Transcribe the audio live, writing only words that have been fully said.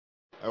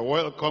I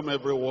welcome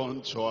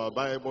everyone to our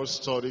Bible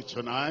study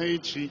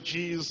tonight in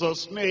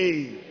Jesus'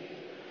 name.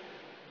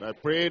 I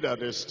pray that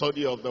the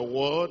study of the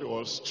word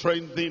will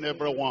strengthen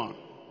everyone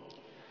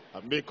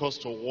and make us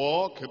to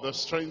walk in the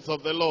strength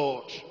of the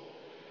Lord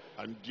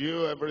and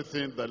do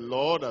everything the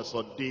Lord has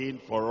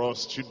ordained for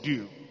us to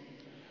do.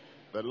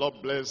 The Lord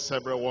bless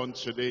everyone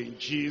today in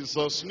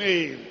Jesus'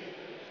 name.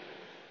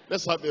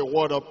 Let's have a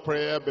word of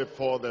prayer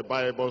before the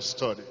Bible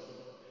study.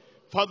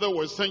 Father,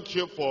 we thank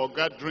you for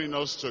gathering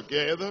us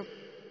together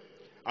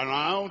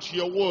around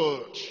your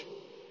word.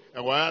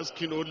 And we're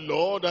asking, oh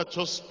Lord, that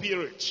your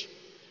spirit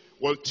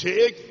will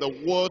take the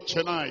word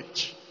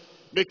tonight,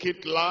 make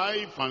it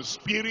life and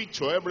spirit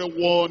to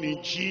everyone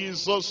in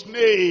Jesus'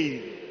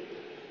 name.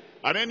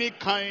 And any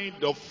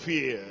kind of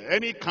fear,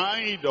 any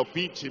kind of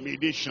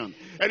intimidation,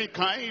 any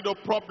kind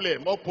of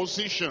problem,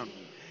 opposition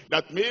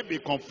that may be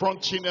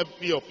confronting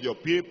every of your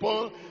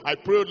people, I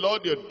pray,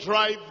 Lord, you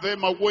drive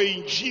them away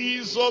in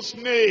Jesus'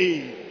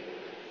 name.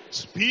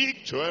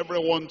 Speak to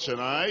everyone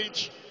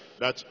tonight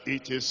that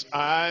it is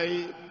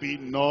I, be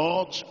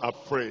not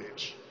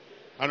afraid.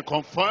 And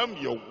confirm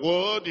your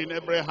word in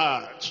every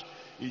heart.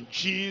 In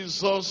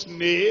Jesus'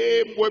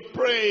 name we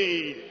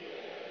pray.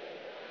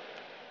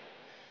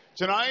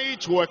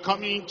 Tonight we're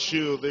coming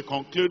to the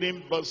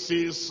concluding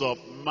verses of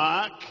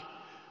Mark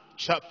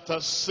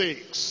chapter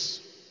 6.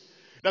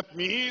 That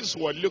means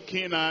we're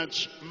looking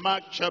at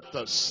Mark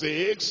chapter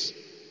 6,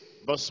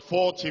 verse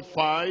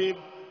 45,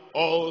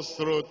 all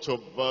through to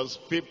verse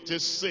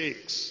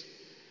 56.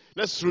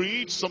 Let's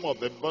read some of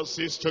the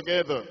verses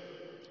together.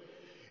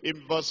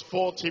 In verse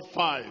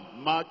 45,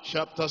 Mark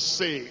chapter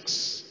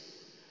 6.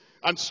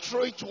 And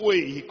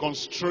straightway he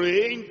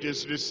constrained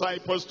his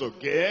disciples to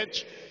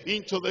get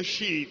into the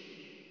ship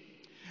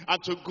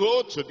and to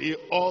go to the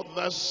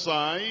other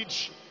side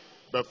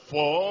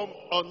before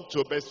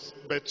unto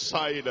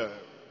Bethsaida,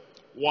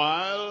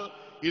 while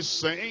he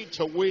sent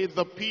away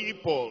the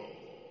people.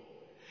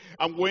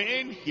 And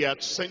when he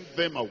had sent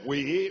them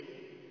away,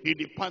 he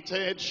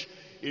departed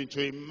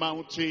into a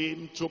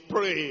mountain to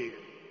pray.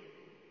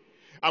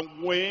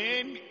 And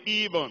when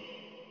even,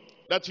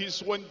 that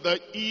is when the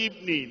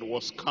evening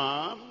was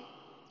come,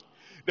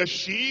 the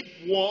ship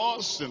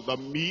was in the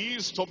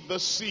midst of the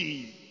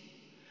sea,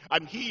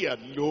 and he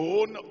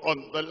alone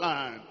on the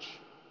land.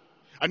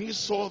 And he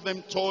saw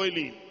them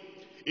toiling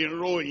in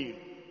rowing,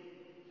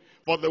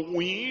 for the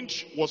wind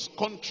was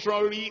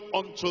contrary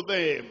unto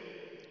them.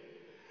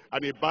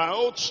 And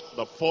about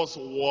the first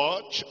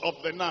watch of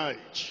the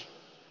night,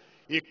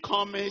 he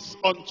cometh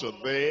unto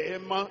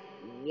them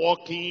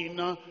walking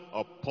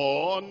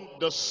upon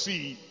the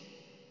sea,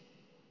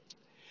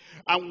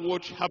 and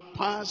would have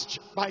passed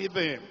by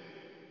them.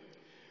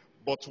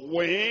 But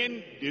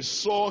when they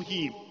saw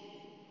him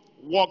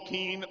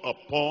walking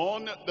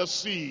upon the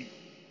sea,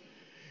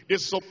 they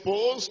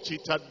supposed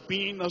it had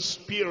been a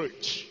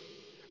spirit,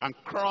 and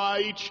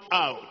cried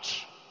out.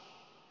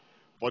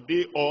 For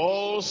they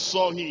all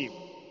saw him,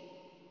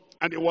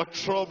 and they were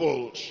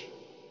troubled.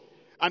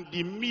 And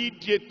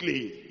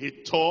immediately he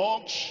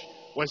talked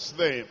with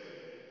them,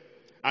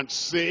 and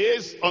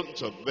says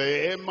unto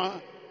them,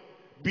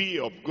 be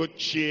of good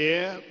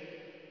cheer,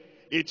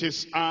 it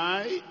is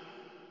I,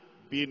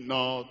 be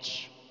not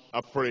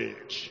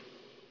afraid.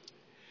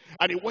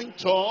 And he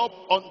went up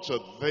unto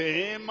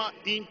them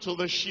into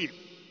the ship,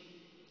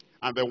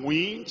 and the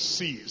wind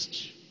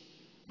ceased.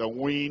 The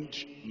wind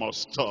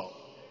must stop.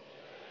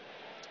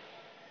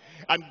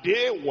 And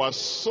they were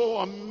so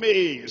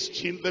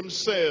amazed in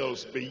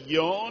themselves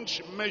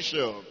beyond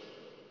measure,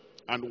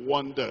 and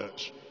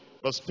wondered.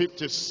 Verse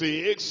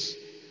 56,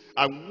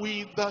 and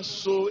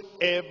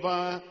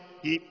whithersoever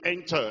he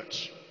entered,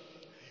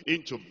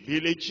 into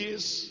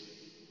villages,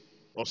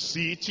 or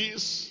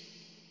cities,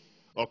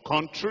 or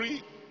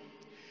country,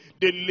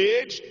 they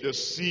laid the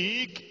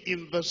sick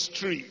in the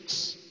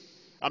streets,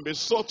 and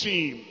besought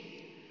him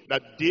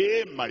that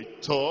they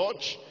might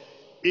touch,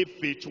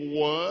 if it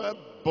were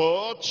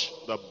but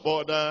the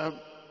border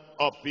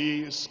of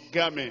his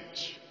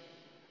garment.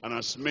 And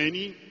as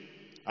many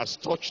as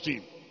touched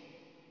him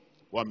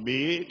were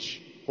made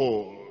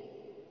whole.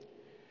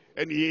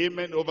 Any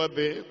amen over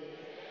there?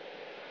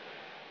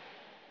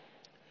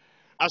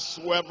 As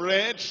we have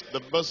read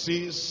the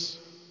verses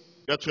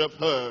that you have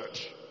heard,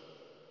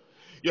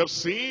 you have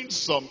seen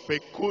some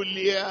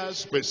peculiar,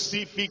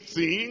 specific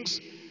things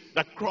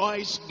that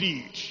Christ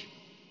did.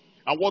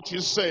 And what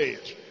he said,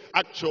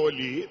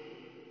 actually,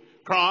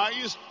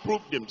 Christ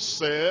proved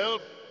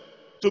himself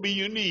to be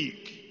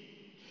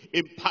unique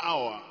in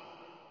power,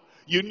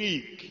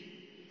 unique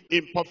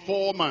in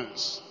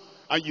performance,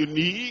 and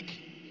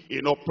unique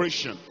in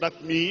operation.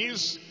 That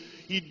means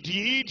he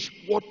did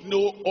what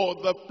no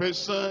other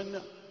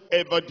person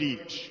ever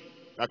did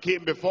that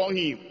came before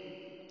him.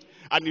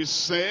 And he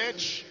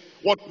said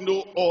what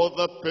no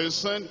other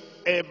person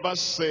ever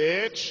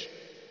said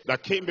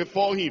that came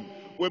before him.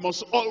 We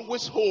must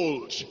always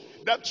hold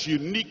that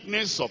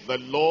uniqueness of the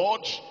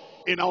Lord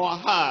in our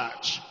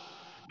heart,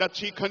 that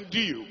he can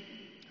do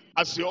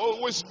as he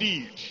always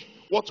did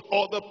what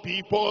other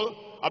people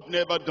have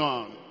never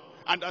done.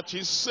 and that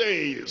he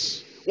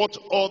says what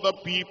other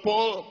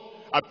people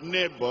have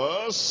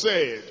never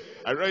said.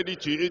 I read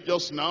it to you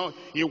just now.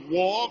 He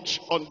walked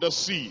on the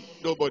sea.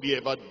 Nobody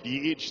ever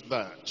did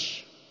that.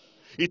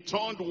 He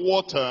turned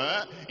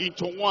water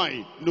into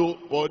wine.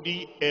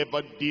 Nobody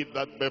ever did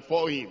that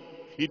before him.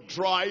 He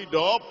dried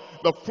up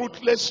the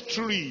fruitless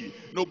tree.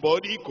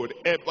 Nobody could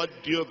ever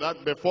do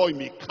that before him.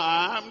 He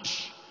calmed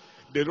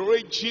the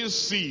raging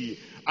sea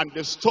and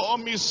the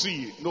stormy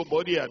sea.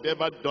 Nobody had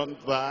ever done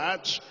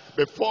that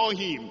before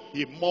him.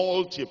 He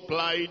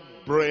multiplied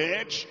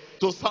bread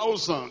to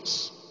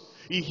thousands.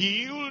 He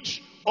healed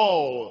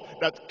all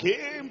that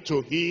came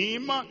to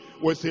him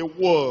with a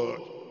word.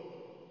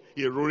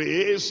 He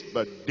raised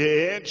the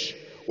dead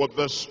with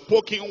the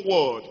spoken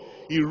word.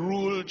 He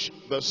ruled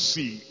the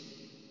sea.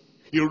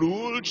 He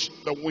ruled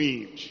the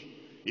wind.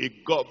 He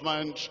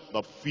governed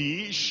the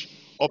fish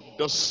of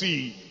the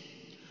sea.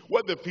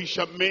 Where the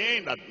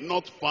fishermen had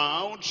not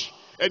found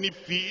any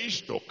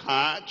fish to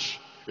catch,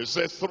 he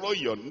said, throw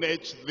your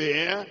net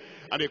there,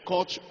 and he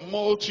caught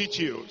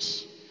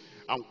multitudes.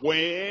 And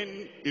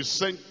when he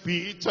sent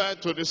Peter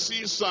to the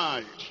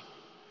seaside,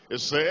 he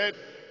said,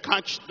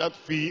 catch that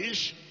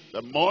fish,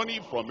 the money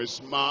from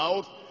his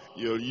mouth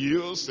you'll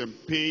use in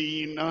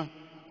paying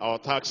our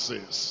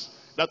taxes.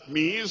 That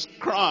means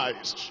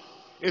Christ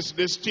is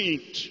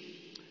distinct.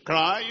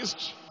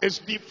 Christ is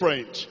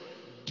different,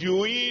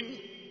 doing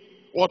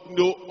what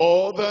no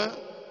other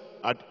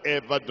had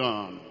ever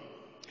done.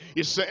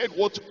 He said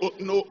what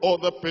no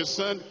other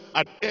person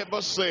had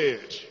ever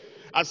said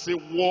as he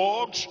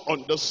walked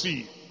on the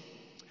sea.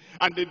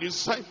 And the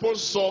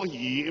disciples saw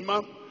him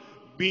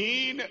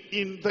being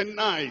in the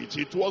night.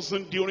 It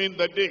wasn't during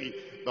the day.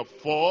 The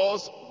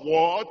first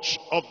watch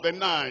of the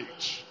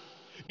night.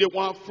 They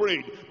were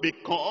afraid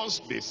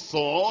because they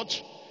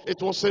thought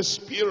it was a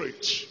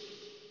spirit.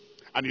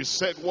 And he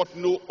said what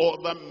no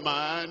other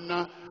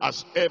man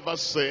has ever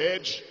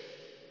said,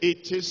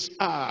 it is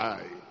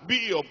I.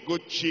 Be of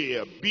good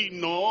cheer, be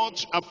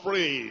not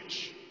afraid.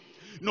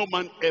 No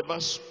man ever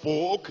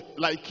spoke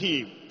like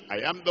him. I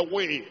am the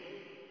way,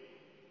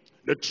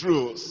 the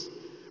truth,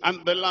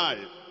 and the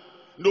life.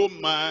 No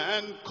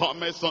man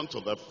cometh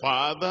unto the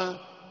Father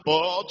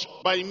but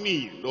by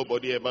me.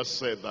 Nobody ever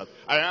said that.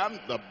 I am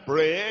the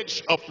bread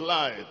of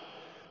life.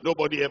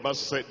 Nobody ever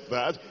said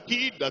that.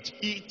 He that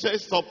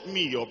eateth of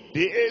me, of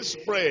this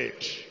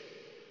bread,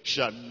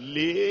 shall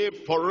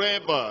live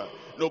forever.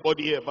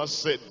 Nobody ever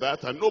said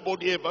that, and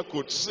nobody ever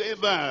could say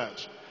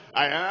that.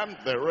 I am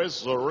the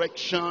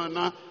resurrection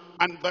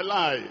and the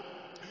life.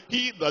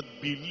 He that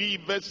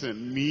believeth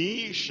in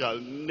me shall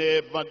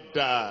never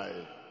die.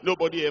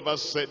 Nobody ever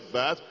said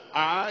that.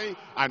 I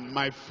and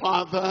my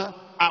Father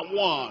are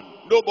one.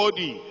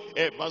 Nobody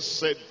ever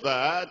said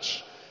that.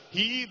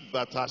 He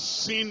that has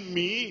seen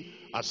me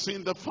has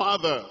seen the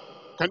Father.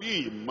 Can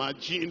you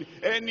imagine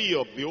any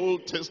of the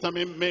Old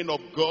Testament men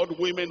of God,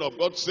 women of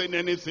God saying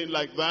anything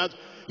like that?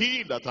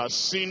 He that has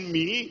seen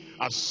me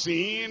has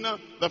seen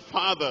the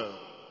Father.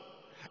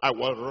 I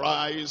will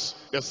rise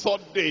the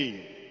third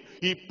day.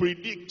 He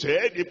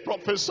predicted, he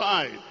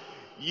prophesied.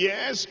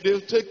 Yes,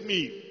 they'll take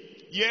me.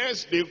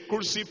 Yes, they'll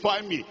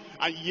crucify me.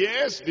 And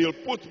yes, they'll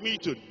put me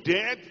to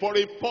death for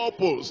a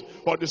purpose,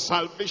 for the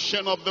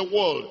salvation of the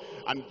world.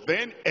 And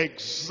then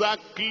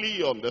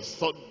exactly on the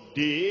third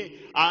day,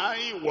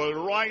 I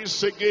will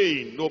rise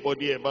again.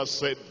 Nobody ever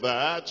said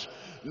that.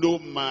 No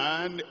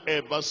man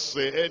ever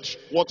said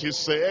what he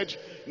said.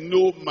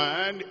 No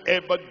man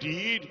ever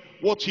did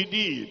what he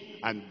did.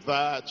 And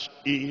that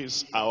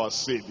is our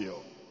Savior.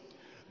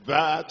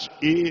 That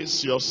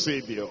is your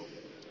Savior.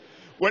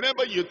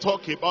 Whenever you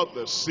talk about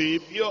the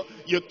Savior,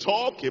 you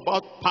talk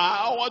about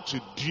power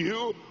to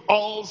do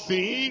all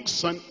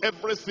things and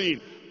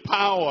everything.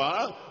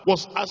 Power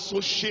was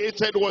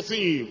associated with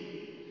him.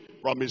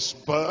 From his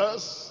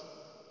birth,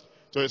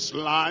 to his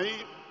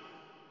life,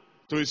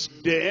 to his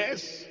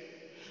death,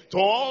 to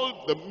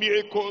all the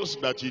miracles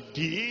that he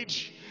did,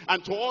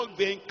 and to all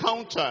the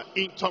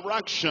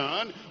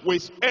interaction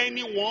with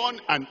anyone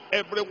and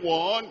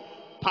everyone.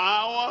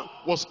 Power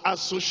was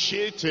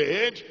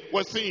associated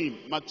with him.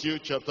 Matthew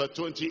chapter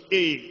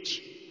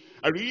 28.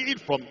 I read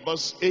from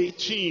verse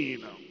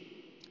 18.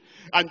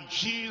 And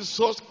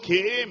Jesus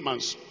came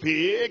and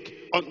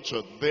spake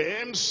unto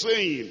them,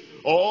 saying,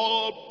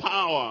 all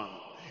power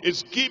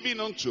is given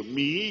unto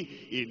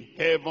me in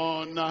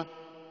heaven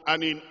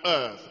and in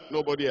earth.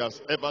 Nobody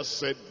has ever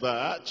said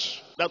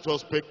that. That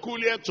was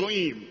peculiar to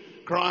him.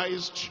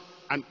 Christ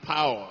and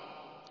power.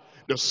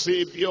 The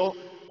Savior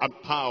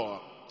and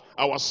power.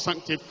 Our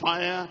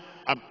sanctifier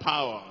and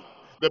power.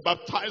 The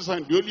baptizer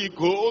and the Holy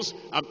Ghost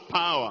and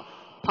power.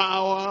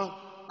 Power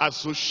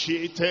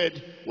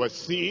associated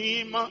with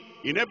him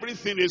in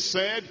everything he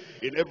said,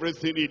 in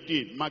everything he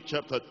did. Mark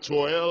chapter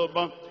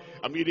 12,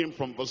 I'm reading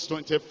from verse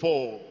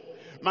 24.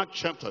 Mark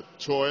chapter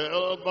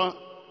 12,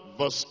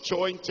 verse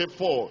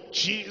 24.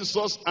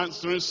 Jesus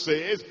answering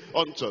says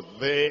unto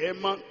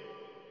them,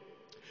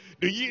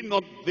 do ye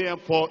not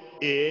therefore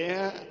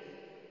err,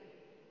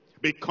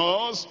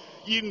 because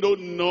ye know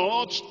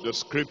not the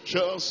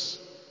scriptures,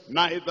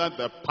 neither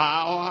the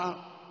power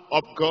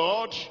of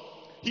God.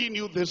 He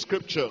knew the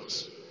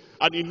scriptures,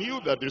 and he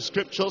knew that the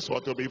scriptures were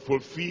to be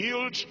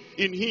fulfilled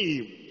in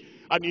him.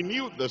 And he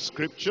knew the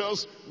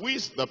scriptures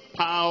with the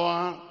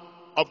power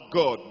of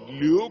God.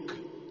 Luke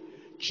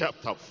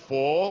chapter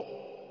 4,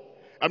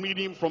 I'm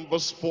reading from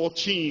verse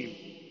 14.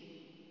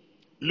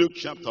 Luke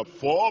chapter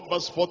 4,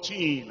 verse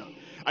 14.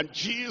 And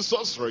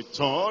Jesus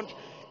returned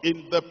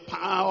in the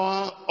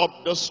power of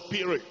the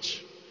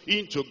Spirit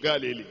into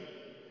Galilee.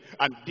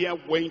 And there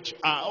went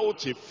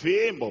out a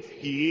fame of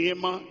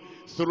him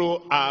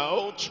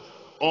throughout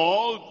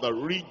all the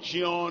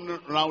region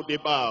round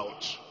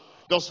about.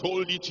 Just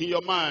hold it in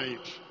your mind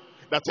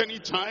that any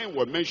time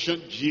we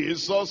mention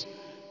Jesus,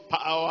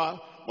 power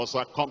must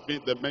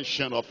accompany the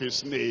mention of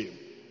his name.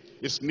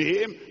 His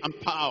name and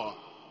power.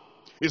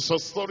 His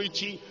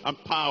authority and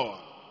power.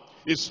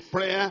 His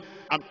prayer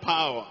and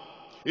power.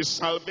 His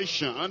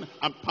salvation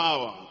and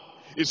power.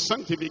 His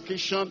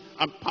sanctification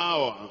and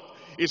power.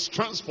 His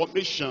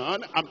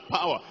transformation and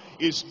power.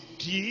 His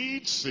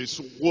deeds,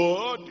 his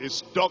word,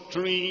 his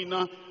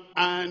doctrine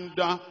and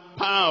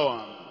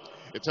power.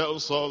 It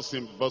tells us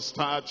in verse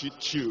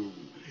 32.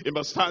 In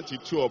verse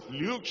 32 of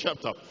Luke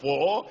chapter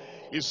 4,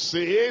 it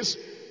says,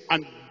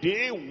 and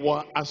they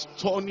were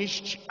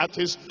astonished at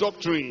his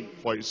doctrine,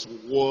 for his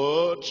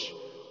word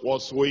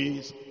was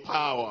with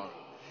power.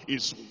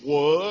 His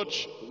word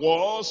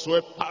was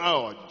with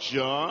power.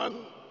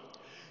 John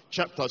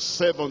chapter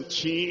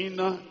 17,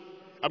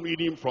 I'm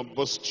reading from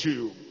verse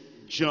 2.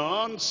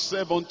 John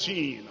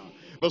 17,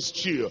 verse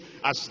 2.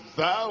 As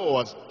thou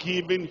hast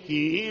given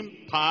him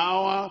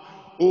power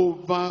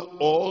over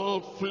all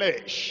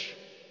flesh.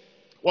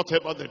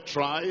 Whatever the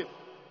tribe,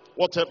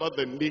 whatever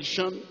the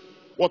nation,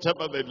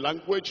 whatever the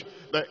language,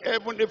 the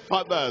Heavenly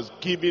Father has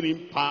given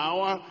him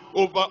power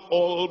over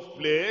all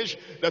flesh,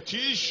 that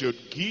he should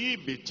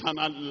give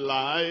eternal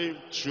life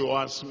to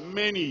as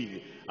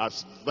many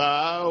as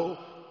thou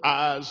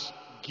hast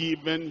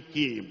given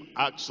him.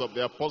 Acts of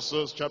the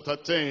Apostles chapter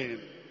 10.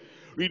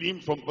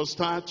 Reading from verse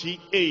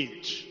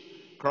 38.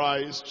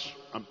 Christ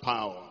and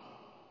power.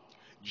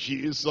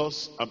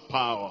 Jesus and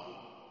power.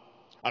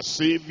 Our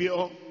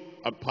Savior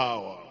and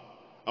power.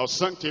 Our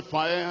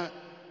sanctifier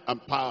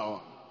and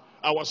power.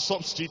 Our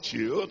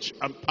substitute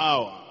and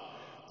power.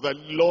 The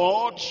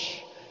Lord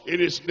in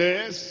his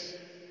death,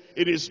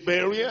 in his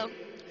burial,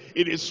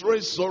 in his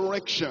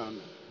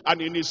resurrection,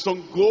 and in his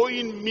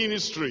ongoing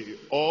ministry,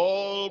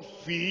 all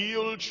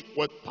filled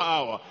with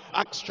power.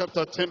 Acts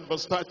chapter 10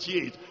 verse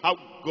 38. How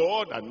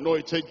God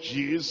anointed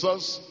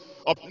Jesus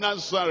of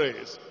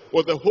Nazareth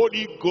with the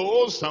Holy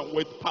Ghost and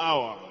with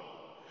power,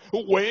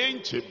 who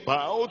went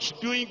about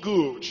doing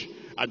good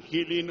and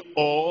healing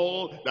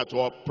all that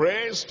were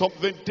oppressed of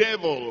the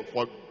devil,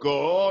 for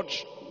God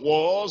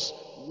was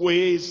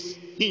with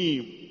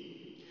him.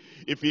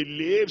 If he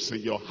lives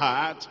in your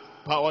heart,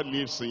 power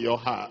lives in your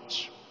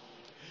heart.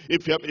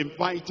 If you have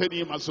invited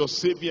him as your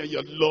Savior,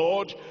 your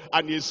Lord,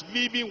 and he's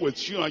living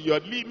with you, and you are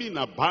living,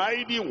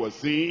 abiding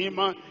with him,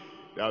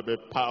 there will be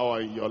power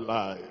in your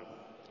life.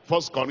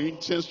 1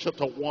 Corinthians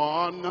chapter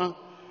 1,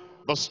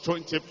 verse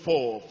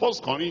 24. 1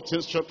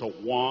 Corinthians chapter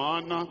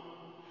 1,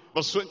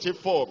 verse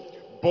 24.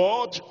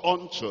 But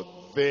unto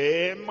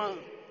them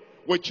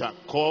which are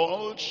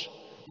called,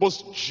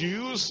 both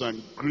Jews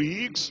and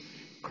Greeks,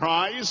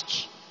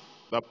 Christ,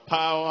 the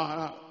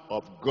power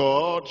of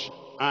God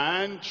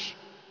and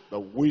the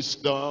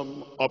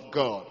wisdom of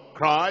God.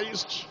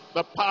 Christ,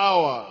 the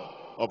power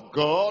of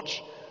God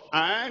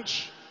and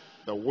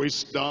the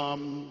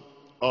wisdom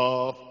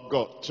of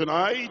God.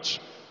 Tonight,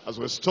 as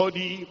we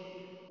study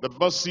the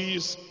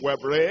verses we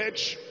have read,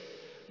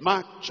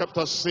 Mark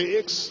chapter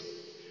 6,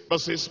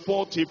 verses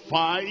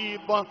 45,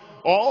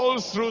 all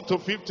through to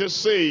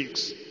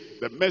 56.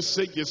 The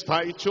message is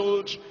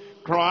titled,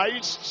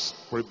 Christ's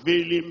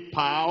Prevailing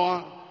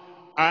Power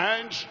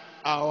and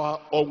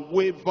Our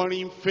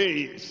Unwavering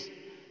Faith.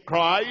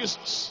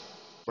 Christ's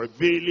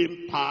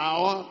prevailing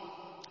power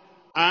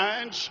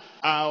and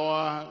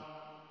our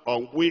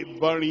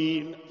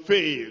unwavering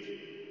faith.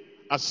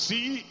 As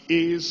he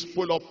is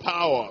full of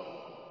power,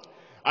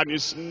 and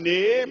his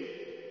name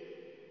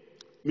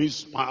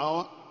means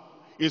power,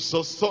 his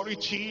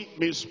authority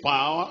means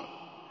power,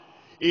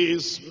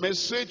 his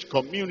message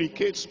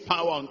communicates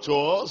power unto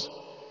us,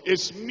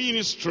 his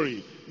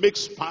ministry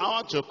makes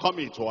power to come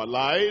into our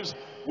lives.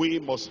 We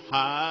must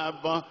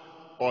have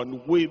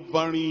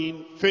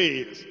unwavering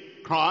faith.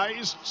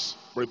 Christ's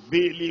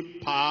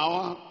prevailing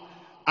power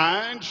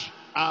and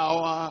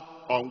our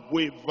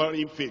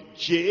unwavering faith.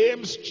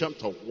 James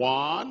chapter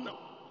 1,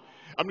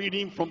 I'm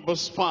reading from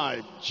verse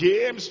 5.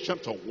 James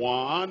chapter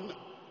 1,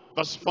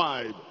 verse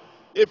 5.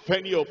 If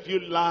any of you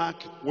lack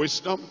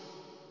wisdom,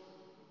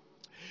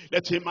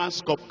 let him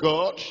ask of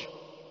God,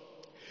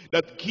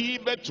 that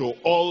giveth to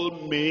all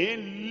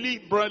men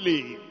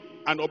liberally,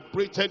 and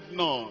upbraideth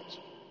not,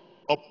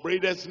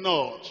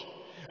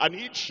 and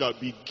it shall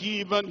be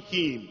given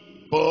him.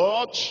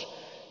 But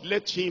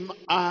let him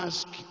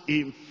ask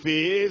in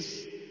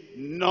faith,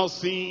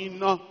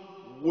 nothing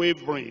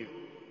wavering.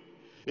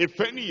 If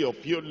any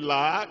of you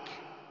lack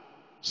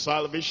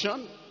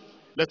salvation,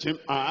 let him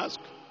ask.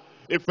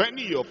 If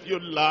any of you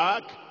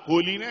lack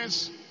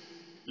holiness,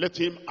 let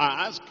him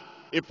ask.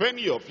 If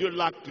any of you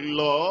lack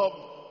love,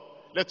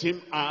 let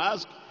him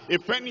ask.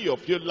 If any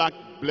of you lack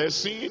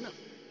blessing,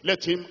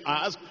 let him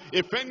ask.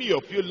 If any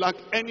of you lack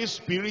any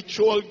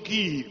spiritual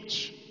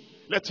gift,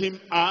 let him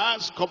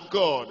ask of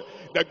God,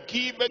 that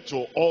giveth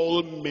to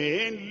all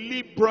men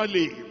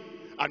liberally,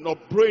 and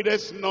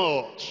upbraideth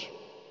not.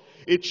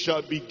 It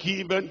shall be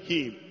given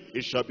him.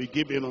 It shall be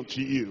given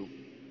unto you.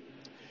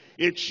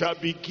 It shall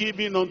be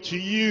given unto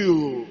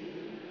you.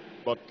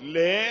 But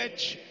let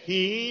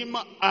him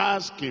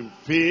ask in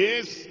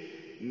faith,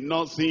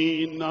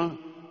 nothing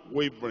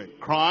wavering.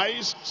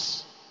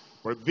 Christ's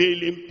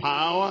prevailing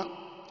power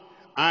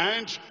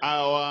and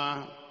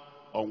our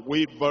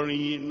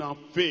unwavering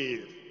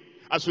faith.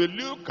 As we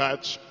look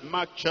at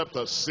Mark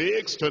chapter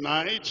 6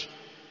 tonight,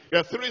 there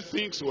are three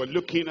things we're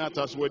looking at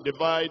as we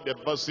divide the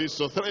verses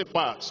to three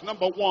parts.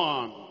 Number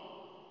one,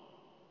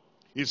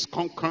 his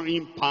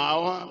conquering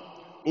power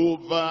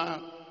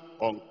over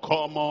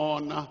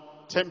uncommon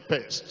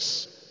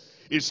tempests.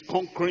 His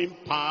conquering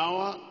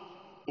power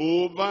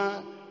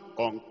over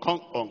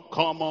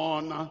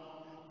uncommon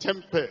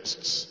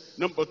tempests.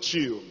 Number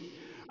two,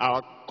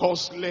 our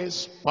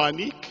causeless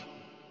panic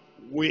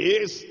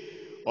with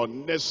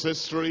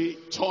unnecessary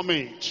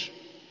torment.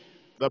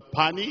 The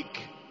panic,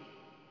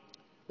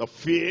 the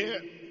fear,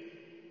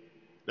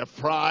 the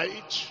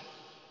fright,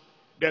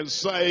 the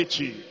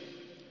anxiety,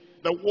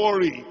 the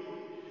worry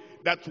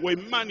that we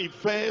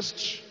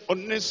manifest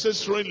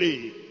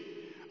unnecessarily.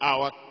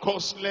 Our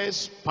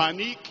causeless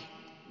panic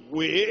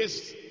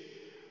with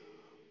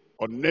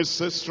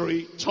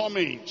unnecessary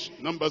torment.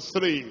 Number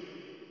three,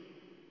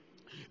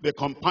 the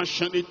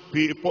compassionate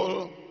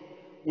people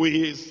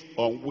with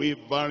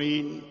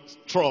unwavering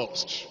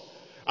trust.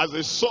 As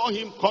they saw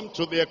him come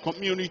to their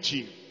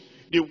community,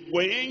 they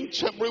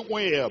went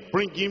everywhere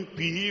bringing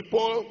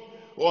people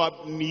who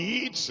have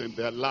needs in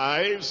their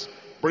lives,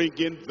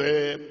 bringing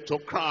them to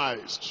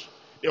Christ.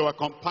 They were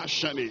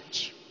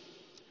compassionate.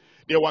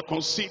 They were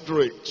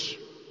considerate.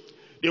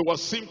 They were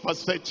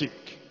sympathetic.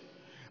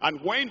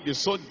 And when they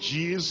saw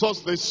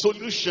Jesus, the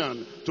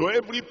solution to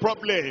every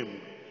problem,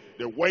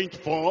 they went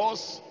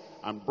forth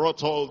and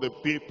brought all the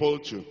people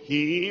to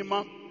him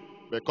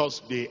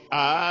because they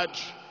had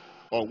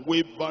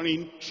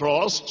unwavering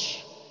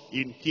trust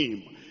in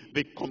him.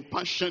 The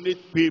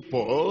compassionate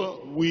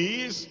people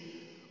with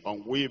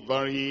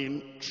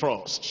unwavering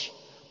trust.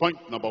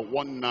 Point number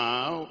one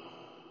now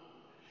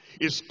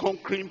is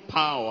conquering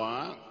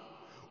power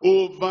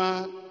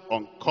over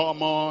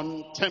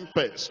uncommon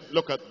tempest.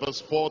 Look at verse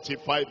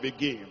 45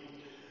 again.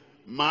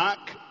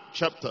 Mark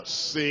chapter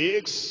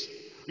 6,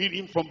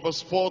 reading from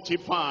verse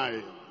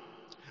 45.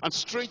 And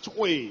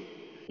straightway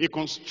he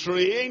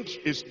constrained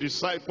his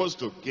disciples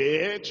to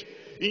get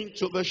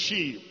into the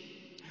ship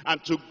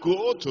and to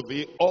go to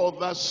the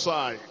other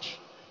side.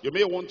 You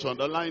may want to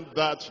underline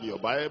that in your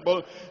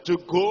Bible. To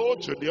go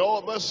to the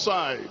other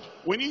side.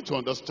 We need to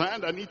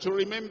understand, I need to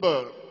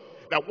remember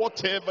that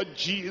whatever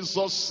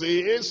Jesus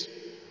says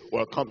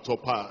will come to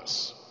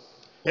pass.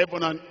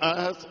 Heaven and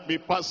earth may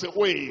pass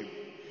away,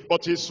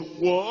 but his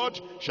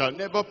word shall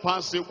never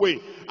pass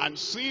away. And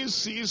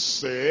since he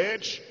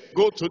said,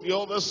 go to the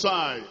other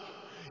side,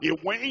 he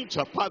went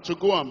apart to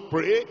go and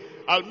pray.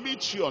 I'll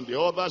meet you on the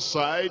other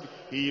side.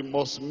 He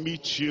must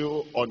meet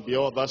you on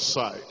the other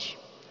side.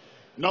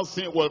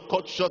 Nothing will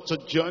cut short a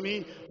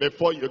journey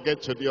before you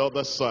get to the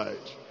other side.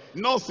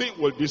 Nothing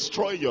will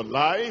destroy your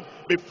life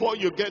before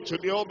you get to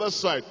the other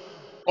side.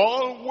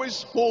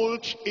 Always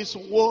hold his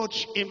word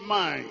in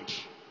mind.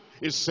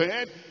 He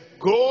said,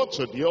 go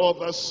to the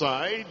other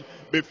side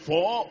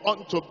before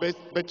unto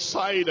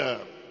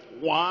Bethsaida,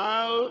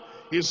 while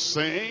he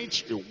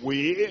sent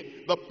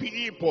away the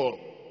people.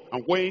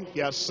 And when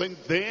he had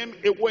sent them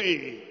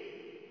away,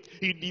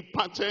 he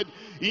departed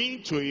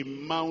into a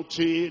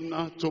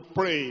mountain to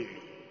pray.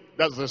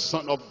 That's the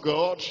Son of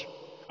God,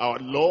 our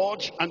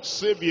Lord and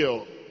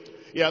Savior.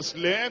 He has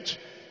left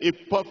a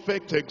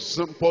perfect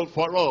example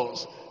for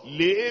us.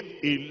 Live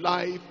a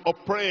life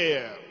of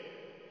prayer.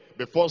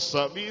 Before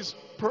service,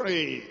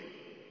 pray.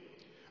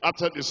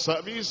 After the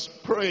service,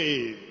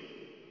 pray.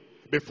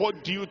 Before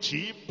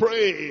duty,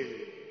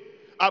 pray.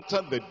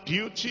 After the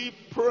duty,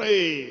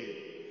 pray.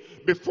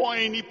 Before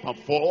any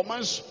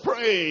performance,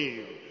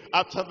 pray.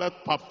 After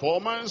that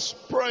performance,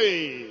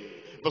 pray.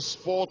 Verse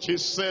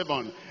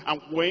 47,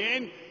 and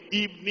when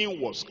evening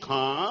was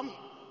come,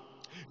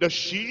 the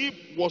ship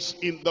was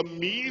in the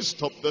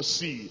midst of the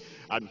sea,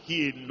 and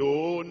he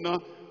alone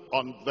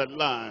on the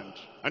land.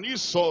 And he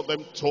saw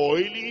them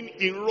toiling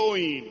in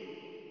rowing,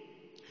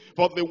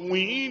 for the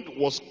wind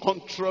was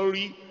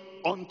contrary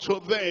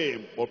unto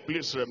them. But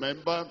please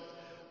remember,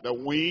 the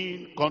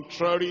wind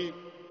contrary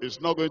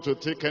is not going to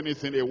take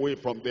anything away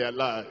from their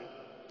life.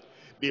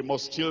 They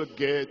must still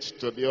get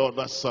to the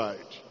other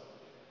side.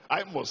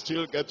 I must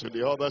still get to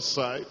the other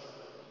side.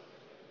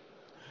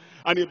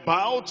 And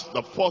about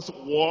the fourth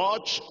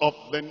watch of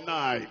the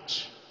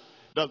night,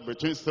 That's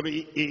between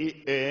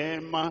 3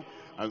 a.m.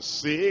 and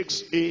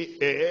 6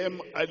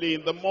 a.m. early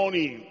in the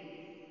morning.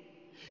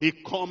 He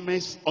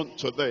cometh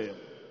unto them,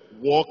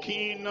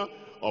 walking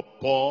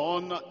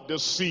upon the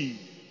sea,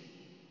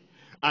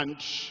 and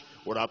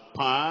would have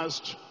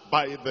passed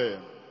by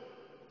them.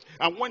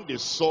 And when they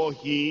saw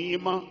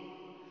him,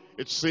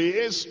 it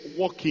says,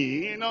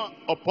 walking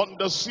upon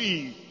the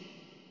sea,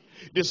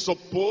 they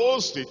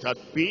supposed it had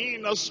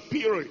been a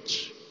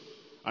spirit,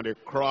 and they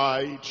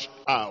cried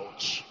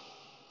out.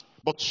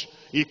 But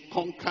he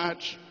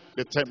conquered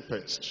the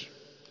tempest.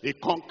 He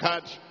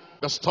conquered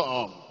the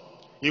storm.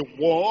 He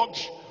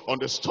walked on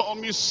the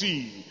stormy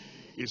sea.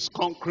 His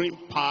conquering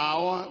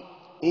power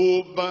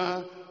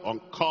over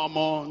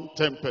uncommon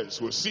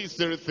tempests. We see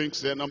three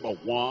things there. Number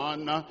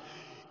one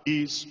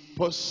is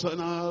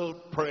personal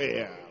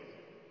prayer.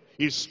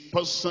 His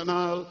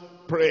personal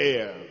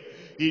prayer.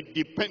 He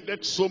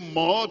depended so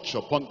much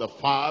upon the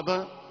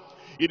Father.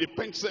 He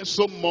depended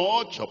so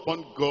much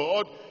upon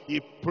God. He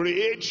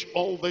prayed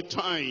all the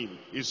time.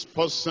 His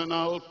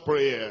personal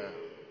prayer.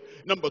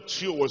 Number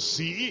two, we'll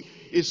see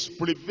his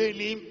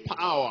prevailing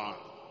power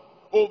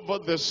over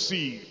the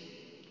sea,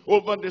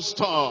 over the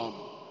storm,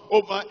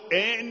 over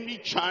any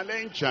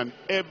challenge and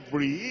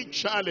every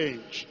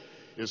challenge.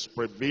 His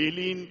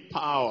prevailing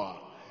power.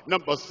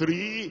 Number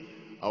three,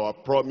 our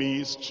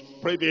promised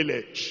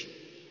privilege.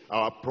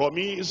 Our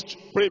promised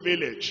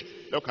privilege.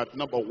 Look at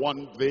number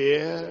one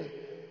there.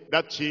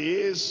 That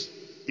is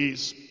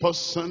his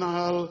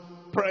personal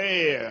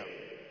prayer.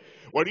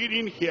 We're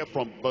reading here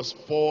from verse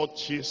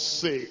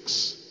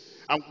 46.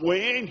 And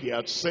when he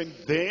had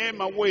sent them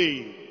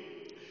away,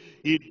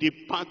 he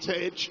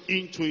departed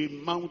into a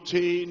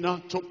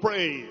mountain to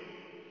pray.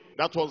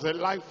 That was a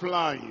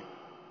lifeline.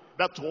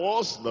 That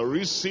was the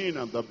reason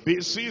and the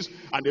basis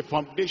and the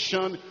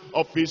foundation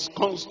of his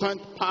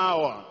constant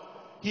power.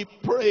 He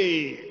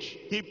prayed.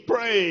 He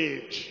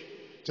prayed.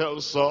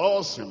 Tells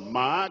us in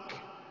Mark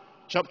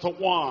chapter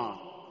 1,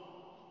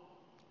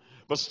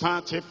 verse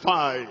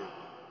 35.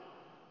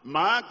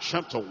 Mark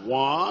chapter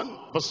 1,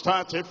 verse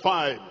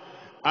 35.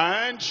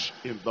 And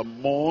in the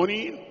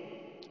morning,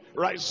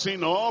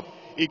 rising up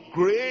a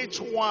great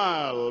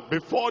while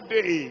before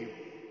day,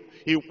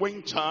 he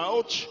went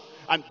out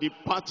and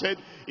departed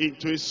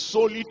into a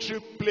solitary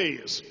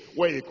place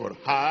where he could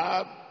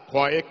have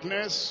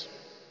quietness,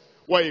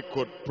 where he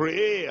could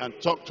pray and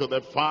talk to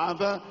the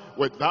Father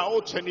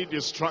without any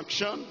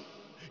distraction.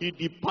 He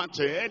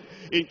departed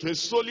into a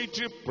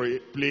solitary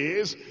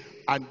place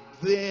and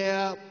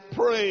there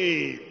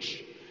prayed.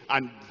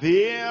 And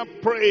there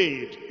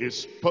prayed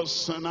his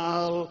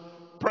personal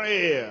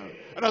prayer.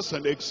 And that's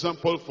an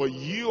example for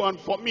you and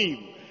for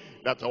me,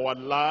 that our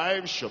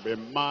lives should be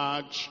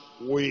marked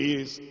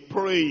with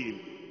praying.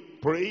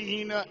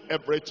 Praying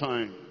every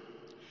time.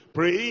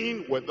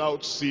 Praying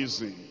without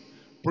ceasing.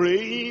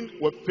 Praying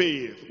with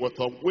faith, with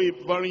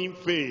unwavering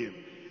faith.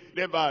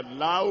 Never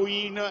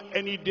allowing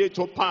any day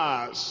to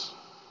pass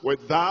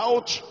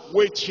without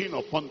waiting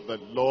upon the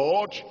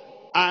Lord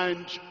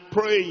and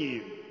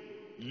praying.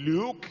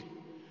 Luke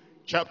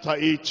chapter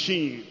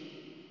 18.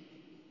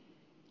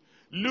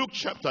 Luke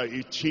chapter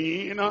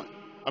 18,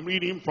 I'm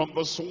reading from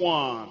verse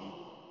 1.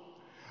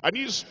 And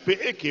he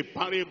spake a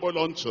parable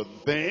unto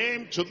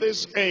them to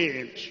this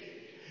end,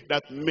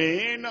 that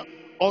men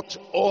ought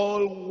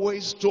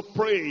always to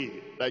pray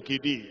like he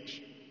did.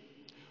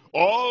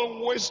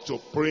 Always to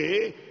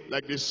pray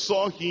like they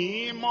saw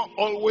him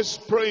always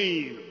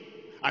praying,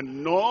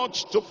 and not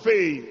to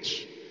faint,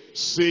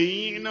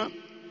 saying,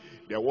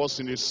 there was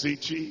in a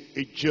city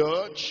a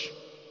judge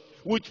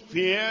which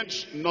feared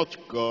not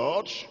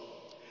God,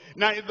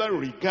 neither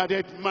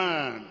regarded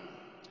man.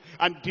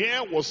 And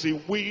there was a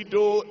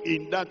widow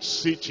in that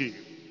city,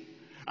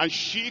 and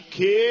she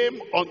came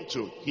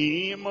unto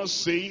him,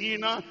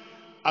 saying,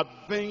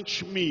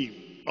 avenge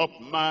me of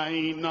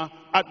mine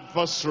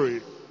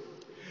adversary.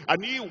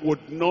 And he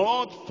would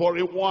not for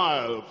a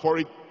while, for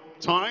a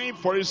time,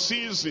 for a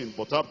season,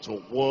 but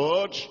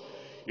afterward,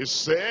 he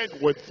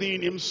said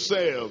within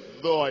himself,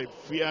 though I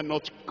fear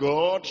not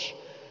God,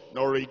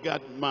 nor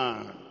regard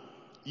man,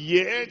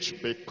 yet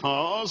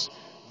because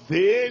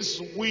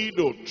this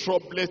widow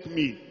troubleth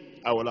me,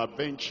 I will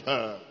avenge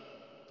her,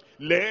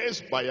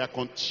 lest by a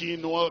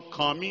continual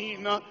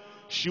coming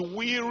she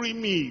weary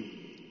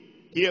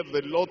me. Here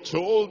the Lord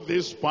told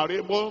this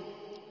parable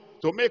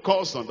to make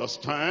us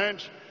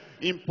understand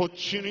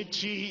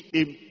importunity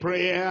in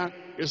prayer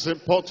is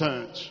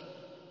important.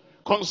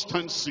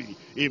 Constancy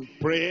in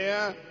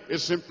prayer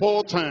is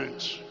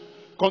important.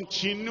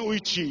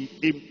 Continuity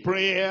in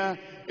prayer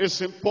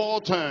is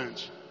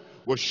important.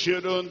 We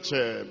shouldn't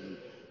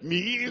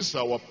miss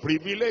our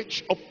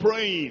privilege of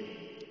praying,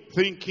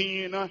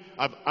 thinking,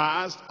 I've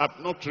asked, I've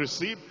not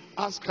received,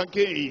 ask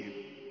again.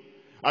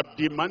 I've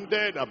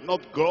demanded, I've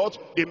not got,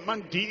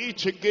 demand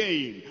it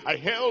again. I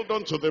held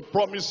on to the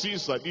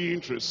promises I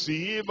didn't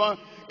receive.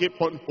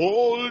 Keep on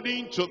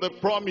holding to the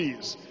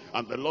promise.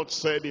 And the Lord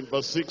said in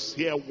verse 6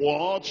 here,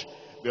 what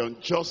the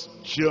unjust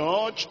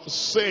judge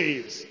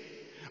says,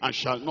 and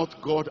shall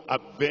not God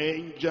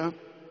avenge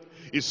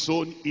his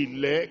own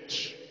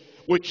elect,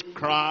 which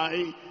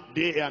cry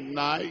day and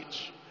night,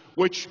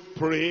 which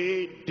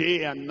pray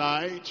day and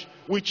night,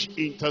 which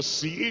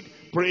intercede,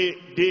 pray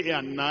day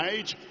and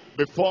night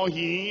before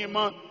him,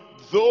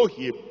 though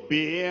he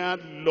bear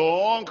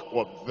long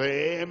with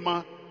them.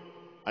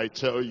 I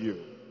tell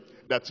you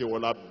that he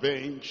will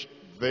avenge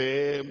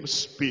them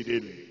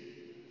speedily.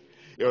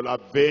 He will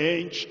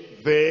avenge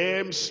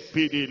them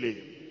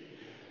speedily.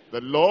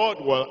 The Lord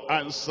will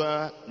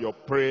answer your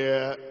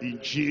prayer in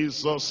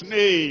Jesus'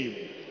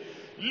 name.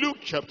 Luke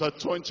chapter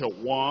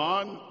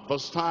 21,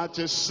 verse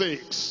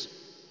 36.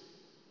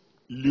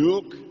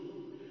 Luke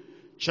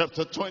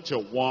chapter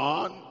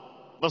 21,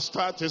 verse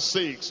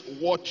 36.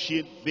 Watch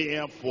it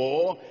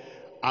therefore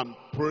and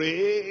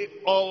pray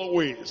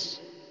always.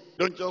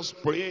 Don't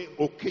just pray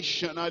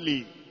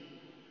occasionally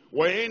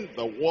when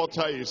the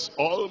water is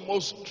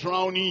almost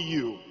drowning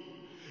you.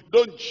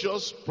 Don't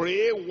just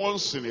pray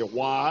once in a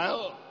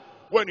while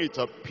when it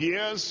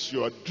appears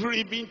you are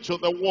driven to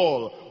the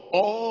wall.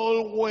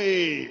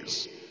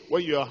 Always,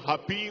 when you are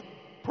happy,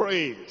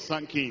 pray,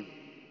 thank him.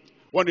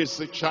 When it's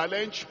a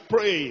challenge,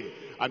 pray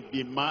and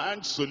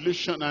demand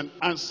solution and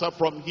answer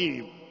from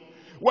him.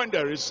 When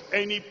there is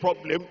any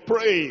problem,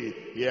 pray.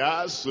 He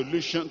has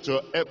solution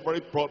to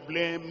every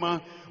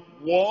problem.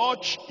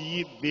 Watch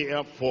ye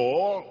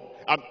therefore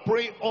and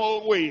pray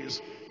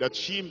always,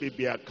 that ye may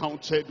be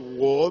accounted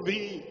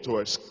worthy to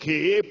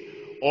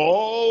escape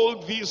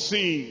all these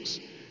things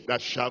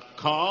that shall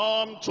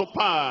come to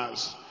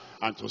pass,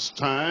 and to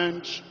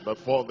stand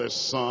before the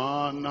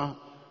Son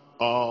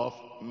of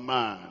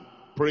Man.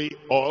 Pray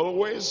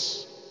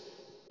always,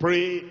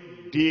 pray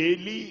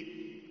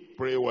daily,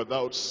 pray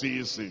without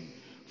ceasing.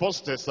 1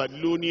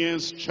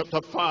 Thessalonians chapter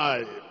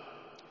 5,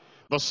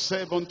 verse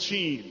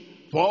 17.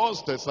 1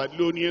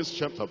 Thessalonians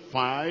chapter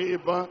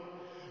 5,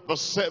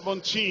 verse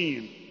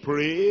 17.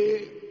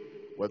 Pray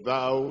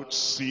without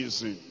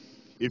ceasing.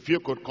 If you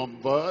could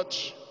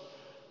convert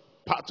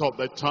part of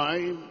the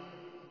time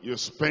you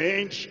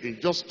spend in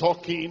just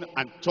talking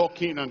and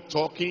talking and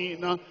talking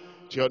to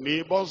your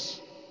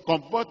neighbors,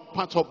 convert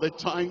part of the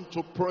time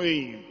to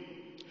praying.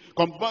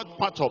 Convert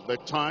part of the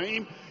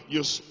time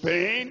you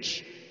spend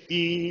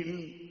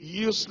in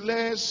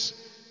useless,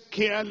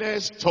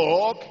 careless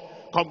talk.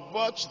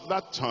 Convert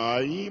that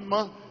time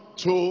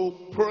to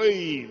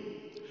praying.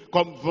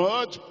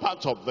 Convert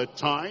part of the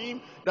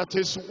time that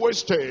is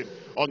wasted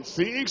on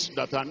things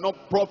that are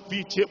not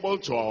profitable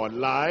to our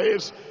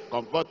lives.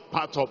 Convert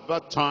part of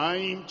that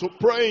time to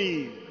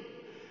praying.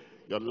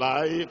 Your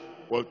life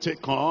will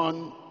take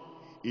on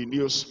a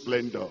new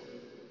splendor,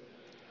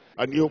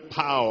 a new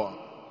power,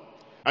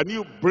 a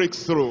new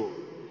breakthrough.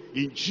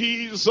 In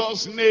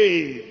Jesus'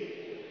 name,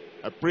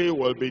 I pray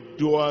we'll be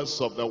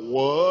doers of the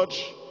word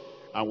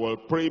and we'll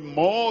pray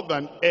more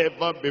than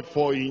ever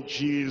before in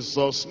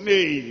Jesus'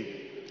 name.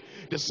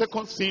 The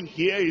second thing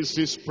here is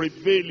his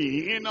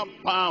prevailing inner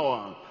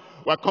power.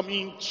 We're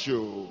coming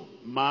to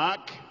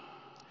Mark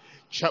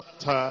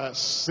chapter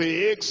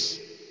 6,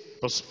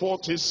 verse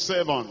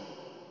 47.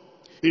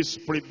 His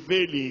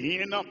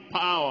prevailing inner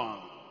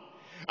power.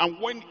 And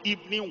when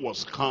evening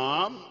was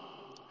come,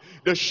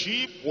 the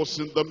ship was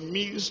in the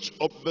midst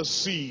of the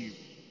sea,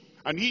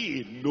 and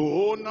he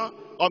alone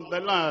on the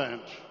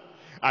land.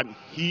 And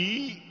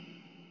he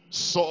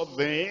saw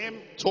them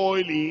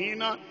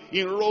toiling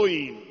in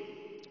rowing,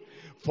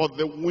 for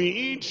the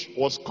wind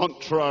was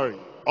contrary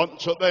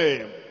unto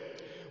them.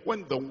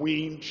 When the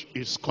wind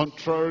is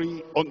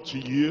contrary unto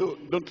you,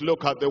 don't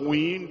look at the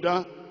wind.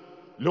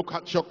 Look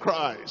at your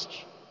Christ.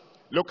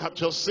 Look at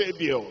your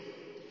Savior.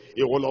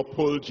 He will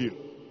uphold you.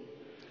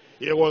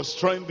 He will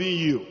strengthen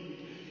you.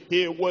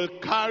 He will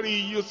carry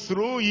you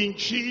through in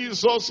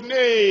Jesus'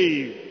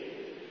 name.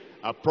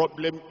 Our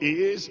problem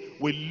is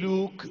we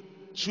look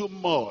too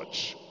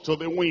much to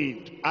the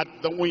wind, at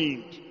the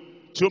wind.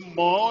 Too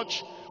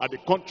much at the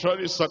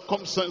contrary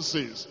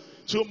circumstances.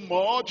 Too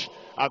much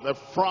at the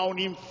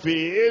frowning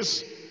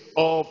face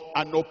of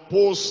an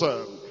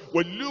opposer.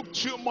 We look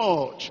too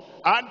much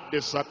at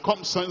the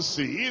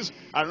circumstances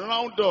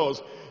around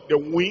us. The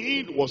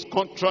wind was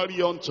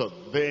contrary unto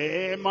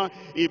them.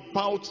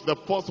 About the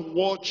fourth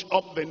watch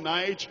of the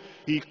night,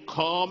 he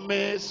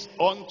cometh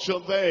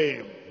unto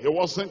them. He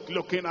wasn't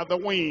looking at the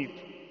wind.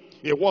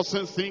 He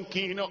wasn't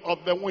thinking of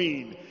the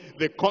wind.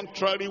 The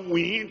contrary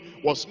wind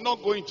was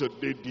not going to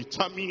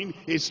determine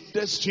his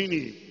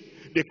destiny.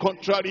 The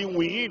contrary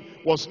wind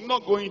was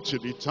not going to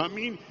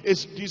determine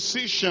his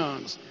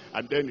decisions.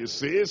 And then he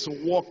says,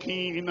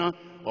 walking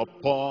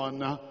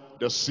upon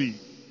the sea.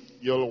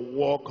 You'll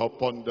walk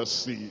upon the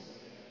sea.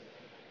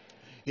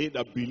 He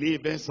that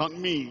believeth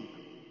on me,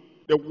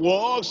 the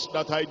works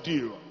that I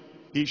do,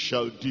 he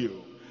shall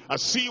do.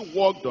 As he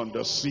walked on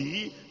the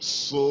sea,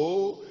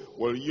 so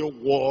will you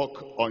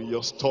walk on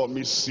your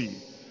stormy sea.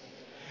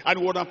 And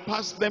would have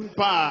passed them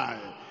by.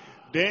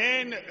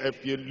 Then,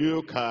 if you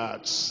look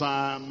at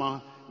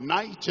Psalm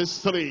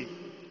 93,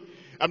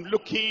 I'm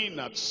looking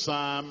at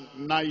Psalm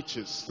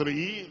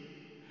 93,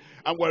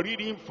 and we're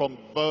reading from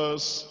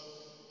verse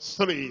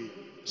 3.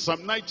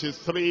 Psalm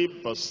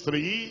 93, verse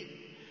 3.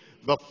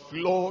 The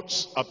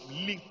floods have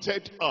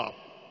lifted up.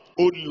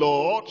 O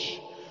Lord,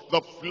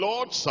 the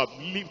floods have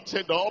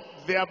lifted up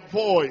their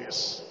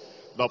voice.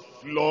 The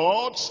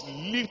floods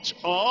lift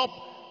up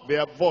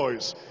their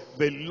voice.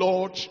 The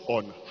Lord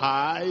on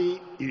high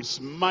is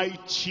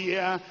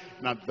mightier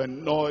than the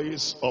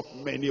noise of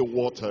many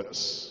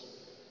waters.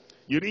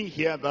 You didn't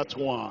hear that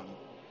one.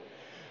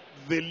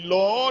 The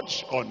Lord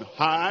on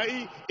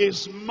high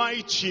is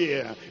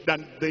mightier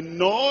than the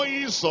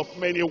noise of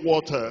many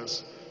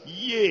waters.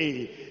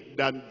 Yea,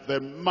 than the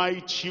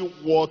mighty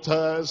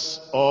waters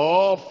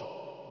of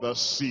the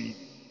sea.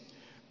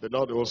 The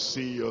Lord will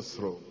see you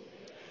through.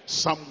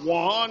 Psalm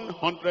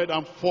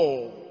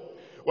 104.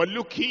 We're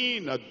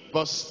looking at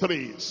verse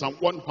 3. Psalm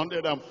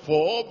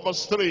 104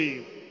 verse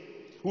 3.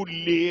 Who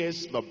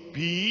lays the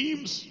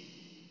beams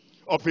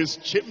of his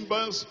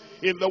chambers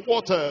in the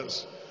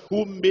waters,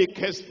 who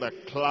maketh the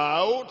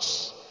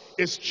clouds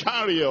his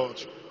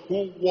chariot,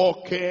 who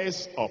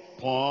walketh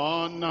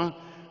upon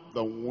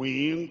the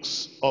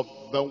wings of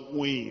the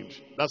wind.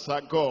 That's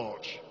our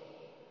God.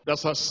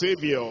 That's our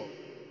Savior.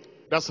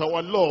 That's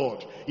our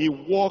Lord. He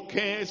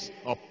walketh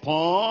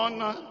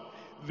upon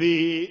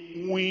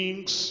the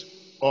wings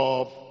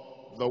of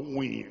the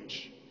wind.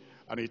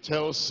 And he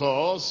tells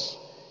us,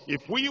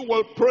 if we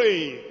will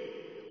pray,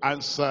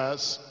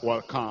 answers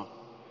will come.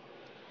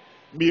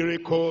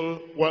 Miracle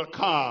will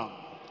come.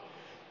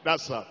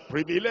 That's a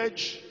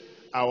privilege,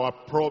 our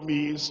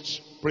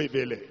promised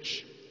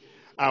privilege.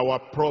 Our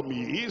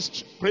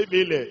promised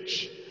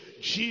privilege.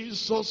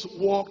 Jesus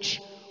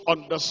walked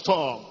on the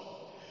storm.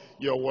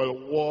 You will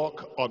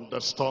walk on the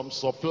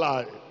storms of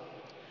life.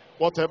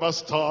 Whatever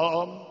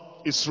storm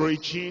is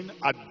raging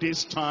at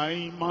this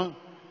time,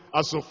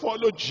 as you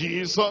follow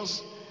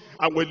Jesus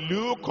and we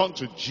look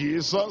unto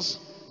Jesus,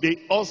 the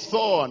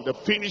author and the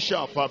finisher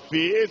of our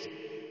faith,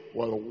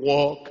 will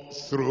walk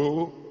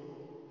through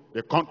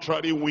the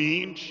contrary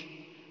wind,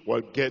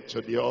 will get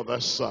to the other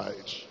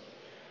side.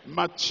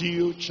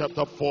 Matthew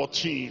chapter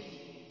 14.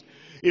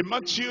 In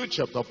Matthew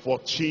chapter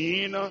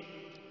 14,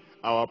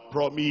 our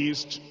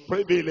promised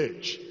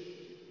privilege.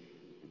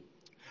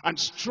 And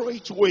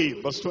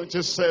straightway, verse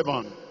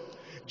 27,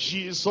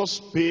 Jesus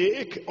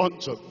spake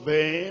unto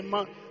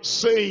them,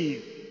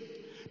 saying,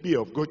 be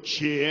of good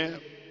cheer,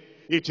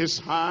 it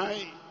is I,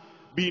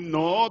 be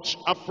not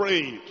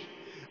afraid.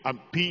 And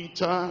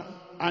Peter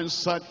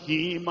answered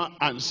him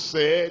and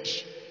said,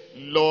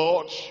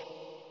 Lord,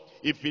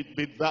 if it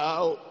be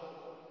thou,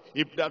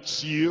 if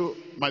that's you,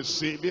 my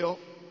Savior,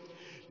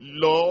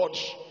 Lord,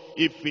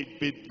 if it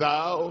be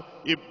thou,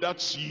 if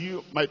that's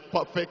you, my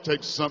perfect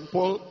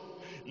example,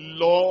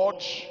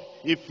 Lord,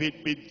 if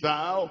it be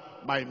thou,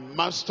 my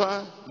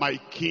Master, my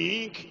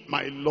King,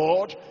 my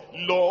Lord,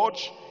 Lord,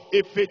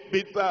 if it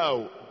be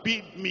thou,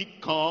 bid me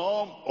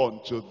come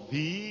unto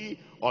thee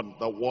on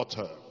the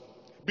water.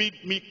 Bid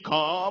me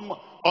come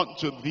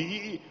unto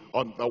thee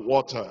on the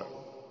water.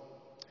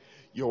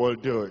 You will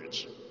do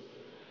it.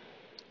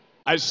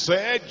 I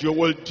said you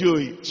will do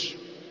it.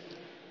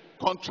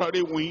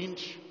 Contrary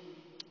wind,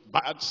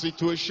 bad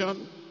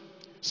situation,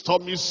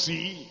 stormy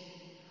sea,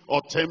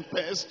 or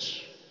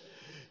tempest,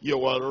 you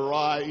will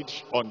ride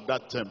on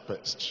that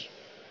tempest.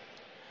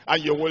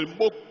 And you will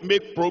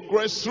make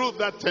progress through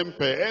that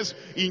tempest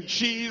in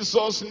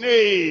Jesus'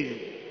 name.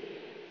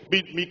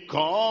 Bid me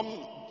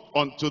come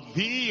unto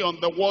thee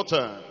on the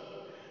water.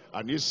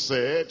 And he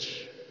said,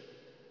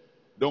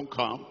 don't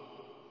come.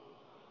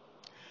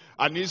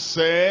 And he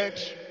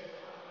said,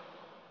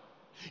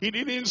 he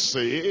didn't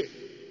say,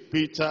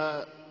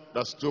 Peter,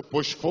 that's too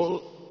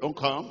pushful, don't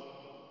come.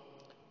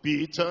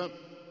 Peter,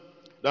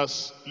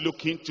 that's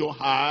looking too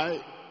high,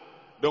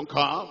 don't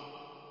come.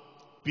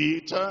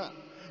 Peter,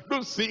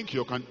 don't think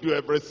you can do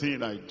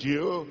everything I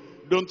do,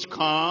 don't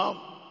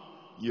come.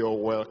 You're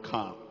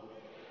welcome.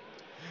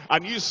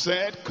 And he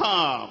said,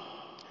 come.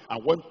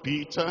 And when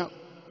Peter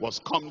was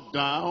come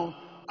down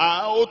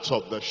out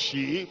of the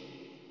ship,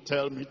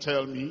 tell me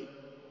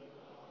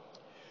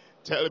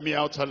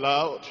out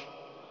aloud,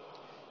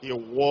 he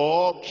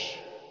walked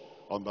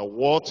on the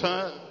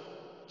water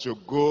to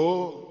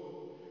go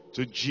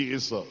to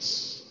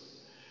Jesus.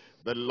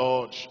 The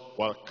Lord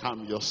will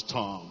calm your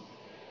storm.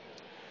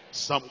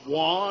 Psalm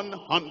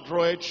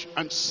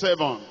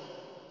 107.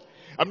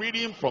 I'm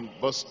reading from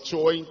verse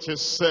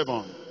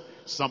 27.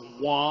 Psalm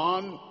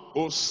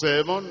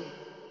 107,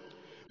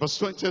 verse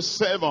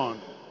 27.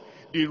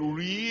 They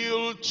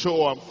reel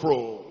to and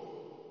fro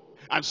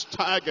and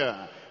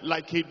stagger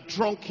like a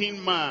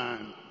drunken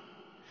man,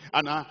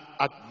 and are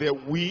at their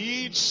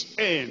wits'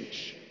 end.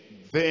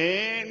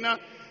 Then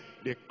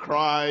they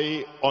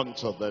cry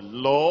unto the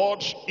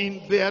Lord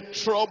in their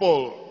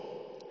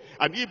trouble,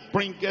 and he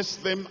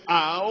bringeth them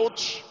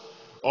out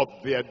of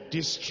their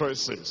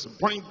distresses.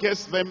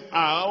 Bringeth them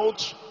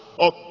out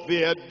of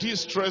their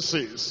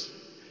distresses.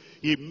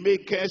 He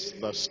maketh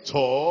the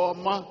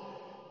storm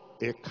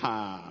a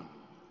calm.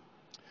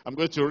 I'm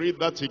going to read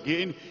that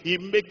again. He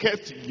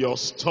maketh your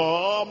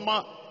storm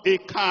a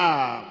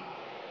calm,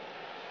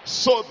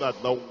 so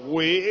that the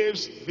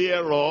waves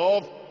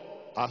thereof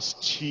are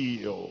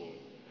still.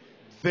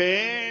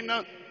 Then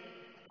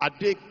are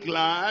they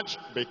glad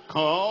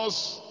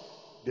because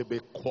they be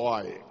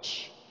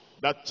quiet.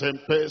 That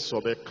tempest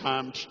will be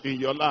calmed in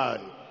your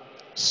life.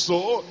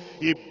 So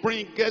he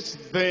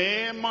bringeth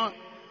them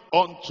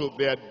unto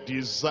their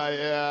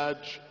desired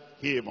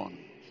haven.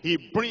 He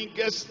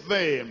bringeth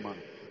them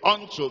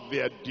unto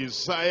their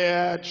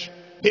desired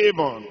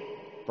haven.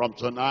 From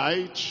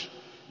tonight,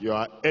 you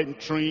are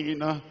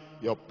entering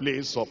your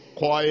place of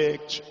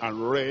quiet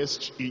and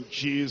rest in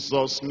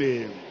Jesus'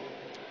 name.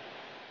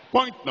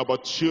 Point number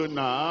 2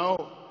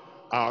 now,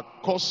 our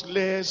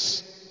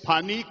causeless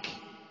panic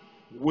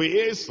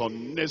with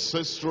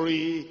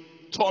unnecessary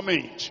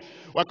torment.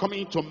 We're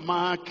coming to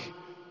Mark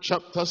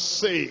chapter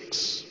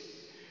 6.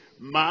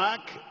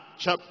 Mark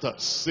chapter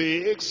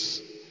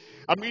 6.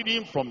 I'm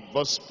reading from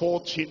verse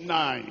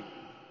 49.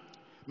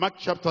 Mark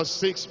chapter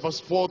 6 verse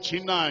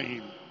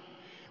 49.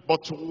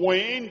 But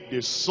when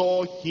they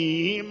saw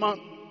him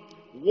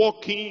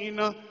walking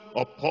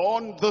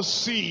upon the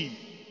sea,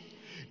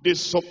 they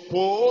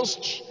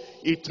supposed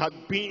it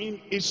had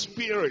been a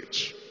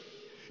spirit.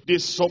 They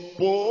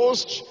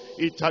supposed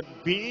it had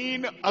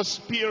been a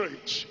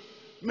spirit.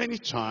 Many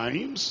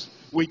times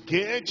we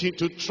get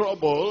into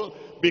trouble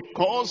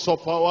because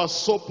of our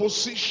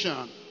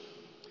supposition.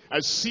 I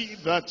see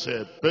that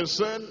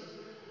person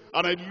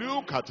and I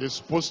look at his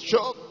posture,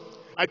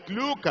 I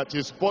look at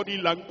his body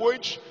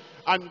language,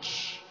 and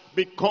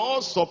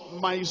because of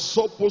my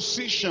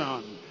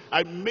supposition,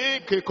 I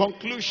make a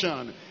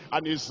conclusion.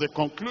 And it's the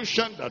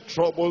conclusion that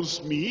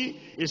troubles me.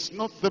 It's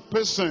not the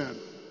person.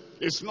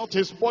 It's not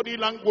his body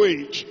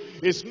language.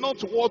 It's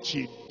not what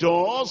he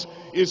does.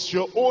 It's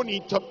your own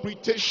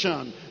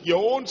interpretation,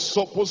 your own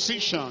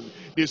supposition.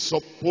 They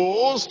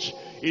supposed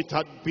it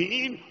had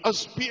been a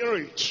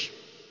spirit.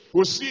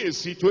 We'll see a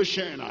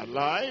situation in our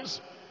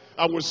lives,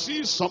 and we'll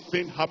see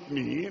something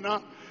happening,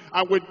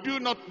 and we do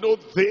not know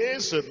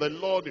this is the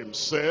Lord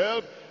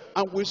himself,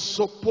 and we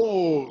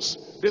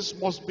suppose this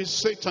must be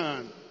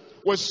Satan.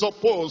 We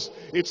suppose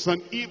it's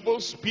an evil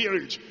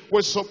spirit.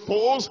 We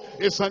suppose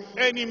it's an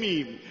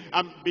enemy.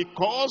 And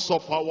because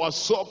of our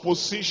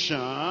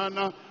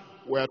supposition,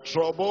 we're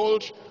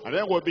troubled, and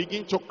then we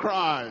begin to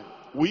cry.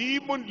 We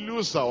even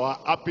lose our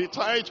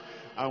appetite,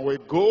 and we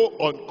go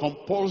on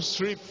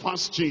compulsory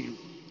fasting.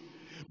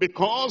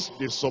 Because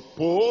they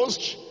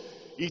supposed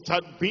it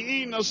had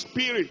been a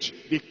spirit,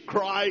 they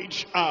cried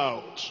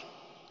out.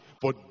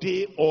 For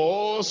they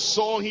all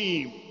saw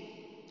him,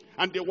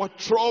 and they were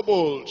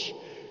troubled.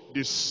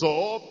 They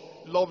saw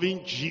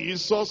loving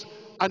Jesus,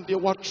 and they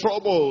were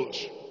troubled.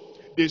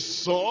 They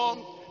saw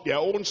their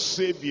own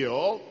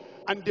Savior,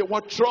 and they were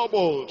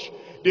troubled.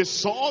 They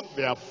saw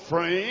their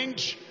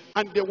friend,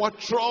 and they were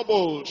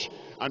troubled.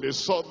 And they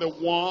saw the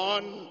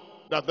one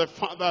that the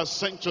Father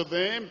sent to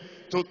them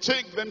to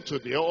take them to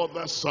the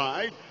other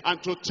side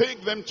and to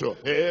take them to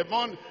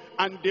heaven,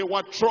 and they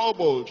were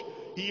troubled.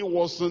 He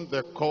wasn't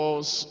the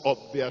cause of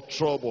their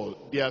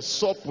trouble. Their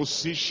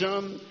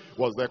supposition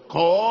was the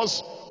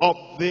cause of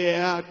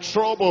their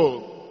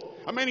trouble.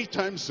 How many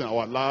times in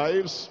our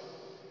lives,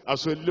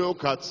 as we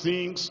look at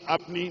things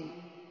happening,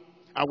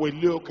 and we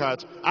look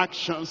at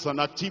actions and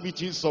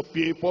activities of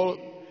people,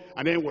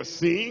 and then we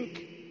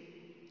think,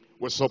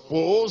 we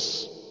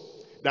suppose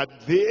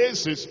that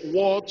this is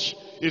what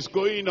is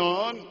going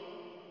on,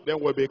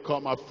 then we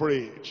become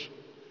afraid.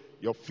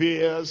 Your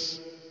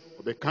fears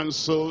will be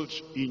cancelled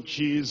in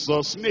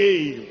Jesus'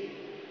 name.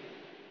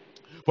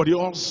 For they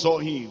all saw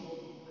him,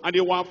 and they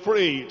were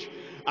afraid,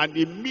 and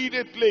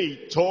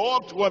immediately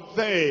talked with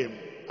them,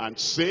 and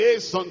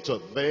says unto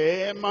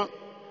them,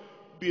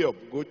 be of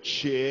good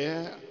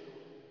cheer,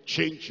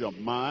 change your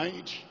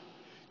mind,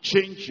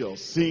 change your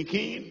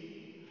thinking,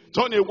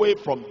 turn away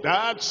from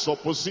that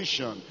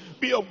supposition.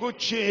 Be of good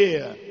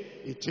cheer.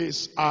 It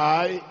is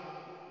I,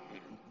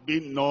 be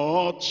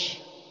not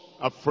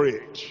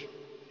afraid.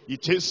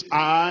 It is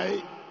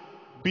I,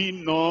 be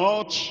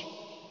not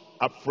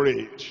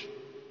afraid.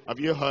 Have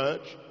you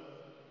heard?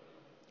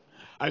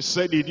 I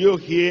said, did you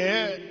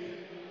hear?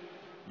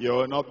 You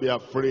will not be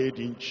afraid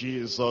in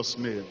Jesus'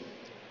 name.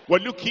 We're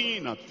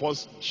looking at 1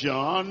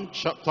 John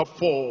chapter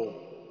 4.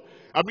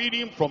 I'm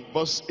reading from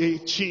verse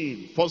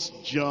 18. 1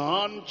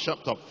 John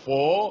chapter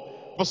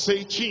 4, verse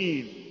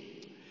 18.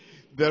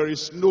 There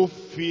is no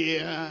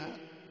fear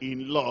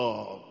in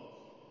love,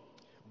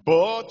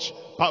 but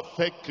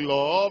perfect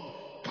love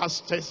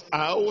casteth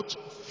out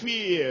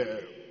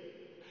fear.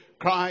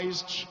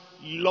 Christ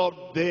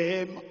loved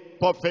them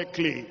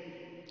perfectly.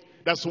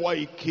 That's why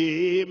he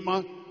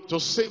came to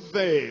save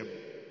them.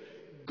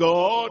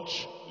 God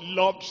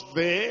loved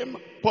them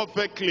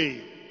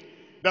perfectly.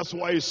 That's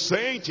why he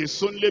sent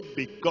his only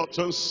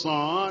begotten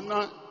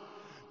Son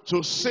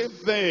to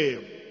save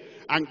them.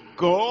 And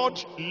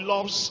God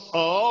loves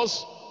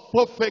us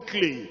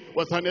perfectly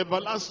with an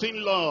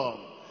everlasting love.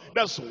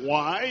 That's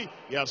why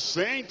he has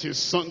sent his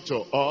Son to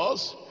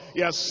us.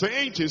 He has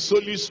sent his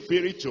Holy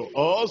Spirit to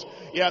us.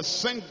 He has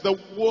sent the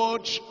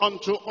word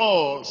unto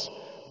us.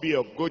 Be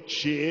of good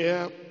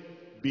cheer,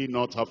 be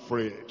not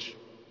afraid.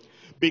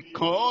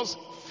 Because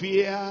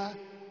fear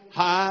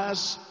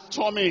has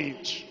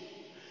torment.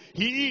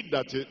 He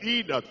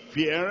that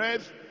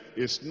feareth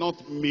is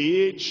not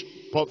made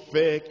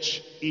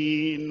perfect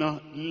in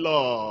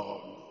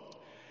love.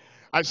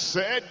 I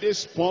said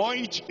this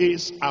point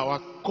is our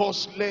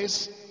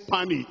causeless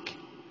panic.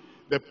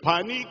 The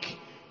panic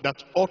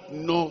that ought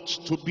not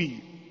to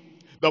be.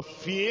 The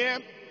fear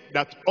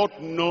that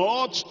ought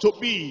not to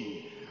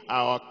be.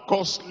 Our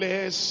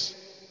causeless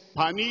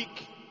panic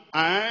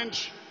and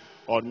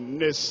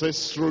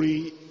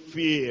unnecessary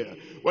fear.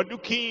 We're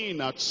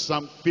looking at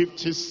Psalm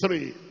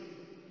 53.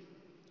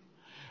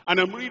 And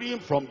I'm reading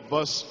from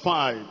verse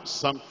 5.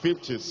 Psalm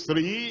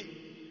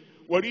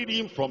 53. We're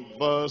reading from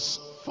verse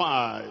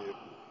 5.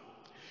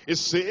 It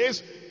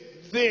says,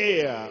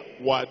 there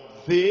were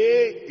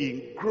they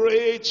in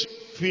great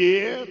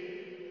fear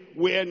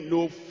where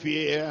no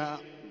fear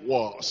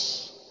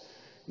was.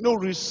 No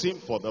reason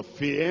for the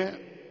fear,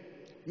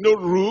 no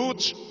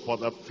root for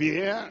the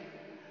fear,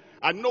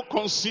 and no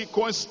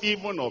consequence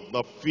even of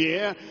the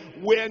fear.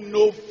 Where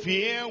no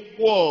fear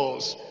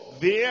was,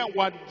 there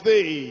were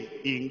they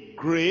in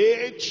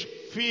great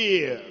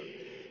fear.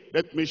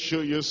 Let me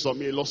show you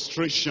some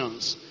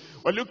illustrations.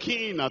 We're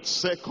looking at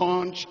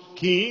 2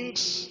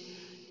 Kings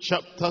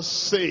chapter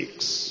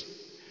 6.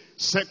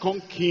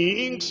 2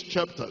 Kings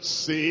chapter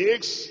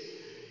 6.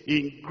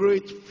 In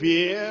great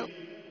fear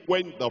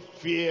when the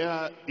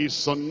fear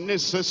is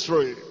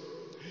unnecessary.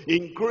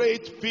 In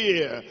great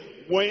fear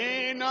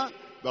when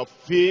the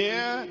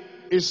fear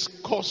is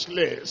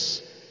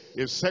causeless.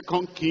 In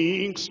 2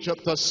 Kings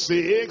chapter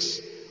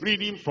 6,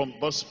 reading from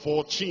verse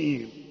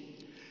 14.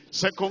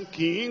 2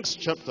 Kings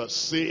chapter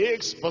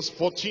 6, verse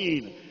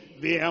 14.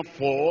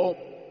 Therefore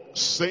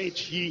sent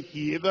he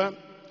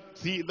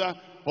thither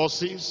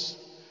horses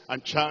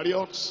and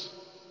chariots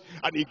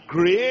and a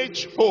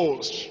great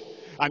host,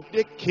 and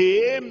they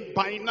came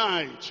by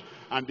night,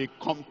 and they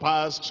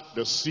compassed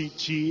the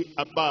city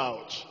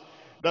about.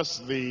 That's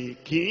the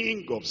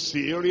king of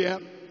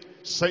Syria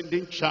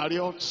sending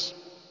chariots,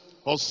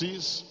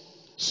 horses,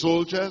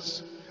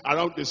 soldiers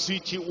around the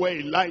city where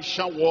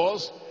Elisha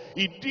was.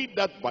 He did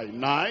that by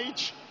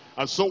night,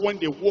 and so when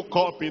they woke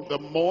up in the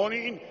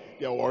morning,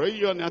 they were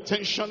already on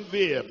attention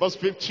there. Verse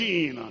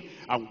 15.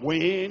 And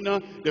when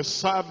the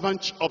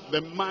servant of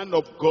the man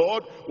of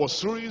God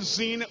was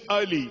risen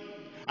early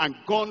and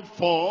gone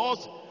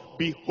forth,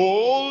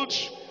 behold,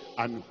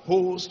 an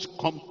host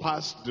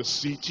compassed the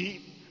city,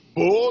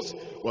 both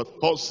with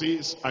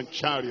horses and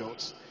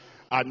chariots.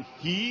 And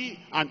he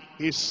and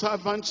his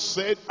servant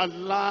said,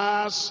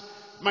 alas,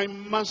 my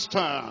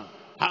master,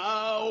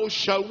 how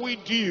shall we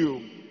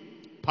do?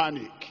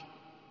 Panic,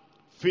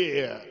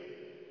 fear,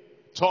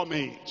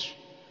 torment.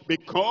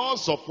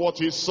 Because of what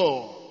he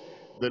saw,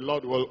 the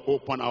Lord will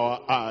open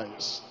our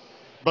eyes.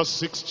 Verse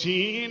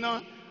 16,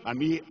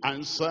 and he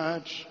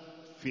answered,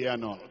 fear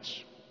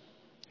not.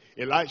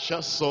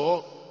 Elisha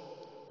saw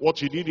what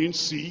he didn't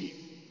see.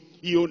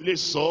 He only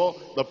saw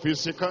the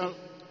physical.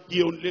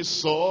 He only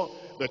saw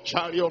the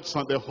chariots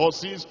and the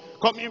horses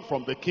coming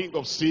from the king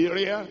of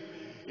Syria.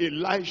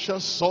 Elisha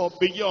saw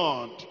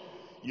beyond.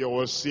 You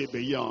will see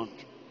beyond.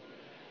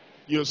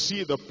 You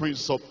see the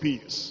Prince of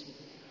Peace.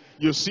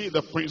 You see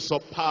the Prince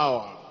of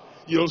Power.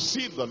 You'll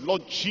see the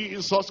Lord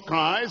Jesus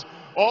Christ.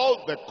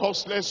 All the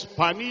causeless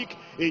panic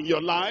in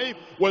your life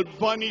will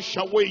vanish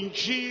away in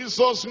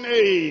Jesus'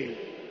 name.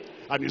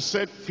 And he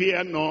said,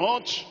 fear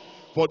not,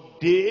 for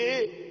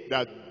they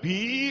that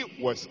be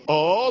with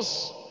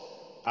us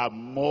are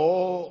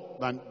more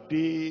than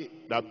they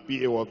that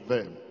be with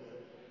them.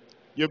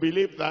 You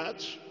believe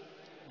that?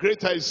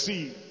 Greater is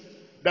he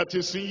that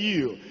is in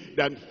you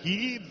than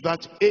he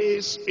that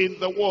is in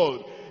the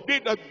world. They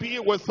that be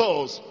with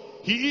us,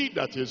 he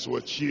that is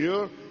with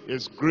you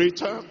is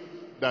greater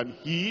than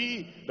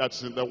he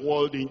that's in the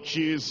world, in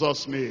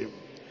Jesus' name.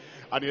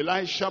 And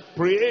Elisha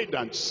prayed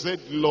and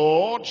said,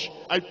 Lord,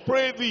 I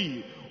pray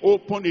thee,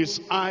 open his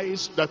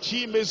eyes that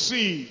he may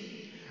see.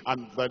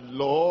 And the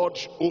Lord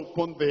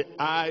opened the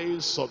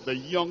eyes of the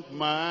young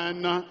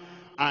man,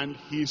 and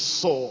he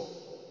saw.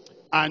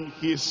 And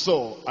he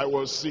saw. I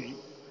will see.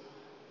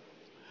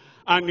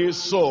 And he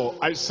saw.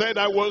 I said,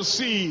 I will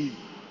see.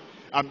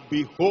 And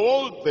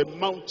behold, the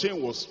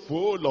mountain was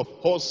full of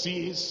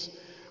horses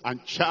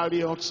and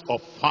chariots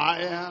of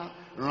fire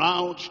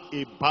round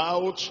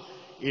about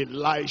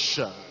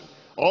Elisha.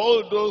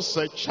 All those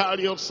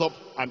chariots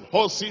and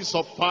horses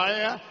of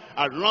fire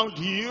around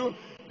you,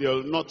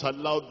 they'll not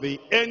allow the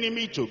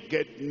enemy to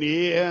get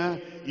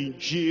near in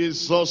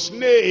Jesus'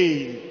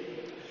 name.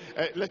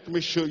 Let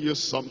me show you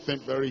something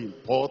very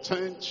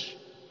important.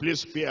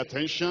 Please pay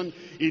attention.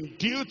 In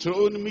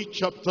Deuteronomy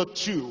chapter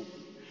 2.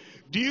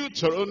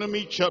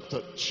 Deuteronomy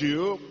chapter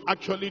 2,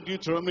 actually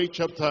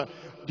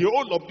the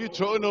whole of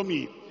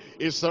Deuteronomy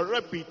is a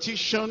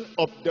repetition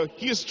of the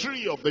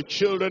history of the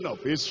children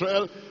of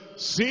Israel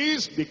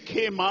since they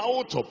came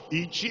out of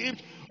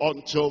Egypt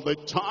until the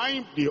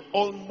time they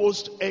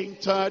almost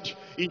entered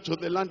into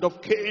the land of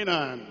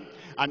Canaan.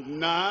 And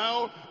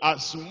now,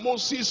 as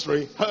Moses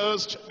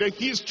rehearsed the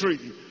history,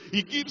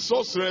 he gives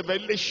us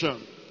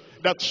revelation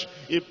that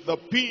if the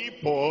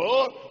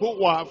people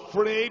who were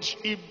afraid,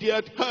 if they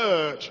had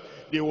heard,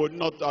 they would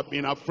not have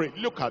been afraid.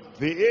 Look at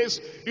this,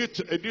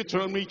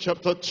 Deuteronomy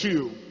chapter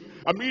 2.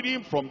 I'm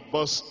reading from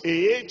verse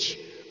 8,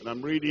 and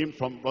I'm reading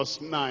from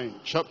verse 9.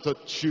 Chapter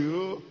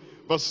 2,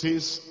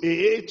 verses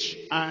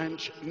 8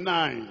 and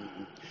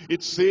 9.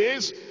 It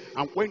says,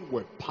 and when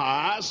we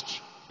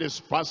passed, this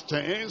past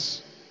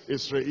tense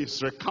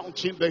is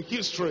recounting the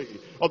history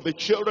of the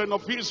children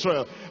of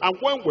Israel. And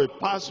when we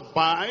passed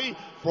by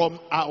from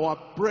our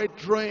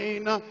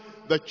brethren,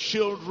 the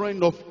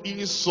children of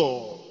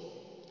Esau,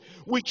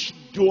 which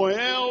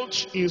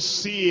dwelt in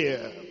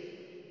Seir,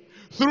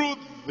 through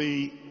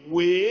the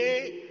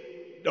way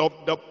of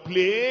the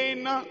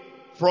plain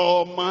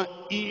from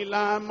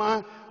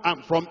Elam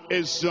and from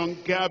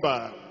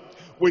Ezion-Geber,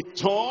 we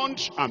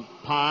turned and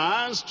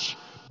passed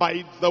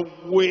by the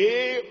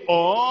way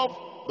of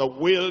the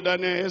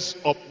wilderness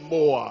of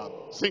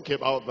Moab. Think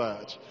about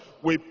that.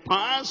 We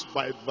passed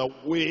by the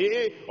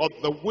way of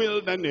the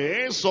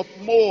wilderness of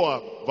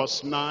Moab.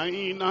 Verse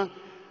 9,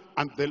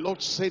 and the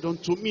Lord said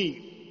unto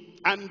me,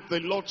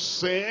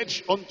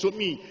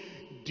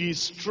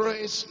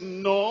 distress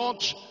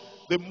not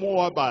the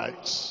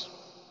Moabites.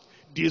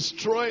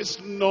 Distress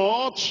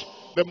not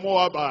the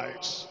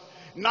Moabites,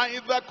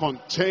 neither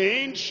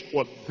contend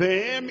with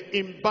them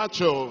in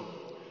battle.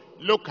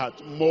 Look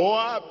at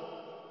Moab.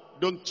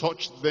 Don't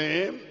touch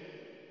them.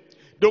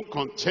 Don't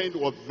contend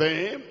with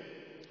them.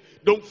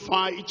 Don't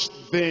fight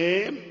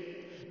them.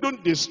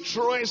 Don't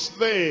distress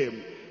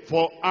them.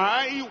 For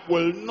I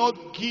will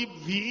not give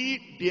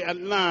thee their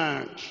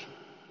land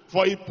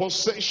for a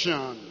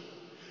possession.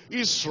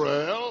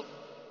 Israel,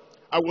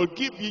 I will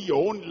give you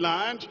your own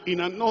land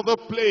in another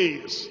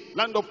place,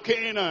 land of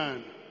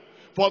Canaan.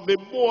 For the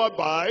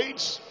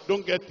Moabites,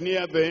 don't get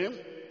near them,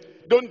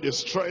 don't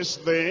distress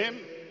them,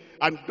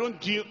 and don't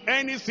do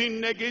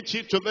anything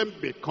negative to them,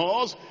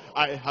 because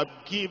I have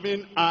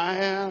given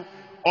Ai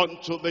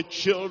unto the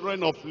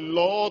children of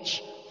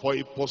Lot for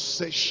a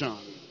possession.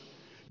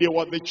 They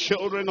were the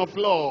children of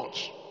Lot,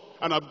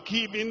 and I've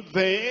given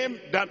them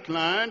that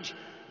land.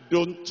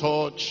 Don't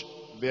touch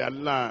their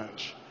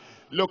land.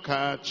 Look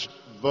at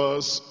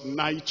verse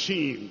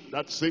 19,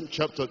 that same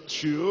chapter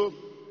 2,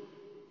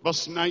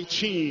 verse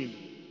 19.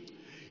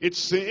 It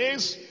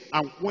says,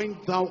 and when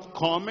thou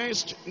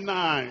comest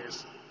nigh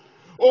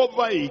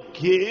over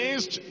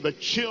against the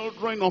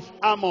children of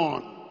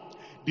Ammon,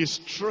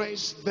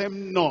 distress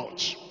them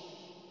not,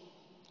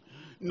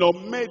 nor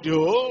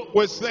meddle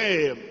with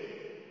them,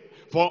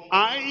 for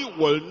I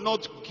will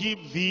not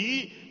give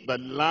thee the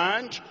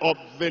land of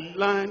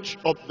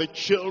the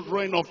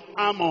children of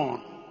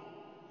Ammon,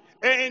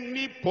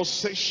 any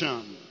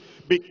possession,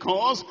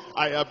 because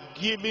I have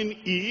given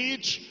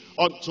it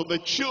unto the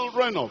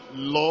children of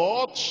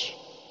Lot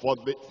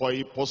for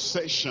a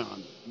possession.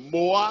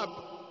 Moab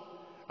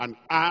and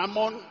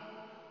Ammon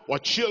were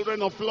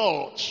children of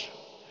Lot,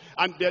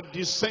 and their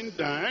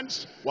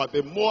descendants were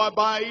the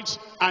Moabites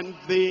and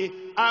the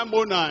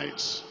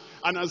Ammonites.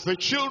 And as the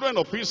children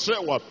of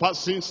Israel were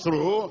passing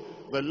through,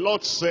 the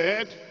Lord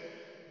said,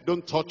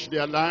 don't touch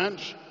their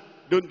land,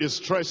 don't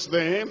distress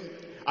them,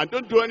 and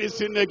don't do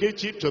anything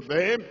negative to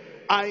them.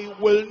 I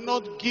will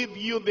not give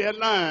you their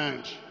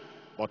land.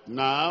 But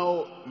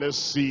now, let's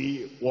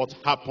see what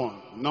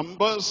happened.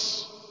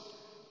 Numbers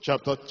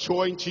chapter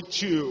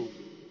 22.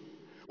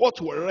 What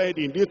we read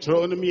in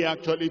Deuteronomy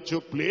actually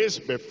took place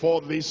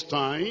before this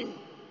time,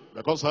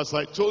 because as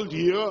I told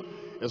you,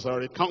 it's a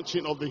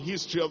recounting of the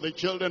history of the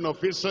children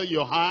of Israel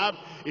you have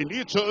in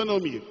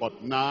Deuteronomy.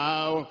 But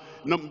now,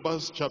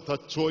 Numbers chapter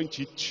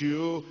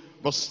 22,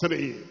 verse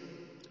 3.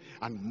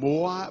 And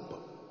Moab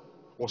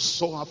was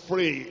so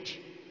afraid,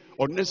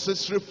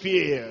 unnecessary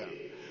fear.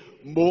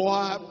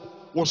 Moab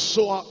was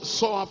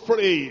so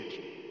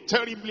afraid,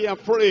 terribly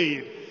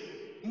afraid.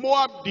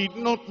 Moab did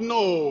not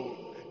know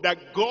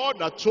that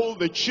God had told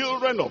the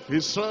children of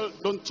Israel,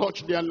 don't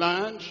touch their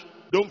land,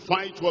 don't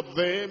fight with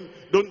them,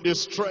 don't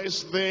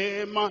distress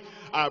them.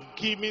 I've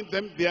given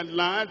them their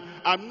land.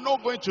 I'm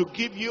not going to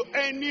give you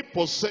any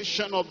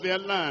possession of their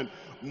land.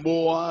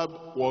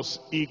 Moab was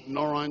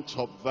ignorant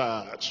of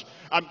that.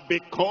 And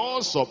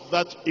because of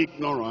that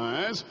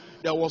ignorance,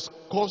 there was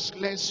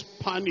causeless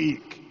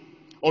panic,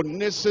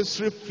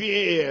 unnecessary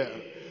fear,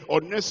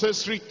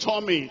 unnecessary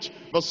torment.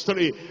 Verse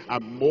 3,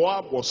 and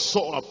Moab was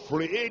so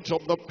afraid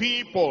of the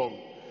people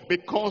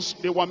because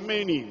they were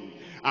many.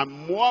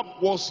 And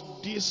Moab was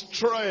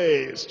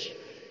distressed.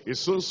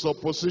 His own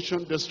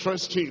supposition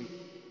distressed him.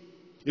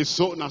 His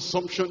own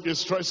assumption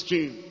distressed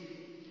him.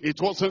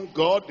 It wasn't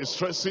God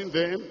distressing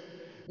them,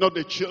 not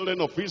the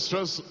children of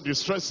Israel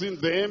distressing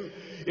them.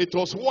 It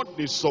was what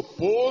they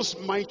supposed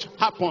might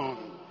happen.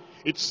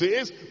 It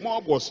says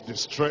Moab was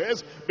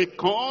distressed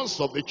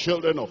because of the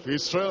children of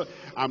Israel.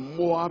 And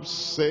Moab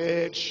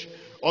said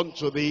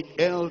unto the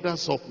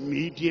elders of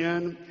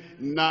Midian,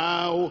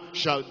 now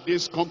shall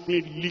this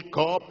company lick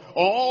up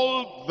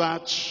all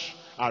that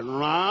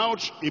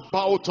around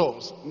about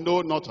us.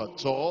 No, not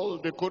at all.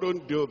 They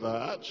couldn't do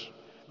that.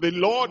 The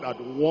Lord had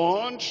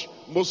warned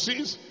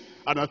Moses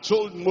And I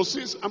told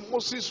Moses, and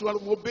Moses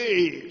will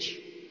obey,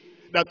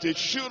 that they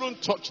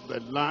shouldn't touch the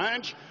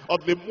land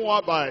of the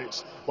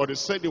Moabites. But he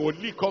said they would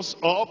lick us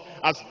up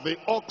as the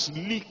ox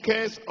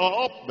licketh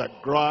up the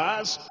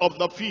grass of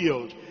the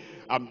field.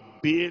 And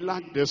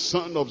Balak, the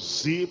son of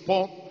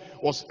Zippor,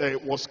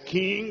 was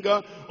king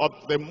of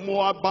the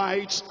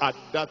Moabites at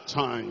that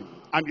time.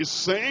 And he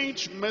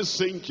sent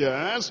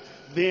messengers,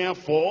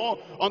 therefore,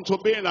 unto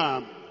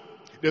Balaam,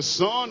 the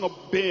son of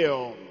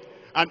Beor,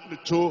 and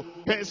to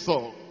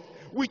Pethor,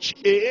 which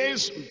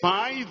is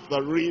by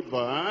the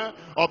river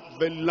of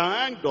the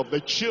land of the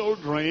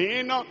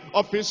children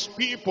of his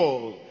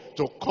people,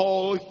 to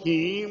call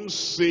him,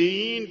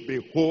 saying,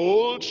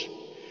 Behold,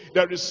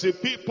 there is a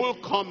people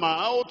come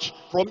out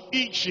from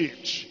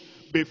Egypt.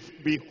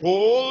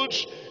 Behold,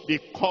 they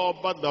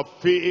cover the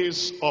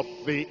face of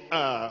the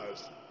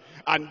earth,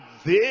 and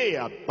they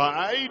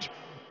abide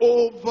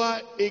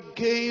over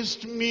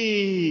against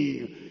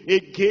me.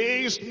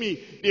 Against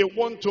me. They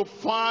want to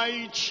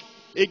fight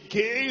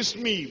against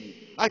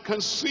me. I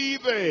can see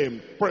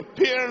them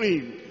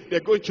preparing. They're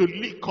going to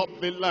lick up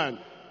the land.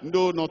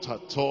 No, not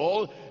at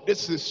all.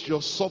 This is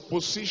your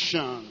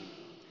supposition.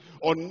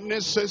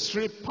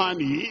 Unnecessary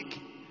panic,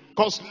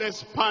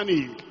 causeless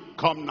panic.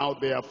 Come now,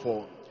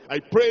 therefore, I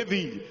pray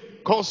thee,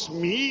 cause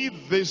me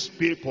this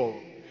people,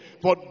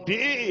 for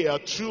they are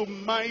too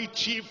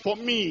mighty for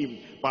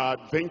me. By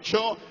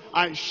adventure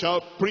I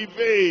shall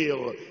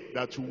prevail,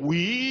 that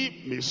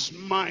we may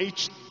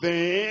smite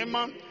them,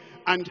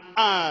 and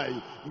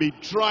I may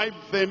drive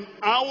them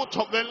out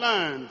of the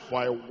land.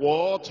 For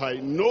I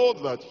know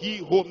that he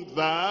whom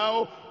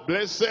thou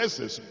blessest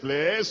is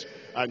blessed,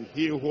 and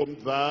he whom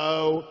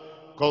thou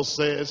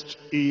cursest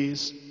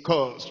is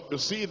cursed. You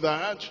see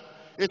that?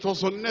 It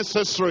was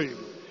unnecessary.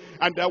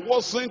 And there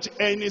wasn't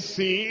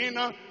anything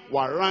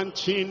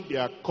warranting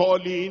their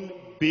calling.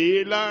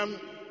 Balaam,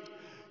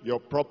 your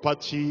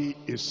property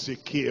is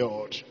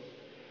secured.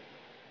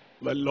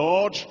 The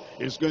Lord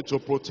is going to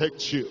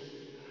protect you.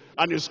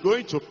 And is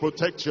going to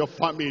protect your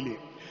family.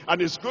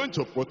 And is going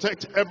to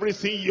protect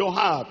everything you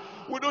have.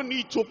 We don't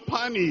need to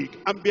panic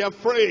and be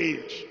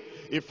afraid.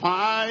 If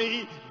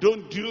I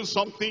don't do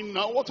something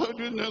now, what are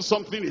you doing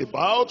something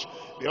about?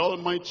 The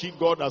Almighty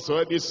God has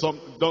already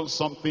done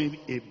something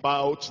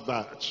about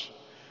that.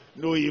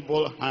 No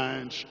evil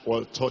hand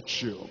will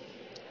touch you.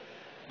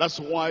 That's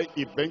why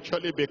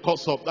eventually,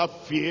 because of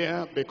that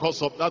fear,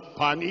 because of that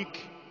panic,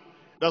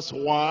 that's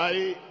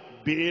why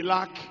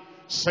Balak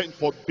sent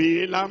for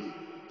Balaam,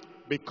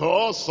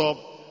 because of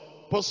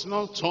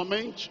personal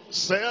torment,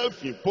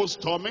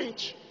 self-imposed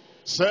torment,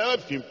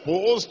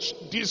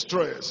 self-imposed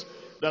distress.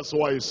 That's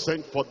why he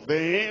sent for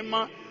them.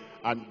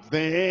 And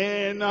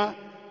then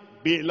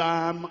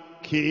Balaam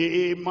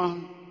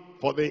came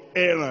for the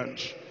errand.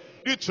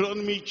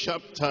 Deuteronomy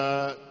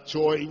chapter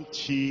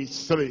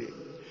 23.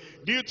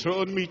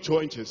 Deuteronomy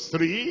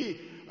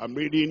 23, I'm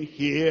reading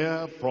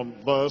here from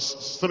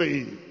verse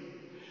 3.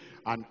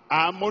 An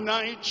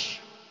Ammonite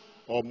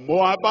or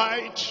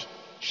Moabite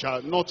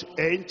shall not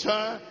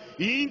enter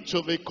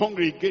into the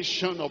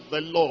congregation of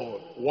the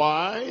Lord.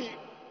 Why?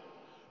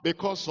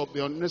 Because of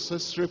the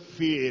unnecessary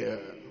fear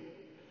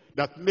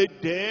that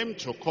made them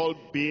to call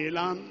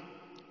Balaam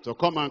to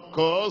come and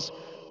curse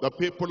the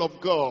people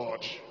of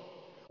God.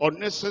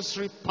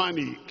 Unnecessary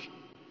panic,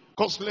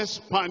 causeless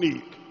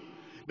panic,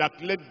 that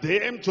led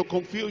them to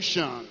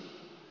confusion,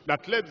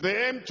 that led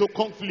them to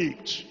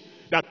conflict,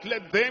 that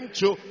led them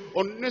to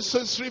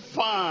unnecessary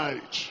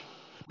fight,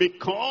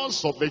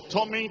 because of the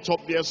torment of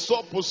their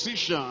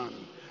supposition.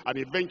 And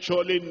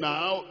eventually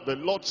now the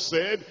Lord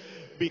said,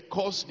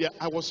 because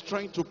I was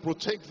trying to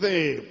protect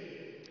them,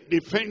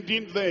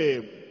 defending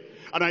them.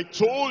 And I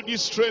told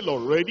Israel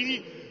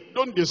already,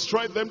 don't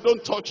destroy them,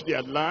 don't touch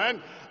their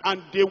land.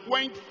 And they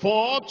went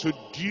forth to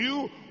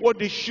do what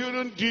they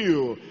shouldn't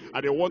do.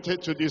 And they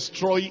wanted to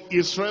destroy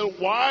Israel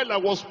while I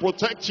was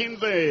protecting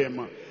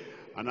them.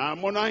 An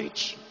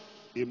Ammonite,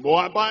 a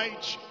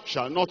Moabite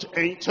shall not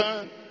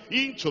enter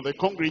into the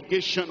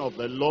congregation of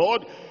the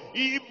Lord,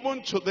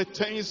 even to the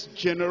 10th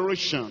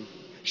generation.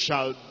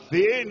 Shall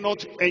they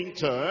not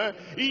enter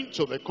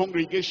into the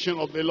congregation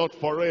of the Lord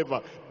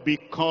forever?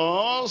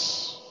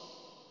 Because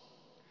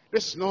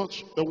this is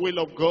not the will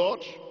of God.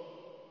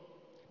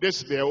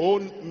 This is their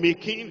own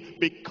making,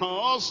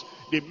 because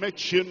they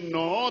met you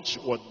not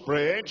with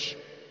bread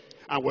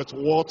and with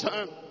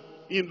water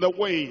in the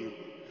way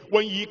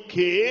when ye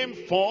came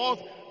forth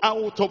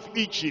out of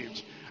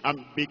Egypt,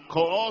 and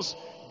because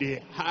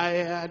they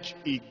hired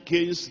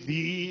against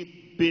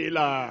thee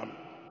Balaam.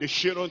 They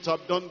shouldn't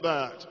have done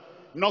that.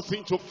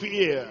 Nothing to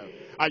fear.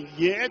 And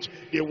yet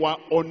they were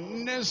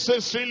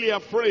unnecessarily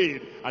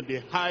afraid, and they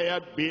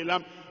hired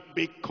Balaam.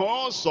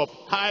 Because of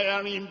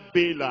hiring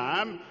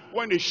Balaam,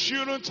 when they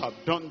shouldn't have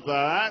done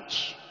that,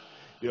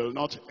 they will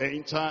not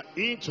enter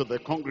into the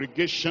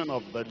congregation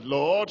of the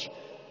Lord.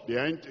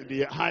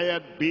 They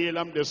hired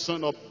Balaam, the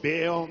son of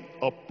Beor,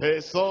 of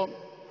Pethor,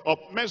 of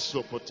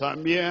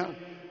Mesopotamia,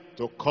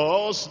 to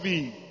cause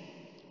thee.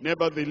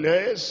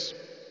 Nevertheless,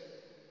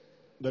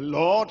 the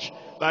Lord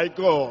thy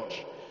God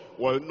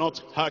will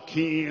not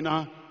hearken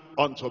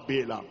unto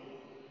Balaam.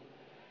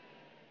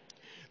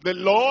 The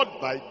Lord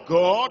thy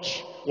God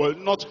will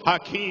not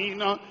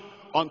hearken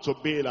unto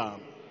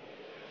Balaam.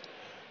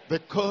 The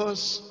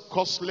curse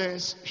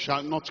causeless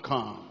shall not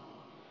come.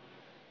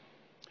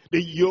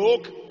 The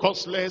yoke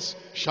causeless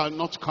shall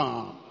not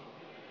come.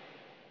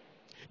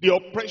 The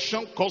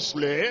oppression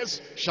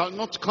causeless shall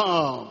not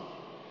come.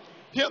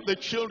 Here the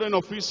children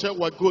of Israel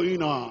were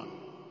going on.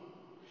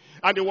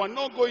 And they were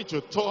not going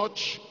to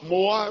touch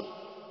Moab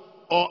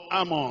or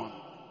Ammon.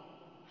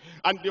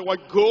 And they were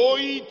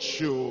going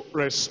to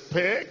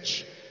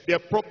respect their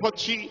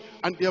property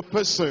and their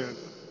person.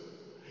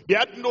 They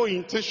had no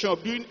intention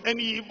of doing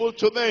any evil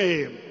to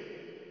them.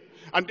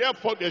 And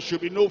therefore there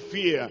should be no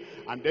fear.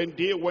 And then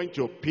they went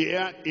to pay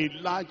a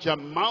large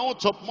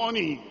amount of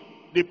money.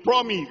 They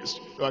promised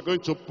they were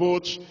going to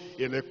put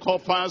in the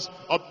coffers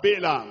of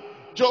Balaam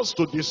just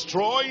to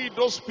destroy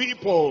those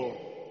people.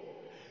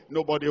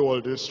 Nobody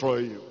will destroy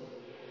you.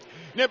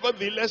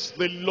 Nevertheless,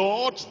 the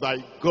Lord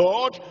thy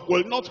God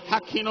will not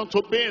hearken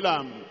unto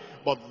Balaam,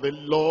 but the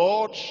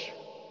Lord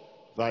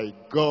thy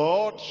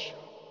God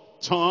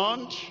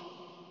turned,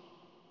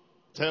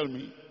 tell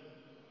me,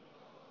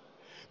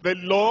 the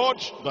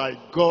Lord thy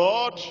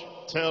God,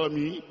 tell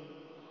me,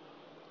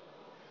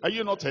 are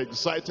you not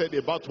excited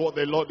about what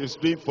the Lord is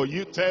doing for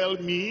you? Tell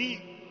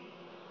me,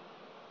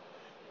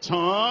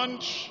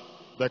 turned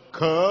the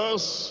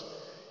curse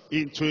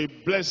into a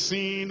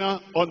blessing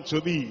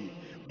unto thee,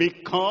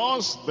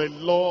 because the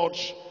Lord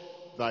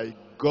thy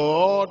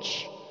God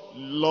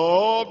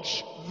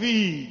loved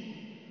thee.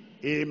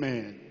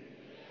 Amen.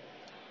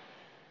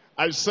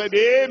 I said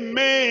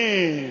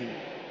amen.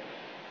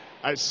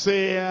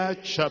 Isaiah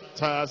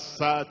chapter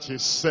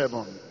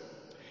 37.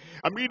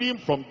 I'm reading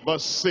from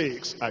verse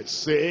 6.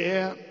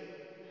 Isaiah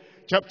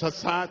chapter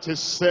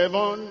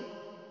 37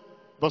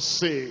 verse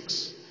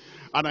 6.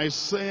 And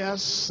Isaiah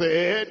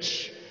said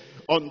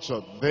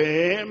unto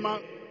them,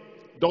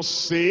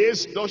 thus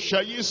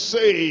shall ye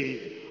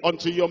say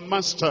unto your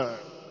master,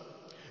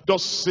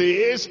 thus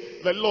says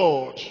the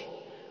Lord,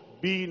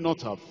 be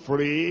not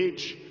afraid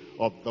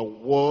of the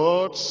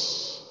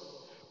words,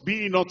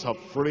 be not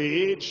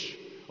afraid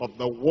of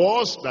the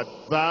words that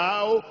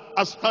thou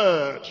hast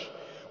heard,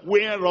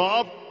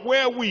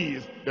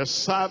 wherewith the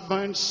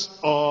servants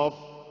of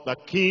the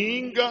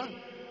king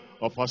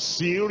of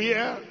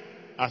Assyria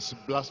has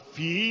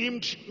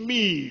blasphemed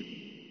me.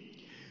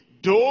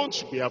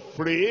 Don't be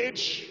afraid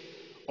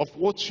of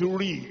what you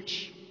read,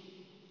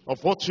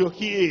 of what you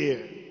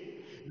hear.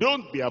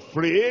 Don't be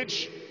afraid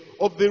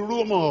of the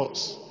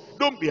rumors.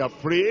 Don't be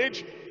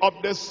afraid of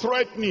the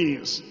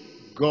threatenings.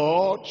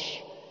 God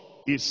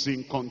is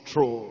in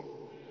control.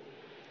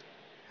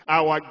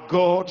 Our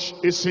God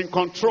is in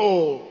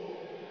control.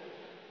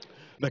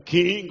 The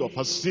king of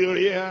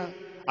Assyria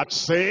had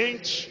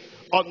sent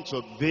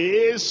unto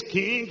this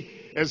king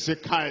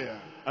Hezekiah,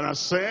 and I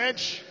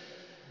said,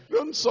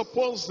 don't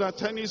suppose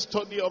that any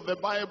study of the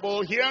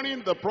Bible,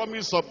 hearing the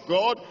promise of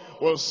God,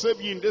 will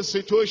save you in this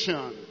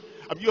situation.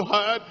 Have you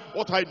heard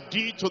what I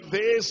did to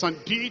this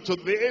and did to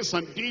this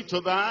and did to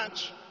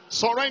that?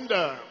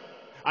 Surrender.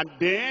 And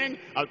then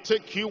I'll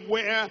take you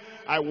where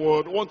I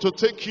would want to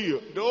take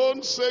you.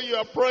 Don't say you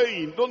are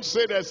praying. Don't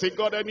say there's a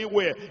God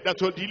anywhere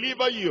that will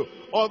deliver you.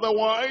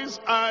 Otherwise,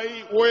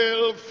 I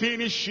will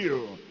finish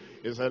you.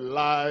 It's a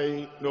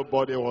lie.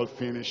 Nobody will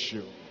finish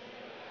you.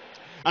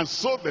 And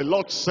so the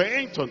Lord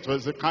said unto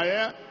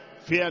Hezekiah,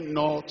 fear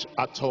not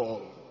at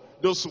all.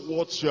 Those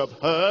words you have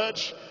heard,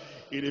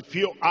 in a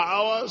few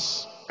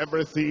hours,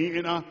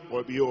 everything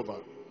will be over.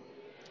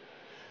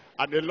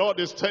 And the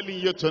Lord is telling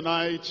you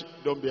tonight,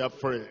 don't be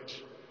afraid.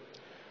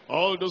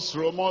 All those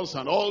rumors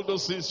and all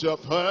those things you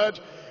have heard,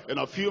 in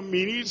a few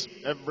minutes,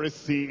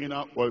 everything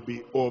will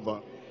be over.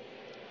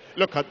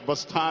 Look at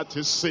verse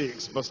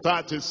 36. Verse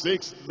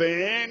 36,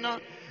 then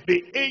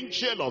the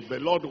angel of the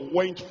Lord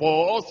went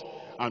forth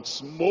and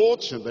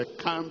smote in the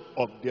camp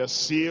of the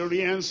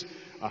Assyrians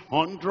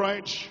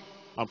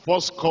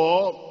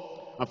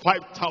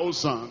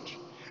 185,000.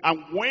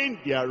 And when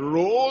they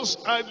arose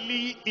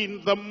early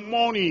in the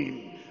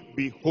morning,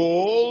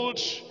 behold,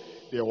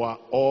 they were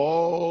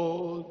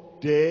all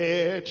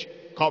dead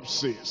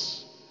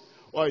corpses.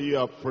 Why are you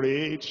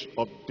afraid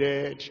of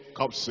dead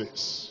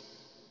corpses?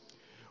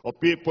 Of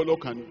people who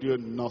can do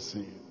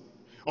nothing?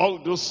 All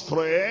those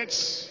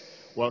threats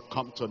will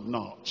come to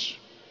naught.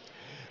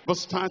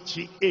 Verse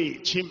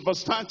 38, in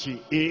verse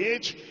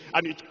 38,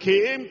 and it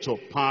came to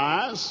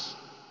pass,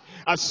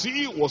 as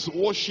he was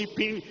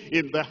worshipping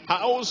in the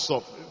house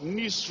of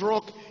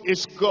Nisroch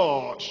his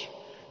god,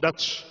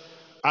 that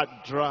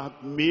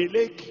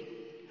Adramelech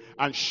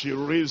and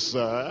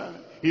Sharezer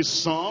his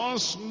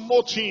sons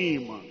smote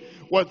him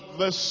with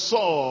the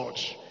sword,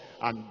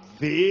 and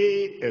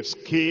they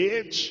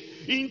escaped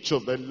into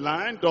the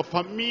land of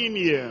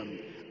Armenian,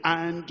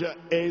 and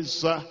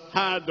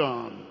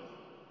Esarhaddon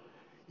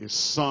his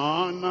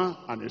son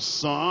and his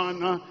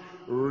son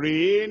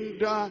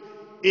reigned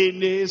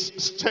in his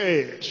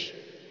stead.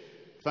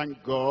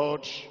 Thank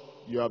God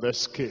you have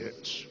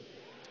escaped.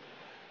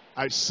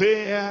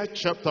 Isaiah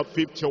chapter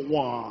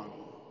 51.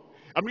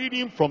 I'm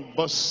reading from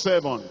verse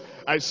 7.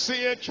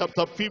 Isaiah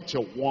chapter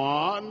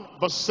 51,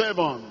 verse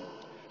 7.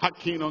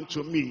 Hearken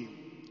unto me,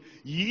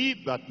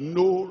 ye that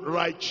know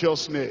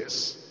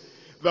righteousness,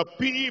 the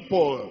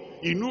people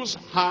in whose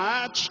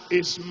heart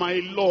is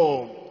my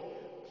law.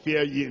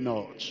 Fear ye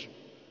not.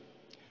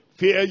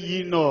 Fear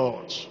ye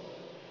not.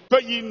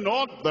 Fear ye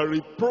not the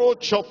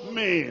reproach of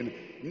men,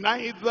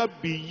 neither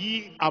be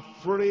ye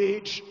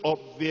afraid of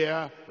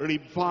their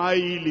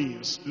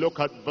revilings. Look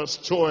at verse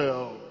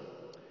 12.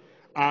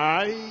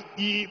 I,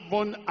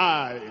 even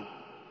I,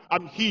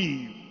 am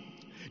he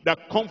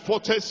that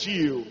comforteth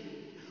you.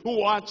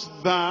 Who art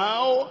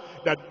thou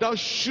that thou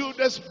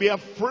shouldest be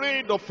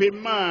afraid of a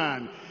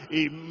man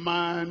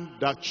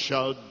that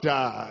shall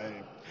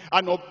die,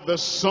 and of the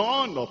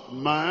Son of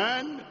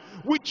Man,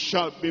 which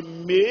shall be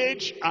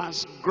made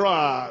as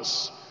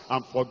grass,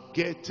 and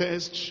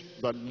forgettest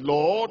the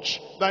Lord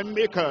thy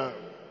Maker,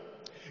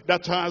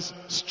 that has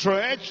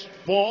stretched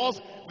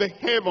forth the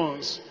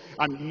heavens,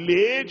 and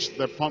laid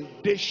the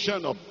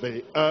foundation of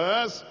the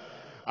earth,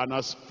 and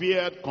has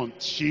feared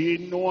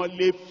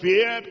continually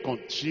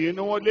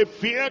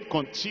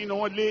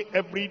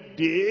every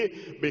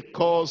day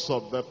because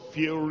of the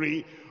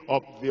fury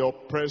of the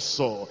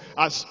oppressor,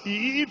 as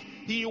if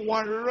he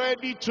were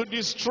ready to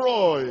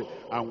destroy.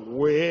 And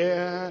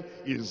where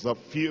is the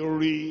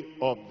fury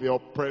of the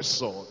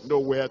oppressor?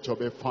 Nowhere to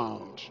be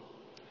found.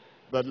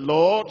 The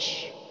Lord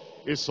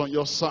is on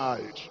your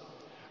side,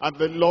 and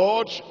the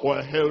Lord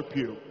will help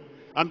you,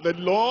 and the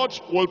Lord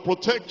will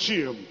protect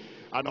you,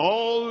 and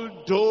all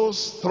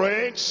those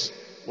threats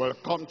will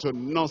come to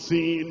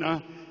nothing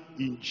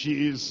in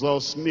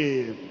Jesus'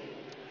 name.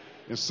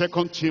 In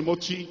 2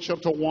 Timothy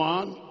chapter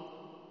 1,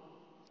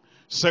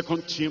 2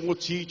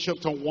 Timothy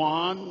chapter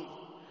 1,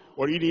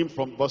 we're reading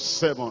from verse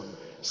 7.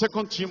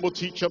 2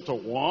 Timothy chapter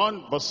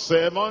 1, verse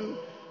 7,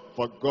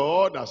 for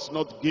God has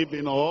not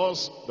given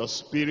us the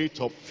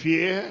spirit of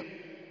fear,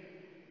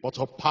 but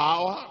of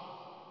power,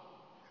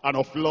 and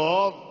of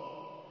love,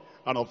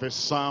 and of a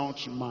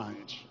sound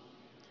mind.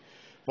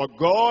 For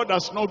God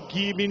has not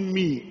given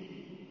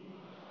me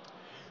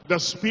the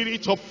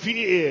spirit of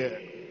fear.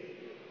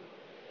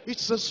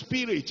 It's a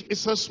spirit,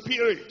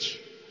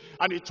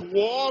 and it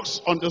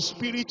works on the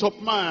spirit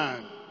of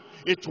man.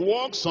 It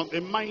works on the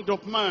mind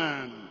of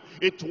man.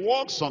 It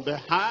works on the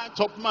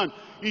heart of man.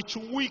 It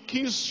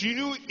weakens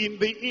you in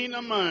the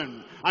inner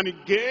man, and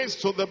it gets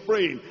to the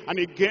brain, and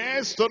it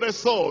gets to the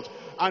thought,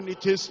 and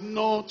it is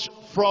not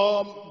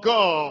from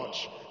God.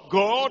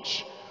 God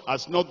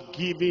has not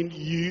given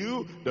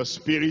you the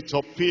spirit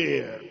of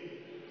fear.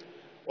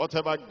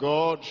 Whatever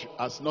God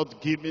has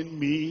not given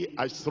me,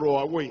 I throw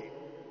away.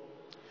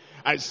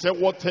 I say,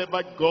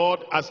 whatever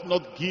God has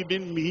not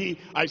given me,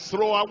 I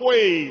throw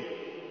away.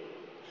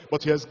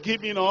 But he has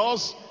given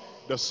us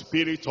the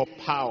spirit of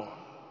power.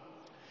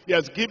 He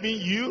has given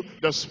you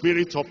the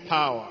spirit of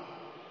power.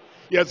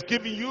 He has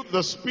given you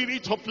the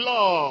spirit of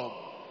love.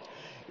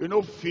 You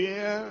know,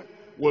 fear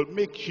will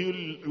make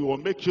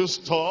you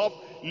stop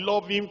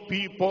loving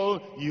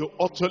people you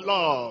ought to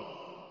love.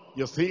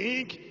 You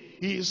think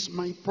he is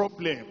my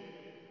problem.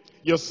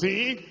 You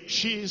think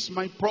she is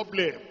my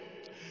problem.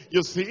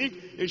 You think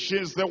she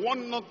is the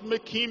one not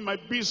making my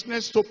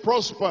business to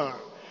prosper.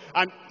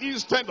 And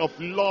instead of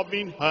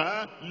loving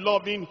her,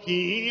 loving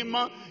him,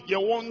 you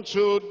want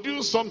to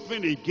do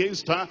something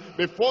against her.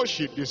 Before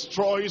she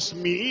destroys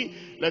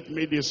me, let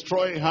me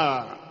destroy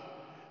her.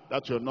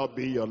 That will not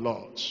be your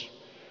Lord.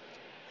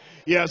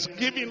 He has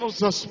given us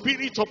the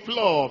spirit of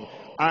love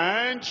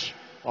and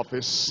of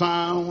a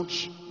sound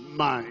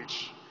mind.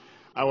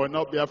 I will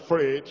not be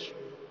afraid.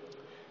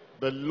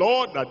 The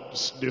Lord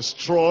has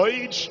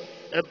destroyed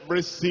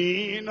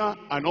everything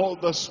and all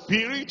the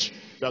spirit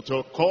that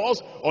will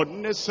cause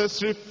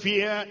unnecessary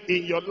fear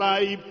in your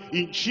life,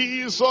 in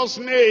Jesus'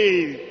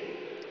 name.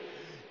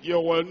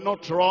 You will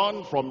not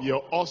run from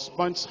your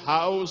husband's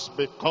house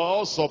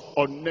because of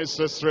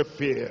unnecessary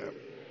fear.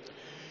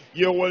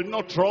 You will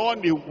not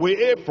run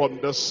away from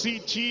the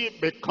city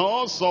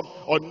because of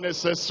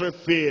unnecessary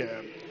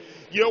fear.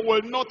 You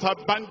will not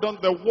abandon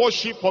the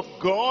worship of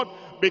God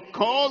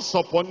because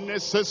of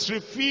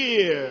unnecessary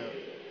fear.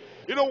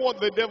 You know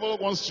what the devil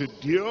wants to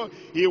do?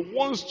 He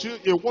wants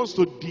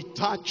to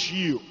detach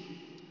you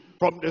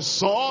from the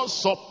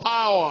source of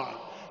power,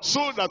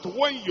 so that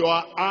when you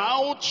are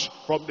out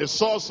from the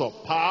source of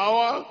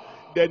power,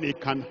 then he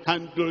can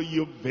handle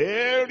you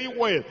very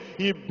well.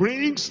 He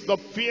brings the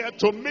fear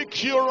to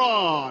make you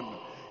run.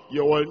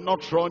 You will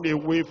not run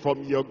away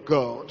from your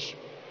God.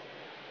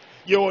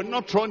 You will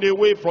not run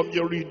away from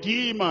your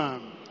Redeemer.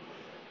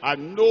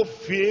 And no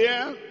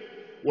fear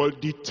will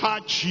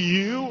detach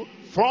you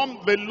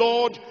from the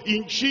Lord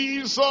in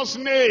Jesus'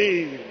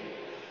 name.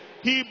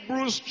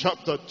 Hebrews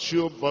chapter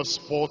 2 verse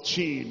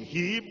 14.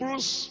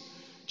 Hebrews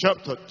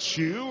chapter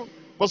 2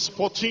 verse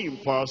 14.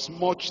 For as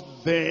much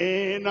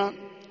then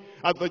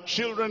as the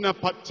children are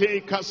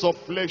partakers of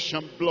flesh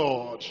and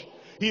blood,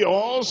 he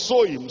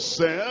also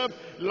himself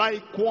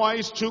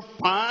likewise took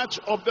part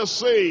of the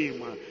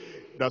same,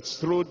 that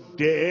through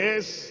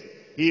death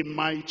he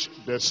might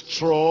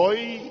destroy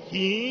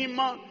him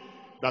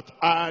that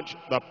had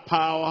the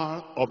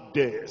power of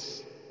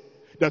death,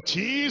 that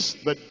is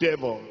the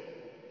devil,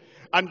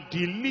 and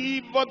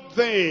delivered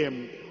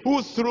them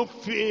who through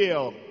fear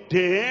of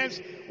death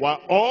were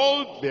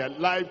all their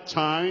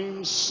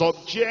lifetime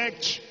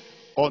subject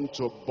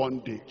unto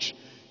bondage.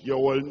 You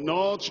will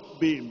not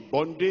be in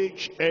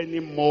bondage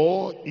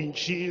anymore in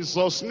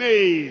Jesus'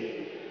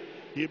 name.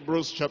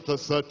 Hebrews chapter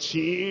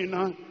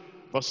 13,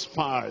 verse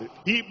 5.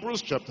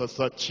 Hebrews chapter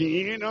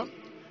 13,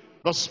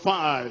 verse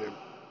 5.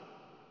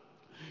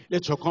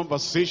 Let your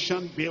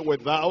conversation be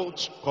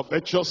without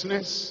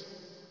covetousness.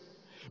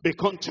 Be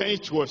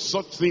content with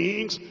such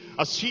things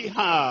as ye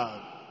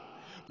have.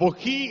 For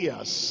he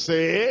has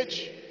said,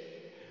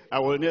 I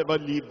will never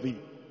leave thee,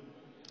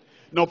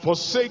 nor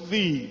forsake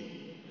thee,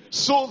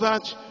 so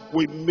that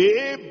we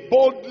may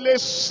boldly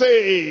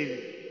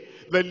say,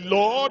 the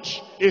Lord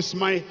is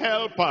my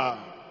helper,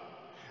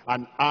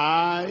 and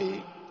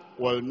I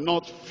will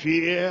not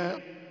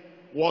fear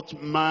what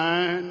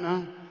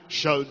man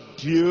shall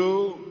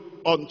do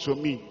unto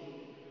me.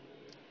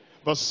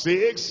 Verse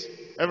 6,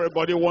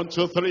 everybody, 1,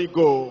 2, 3,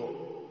 go.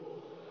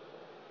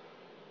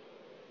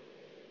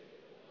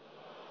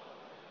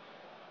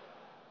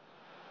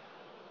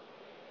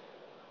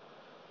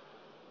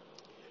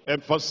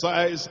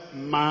 Emphasize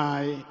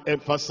my,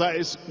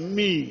 emphasize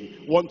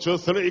me. 1, 2,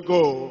 3,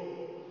 go.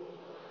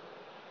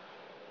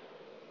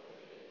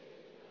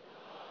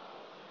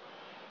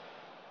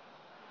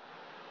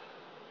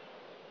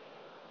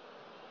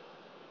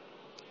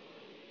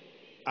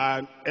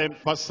 And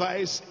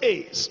emphasize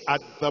is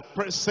at the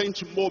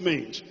present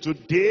moment,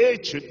 today,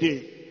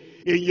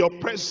 in your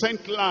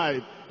present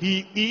life.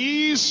 He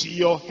is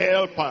your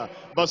helper.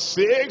 Verse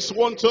 6,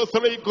 1, 2,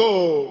 3,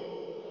 go.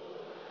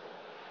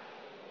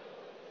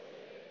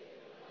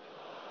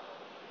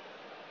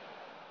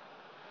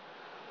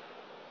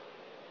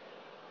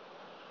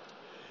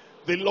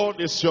 The Lord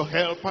is your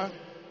helper.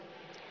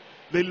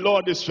 The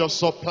Lord is your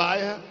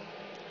supplier.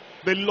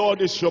 The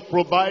Lord is your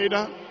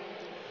provider.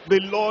 The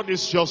Lord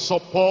is your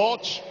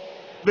support.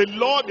 The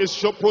Lord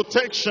is your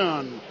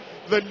protection.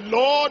 The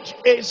Lord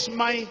is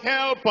my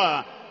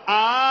helper.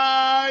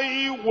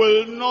 I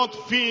will not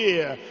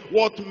fear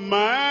what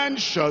man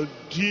shall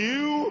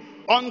do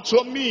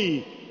unto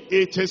me.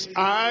 It is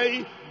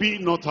I. Be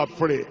not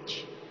afraid.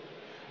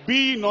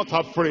 Be not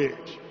afraid.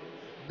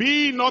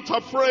 Be not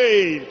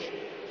afraid.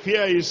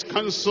 Fear is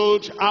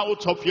cancelled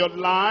out of your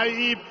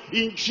life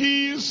in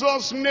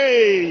Jesus'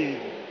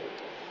 name.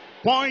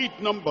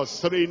 Point number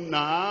 3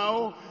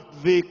 now.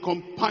 The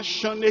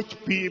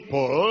compassionate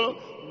people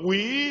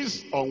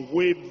with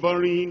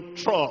unwavering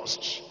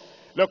trust.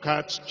 Look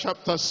at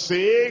chapter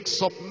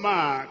 6 of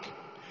Mark.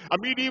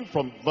 I'm reading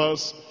from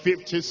verse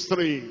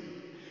 53.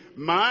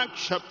 Mark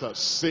chapter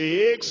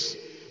 6,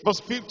 verse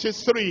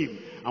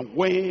 53. And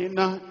when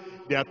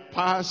they had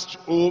passed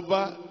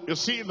over, you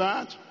see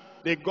that?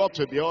 They got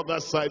to the other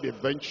side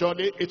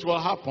eventually. It will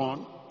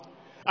happen.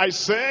 I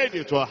said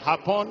it will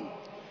happen.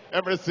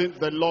 Everything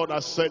the Lord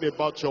has said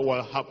about you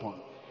will happen.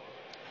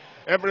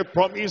 Every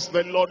promise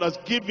the Lord has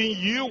given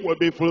you will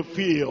be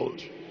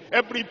fulfilled.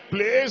 Every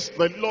place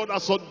the Lord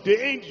has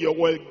ordained you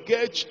will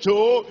get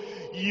to,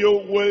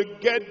 you will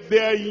get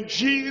there in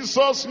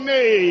Jesus'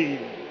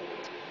 name.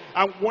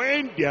 And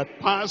when they had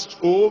passed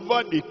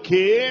over, they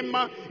came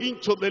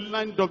into the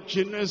land of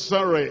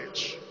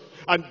Gennesaret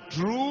and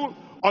drew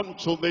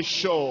unto the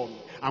shore.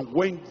 And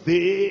when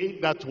they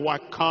that were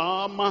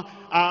come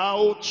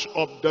out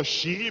of the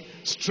ship,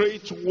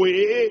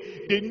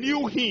 straightway they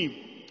knew him.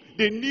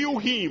 They knew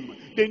him.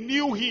 They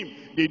knew him.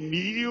 They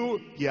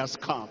knew he has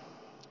come.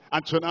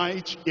 And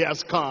tonight he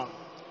has come.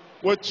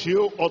 Where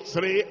 2 or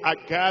 3 are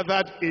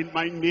gathered in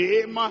my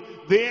name,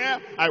 there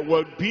I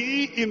will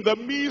be in the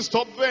midst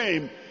of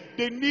them.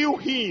 They knew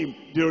him.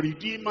 The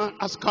Redeemer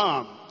has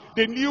come.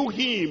 They knew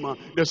him,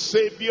 the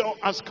Savior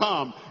has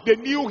come. They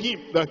knew him,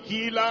 the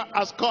healer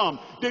has come.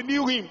 They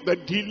knew him, the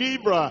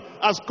deliverer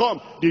has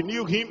come. They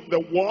knew him,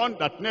 the one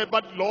that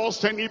never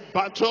lost any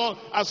battle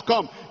has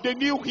come. They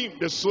knew him,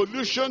 the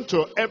solution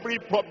to every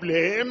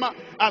problem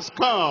has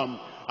come.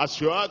 As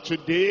you are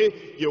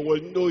today, you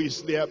will know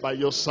he's there by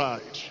your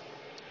side.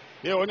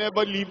 He will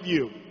never leave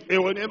you. He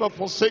will never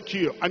forsake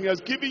you. And he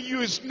has given you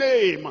his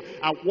name.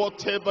 And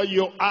whatever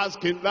you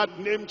ask in that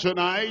name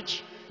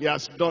tonight, he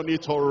has done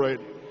it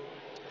already.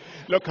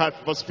 Look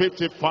at verse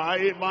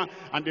 55,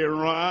 and they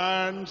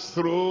ran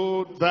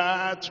through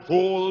that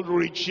whole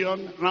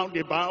region round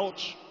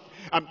about,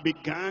 and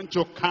began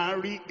to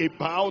carry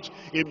about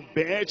in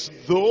beds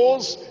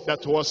those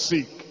that were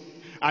sick.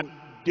 And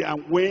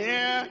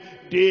where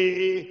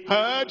they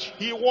heard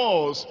he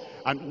was,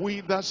 and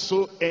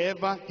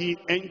whithersoever he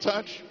entered,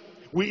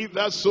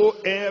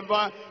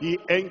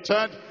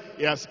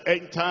 he has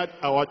entered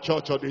our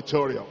church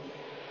auditorium.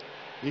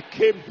 He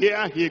came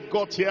here, he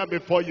got here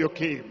before you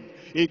came.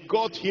 He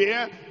got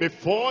here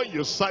before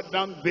you sat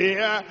down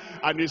there,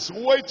 and is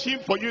waiting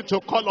for you to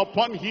call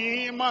upon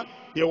him.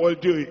 He will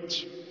do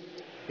it.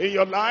 in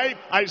your life.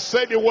 I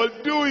said he will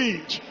do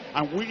it.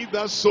 And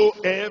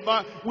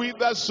whithersoever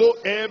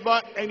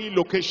any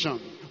location,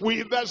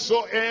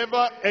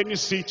 whithersoever any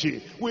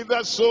city,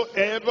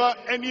 whithersoever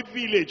any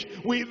village,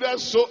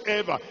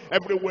 whithersoever,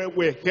 everywhere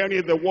we're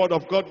hearing the word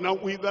of God now,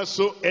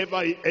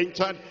 whithersoever he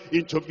entered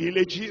into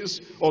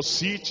villages or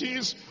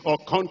cities or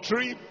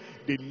country,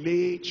 they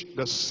laid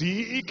the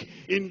sick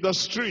in the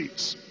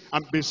streets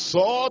and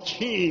besought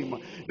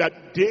him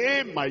that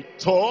they might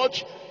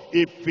touch,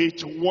 if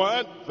it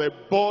were the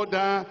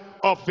border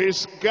of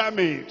his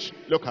garment.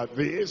 Look at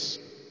this.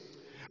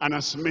 And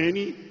as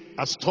many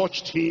as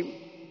touched him,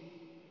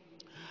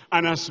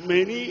 and as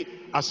many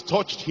as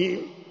touched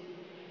him,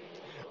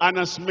 and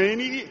as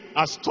many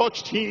as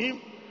touched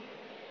him.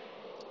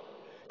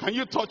 Can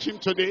you touch him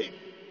today?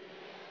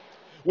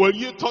 Will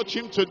you touch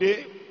him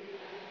today?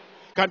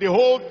 Can the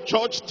whole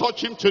church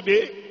touch him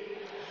today?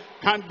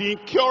 Can the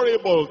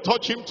incurable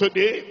touch him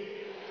today?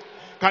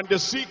 Can the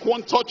sick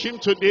one touch him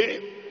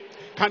today?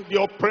 Can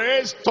the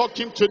oppressed touch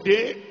him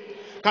today?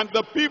 Can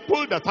the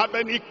people that have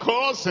any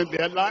cause in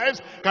their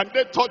lives, can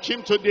they touch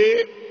him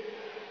today?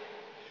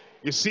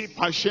 Is he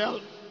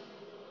partial?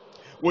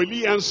 Will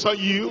he answer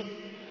you?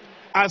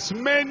 As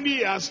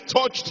many as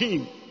touched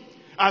him,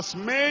 as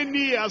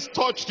many as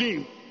touched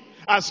him,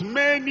 as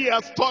many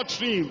as touched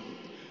him.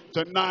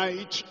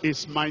 Tonight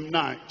is my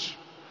night.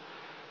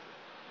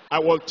 I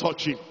will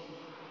touch him.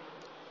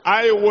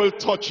 I will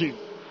touch him.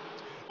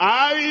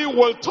 I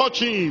will touch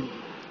him.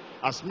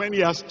 As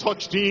many as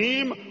touched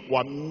him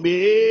were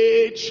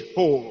made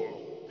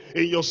whole.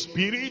 In your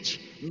spirit,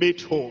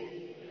 made whole.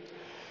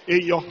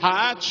 In your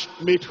heart,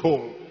 made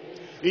whole.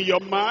 In your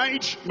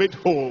mind, made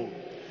whole.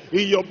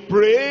 In your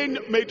brain,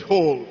 made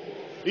whole.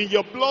 In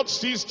your blood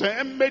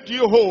system, made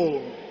you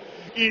whole.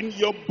 In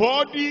your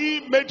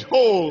body, made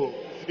whole.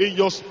 In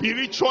your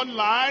spiritual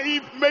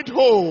life, made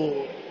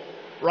whole.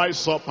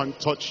 Rise up and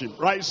touch him.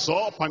 Rise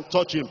up and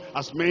touch him.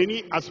 As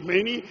many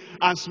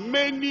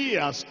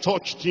as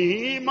touched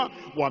him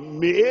were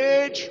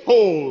made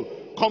whole,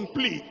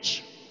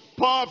 complete,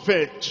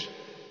 perfect,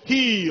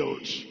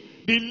 healed,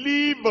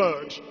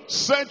 delivered,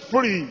 set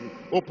free.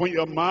 Open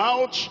your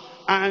mouth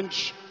and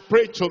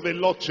pray to the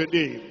Lord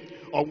today.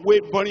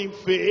 Unwavering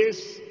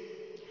faith,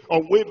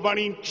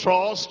 unwavering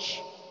trust,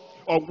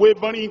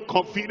 unwavering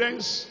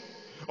confidence,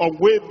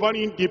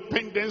 unwavering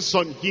dependence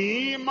on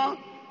him.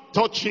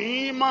 Touch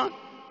him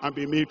and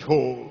be made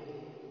whole.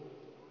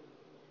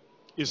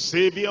 His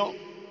Savior,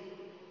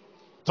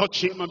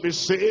 touch him and be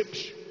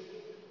saved.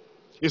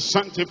 His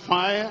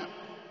Sanctifier,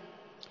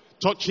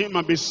 touch him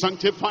and be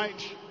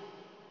sanctified.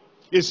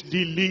 His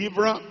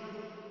Deliverer,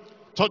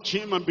 touch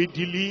him and be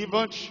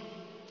delivered.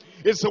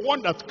 It's the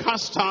one that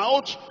casts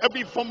out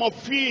every form of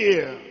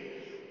fear.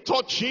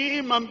 Touch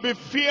him and be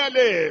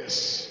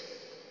fearless.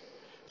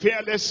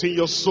 Fearless in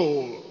your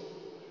soul,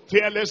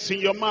 fearless in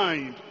your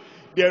mind.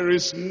 There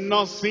is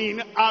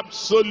nothing,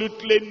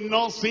 absolutely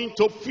nothing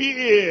to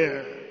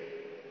fear.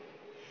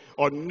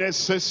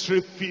 Unnecessary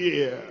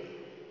fear.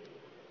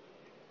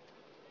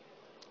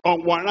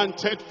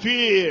 Unwarranted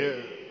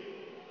fear.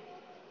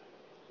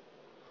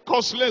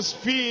 Causeless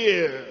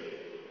fear.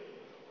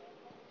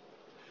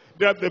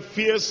 Drive the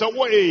fears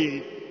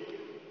away.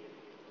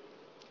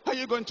 How are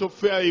you going to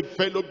fear a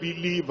fellow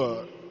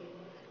believer?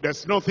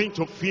 There's nothing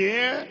to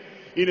fear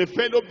in a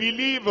fellow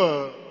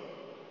believer.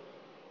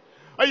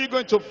 Are you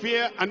going to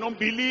fear an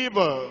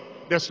unbeliever?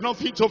 There's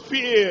nothing to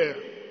fear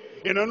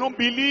in an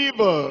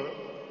unbeliever.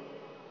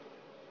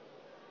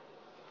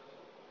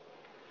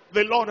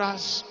 The Lord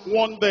has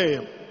warned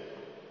them.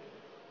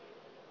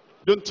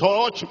 Don't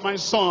touch my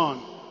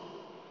son.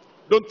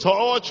 Don't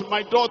touch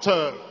my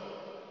daughter.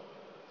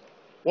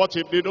 What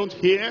if they don't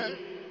hear?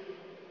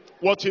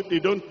 What if they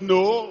don't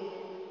know?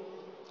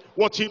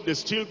 What if they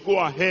still go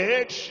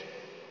ahead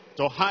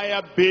to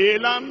hire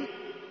Balaam?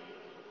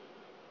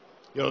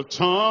 You'll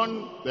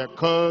turn their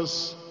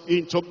curse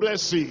into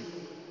blessing.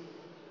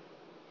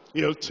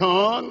 You'll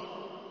turn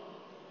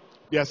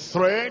their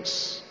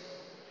threats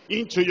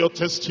into your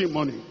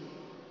testimony.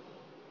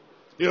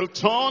 You'll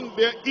turn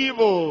their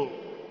evil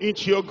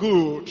into your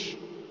good.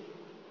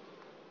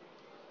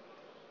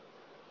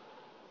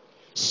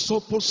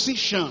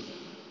 Supposition.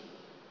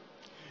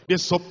 They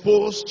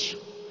supposed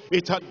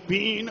it had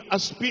been a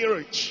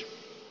spirit.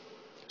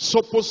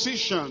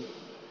 Supposition.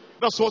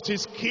 That's what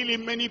is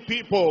killing many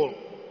people.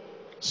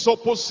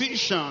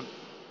 Supposition.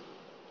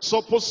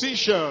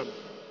 Supposition.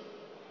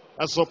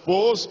 I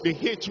suppose they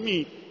hate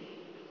me.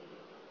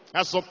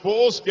 I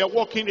suppose they're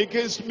working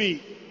against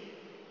me.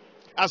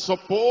 I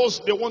suppose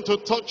they want to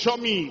torture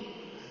me.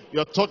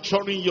 You're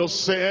torturing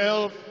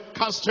yourself.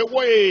 Cast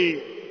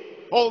away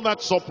all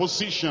that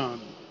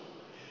supposition.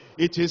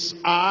 It is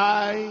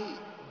I,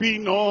 be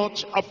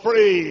not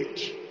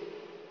afraid.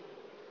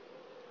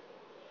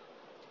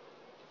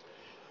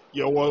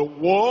 You will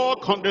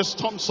walk on the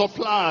storms of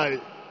life.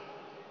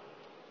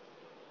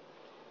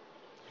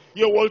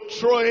 You will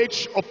tread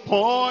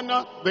upon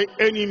the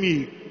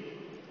enemy.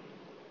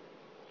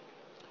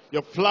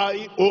 You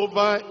fly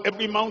over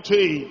every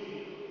mountain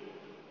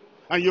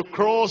and you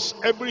cross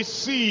every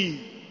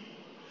sea.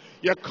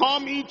 You're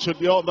coming to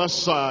the other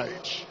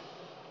side.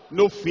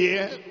 No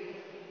fear,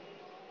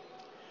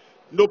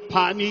 no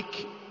panic,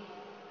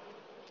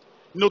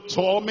 no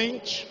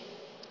torment.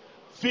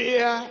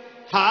 Fear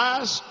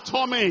has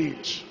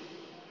torment.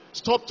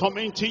 Stop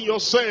tormenting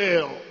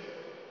yourself.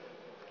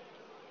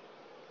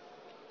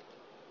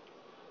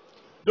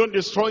 Don't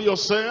destroy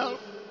yourself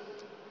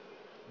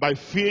by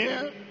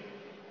fear.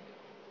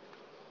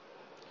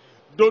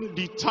 Don't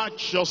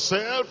detach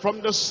yourself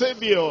from the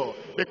Savior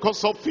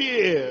because of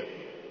fear.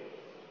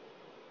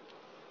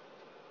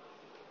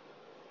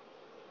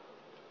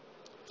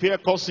 Fear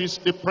causes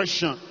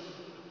depression.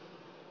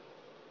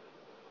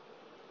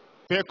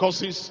 Fear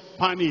causes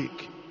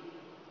panic.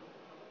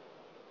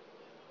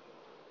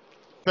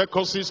 Fear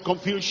causes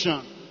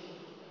confusion.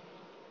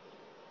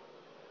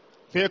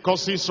 Fear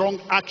causes wrong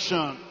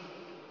action.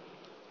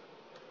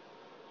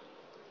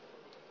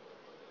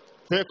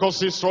 Fear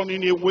causes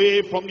running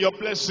away from your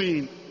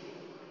blessing.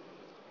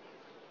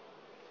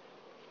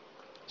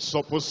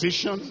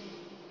 Supposition,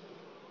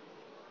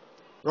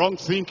 wrong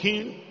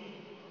thinking,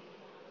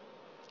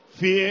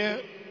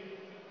 fear.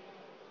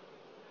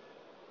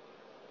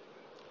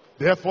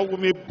 Therefore we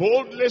may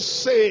boldly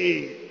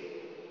say,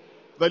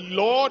 the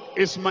Lord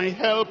is my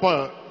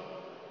helper.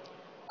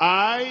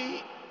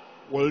 I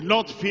will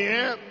not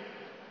fear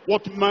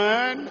what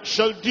man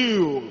shall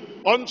do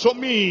unto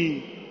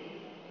me.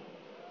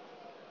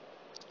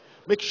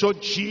 Make sure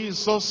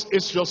Jesus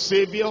is your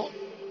Savior.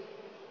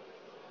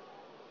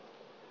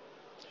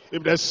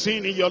 If there's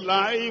sin in your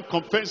life,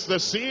 confess the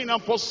sin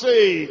and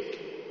forsake.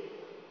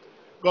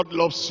 God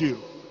loves you.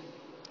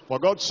 For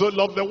God so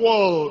loved the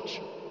world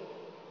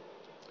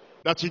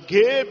that he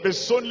gave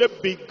his only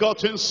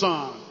begotten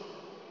Son,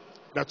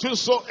 that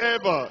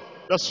whosoever,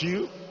 that's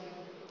you,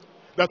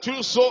 that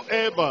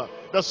whosoever,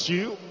 that's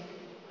you,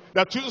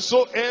 that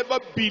whosoever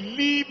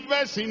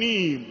believeth in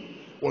him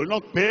will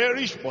not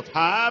perish but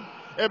have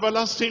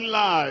everlasting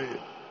life.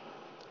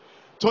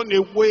 Turn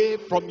away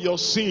from your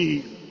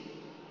sin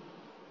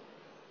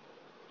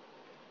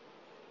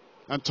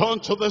and turn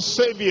to the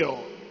Savior.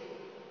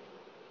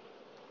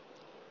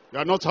 You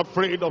are not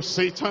afraid of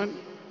Satan,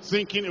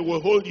 thinking it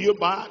will hold you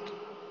back.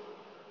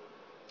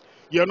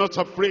 You are not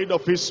afraid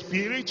of his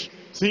spirit,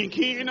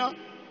 thinking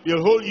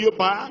he'll hold you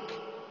back.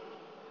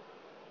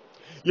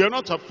 You are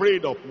not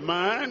afraid of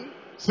man,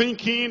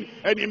 thinking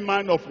any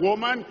man or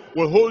woman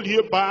will hold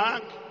you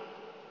back.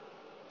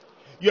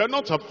 You are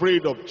not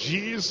afraid of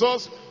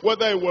Jesus,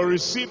 whether he will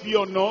receive you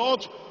or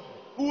not.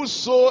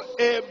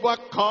 Whosoever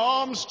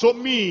comes to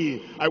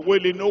me, I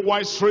will in no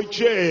wise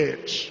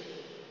reject.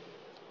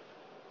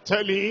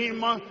 Tell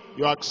him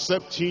you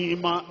accept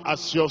him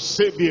as your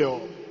Savior.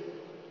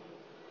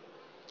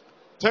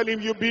 Tell him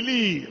you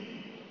believe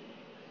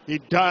he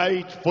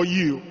died for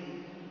you.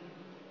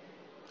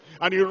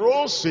 And he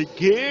rose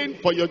again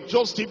for your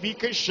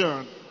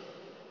justification.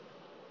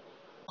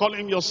 Call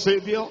him your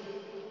Savior.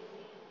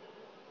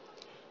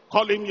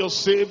 Call him your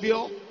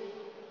Savior.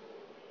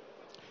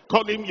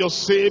 Call him your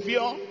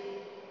Savior.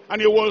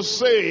 And he will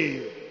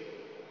say,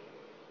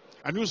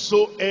 and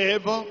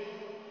whosoever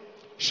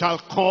shall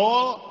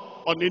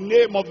call on the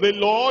name of the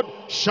Lord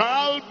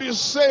shall be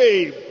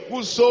saved.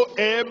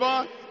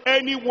 Whosoever,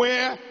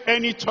 anywhere,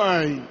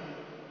 anytime.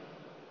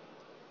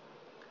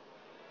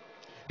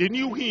 They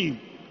knew him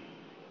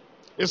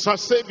as a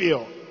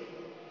Savior.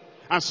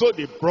 And so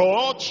they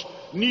brought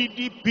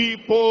needy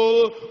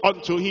people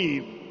unto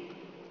him.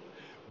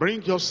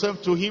 Bring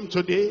yourself to him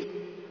today,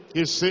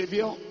 his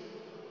Savior.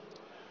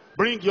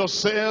 Bring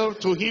yourself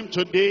to him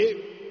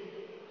today,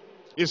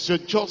 he's your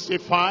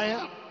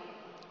justifier.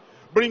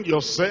 Bring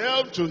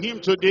yourself to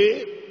him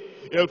today,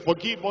 he'll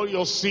forgive all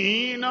your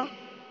sin. And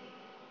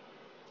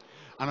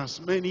as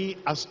many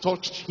as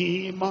touched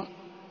him,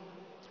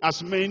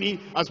 as many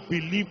as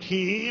believed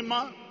him,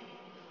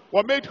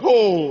 were made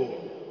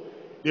whole.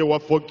 They were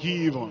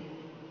forgiven.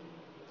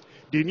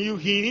 They knew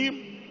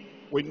him.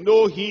 We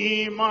know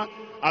him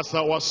as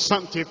our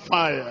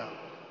sanctifier.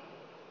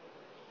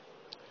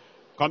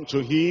 Come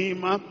to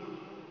him,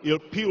 he'll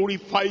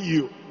purify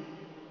you.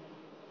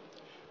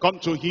 Come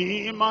to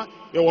him,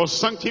 he will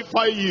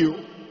sanctify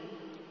you.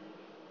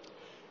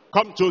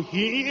 Come to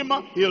him,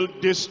 he'll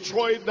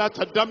destroy that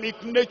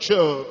Adamic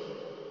nature.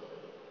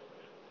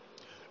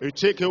 He'll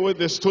take away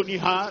the stony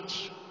heart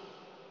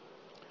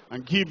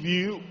and give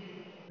you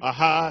a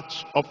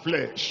heart of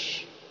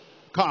flesh.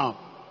 Come.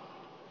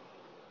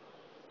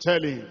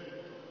 Tell him.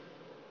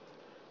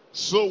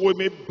 So we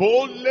may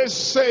boldly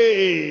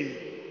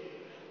say,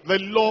 the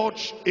Lord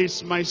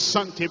is my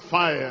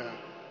sanctifier,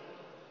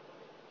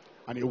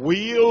 and he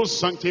will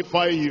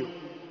sanctify you.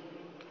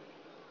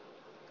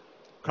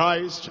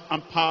 Christ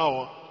and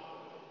power,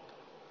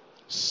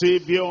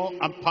 Savior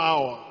and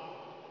power,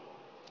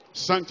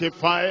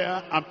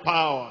 sanctifier and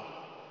power,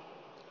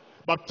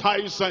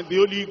 baptizer in the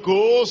Holy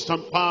Ghost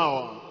and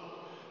power.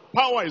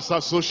 Power is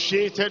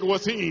associated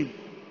with him,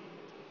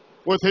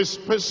 with his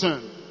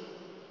person,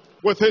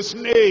 with his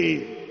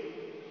name,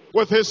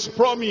 with his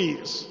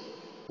promise,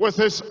 with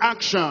his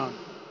action.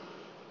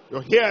 You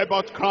hear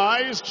about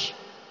Christ,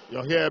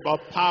 you hear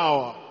about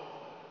power.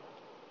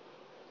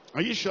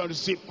 And you shall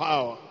receive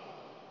power.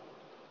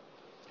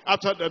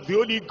 After that, the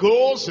Holy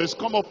Ghost has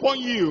come upon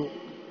you,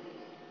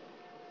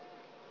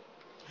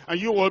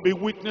 and you will be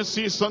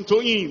witnesses unto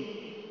him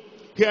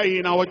here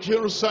in our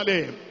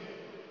Jerusalem,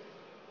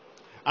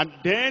 and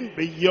then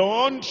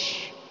beyond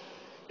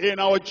in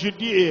our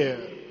Judea,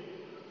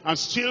 and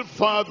still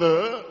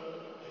further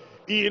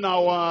in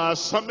our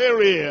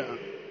Samaria,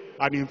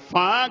 and in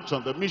fact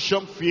on the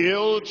mission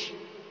field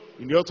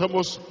in the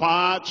uttermost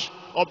part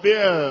of the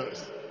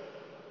earth.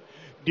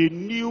 They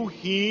knew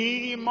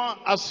him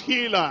as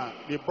healer.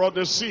 They brought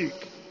the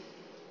sick.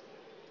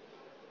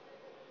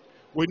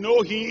 We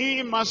know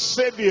him as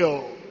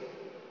Savior.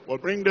 We'll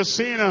bring the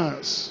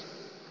sinners.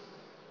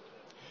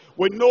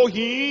 We know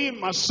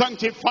him as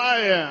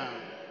Sanctifier.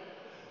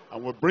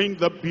 And we'll bring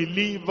the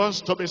believers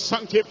to be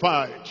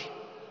sanctified.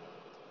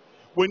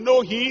 We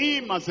know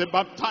him as a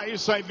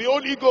baptizer in the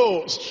Holy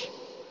Ghost.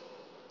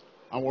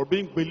 And we'll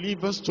bring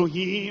believers to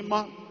him,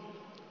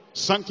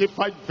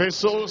 sanctified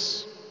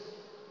vessels.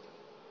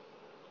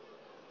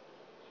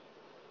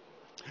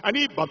 And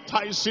he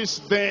baptizes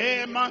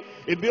them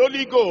in the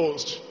Holy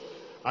Ghost.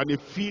 And he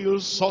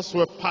fills us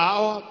with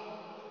power,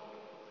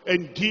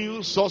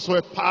 endues us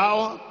with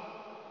power,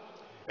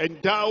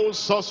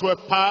 endows us with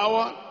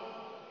power,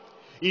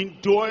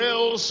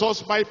 indwells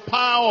us by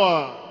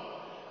power.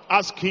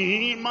 Ask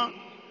him.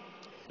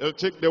 He'll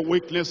take the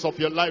weakness of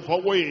your life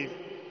away.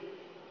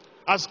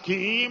 Ask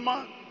him.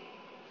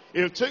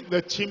 He'll take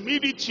the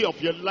timidity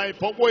of your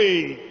life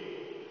away.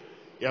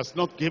 He has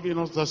not given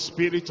us the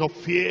spirit of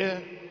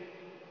fear,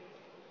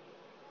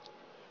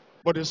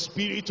 but the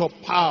spirit of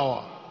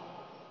power,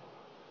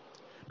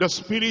 the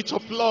spirit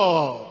of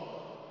love,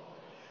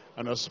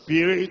 and a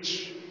spirit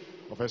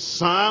of a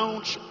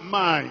sound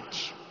mind.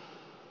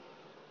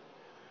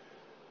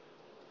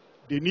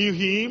 They knew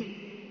him,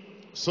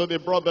 so they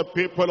brought the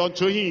people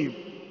unto him.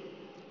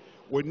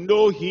 We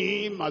know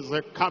him as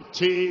the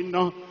captain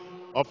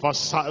of our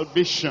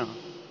salvation.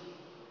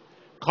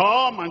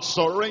 Come and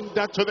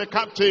surrender to the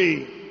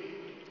captain.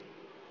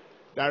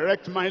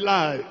 Direct my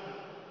life.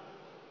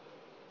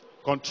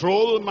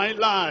 Control my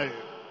life.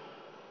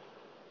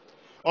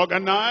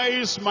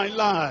 Organize my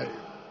life.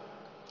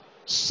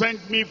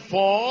 Send me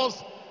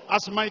forth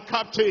as my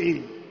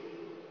captain.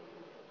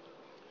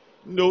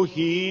 Know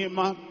him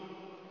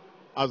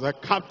as a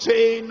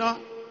captain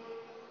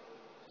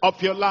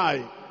of your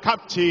life,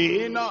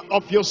 captain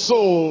of your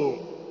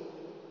soul.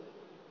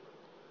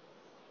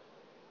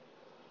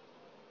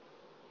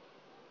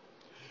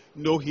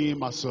 Know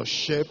him as a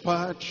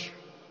shepherd.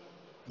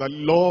 The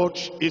Lord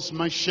is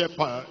my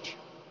shepherd.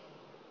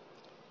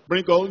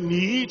 Bring all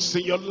needs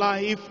in your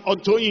life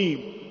unto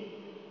him.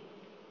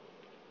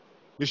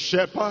 The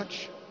shepherd,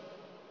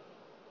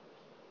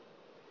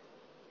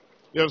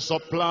 he'll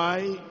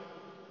supply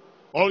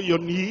all your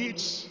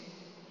needs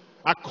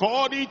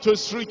according to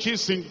his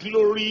riches in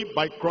glory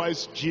by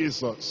Christ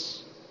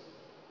Jesus.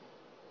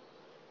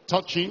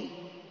 Touch him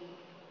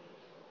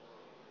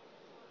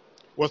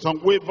with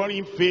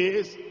unwavering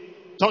faith.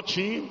 Touch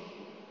him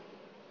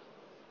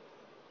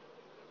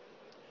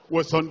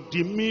with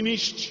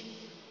undiminished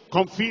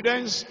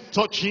confidence.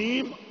 Touch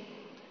him.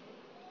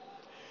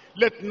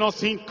 Let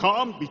nothing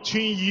come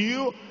between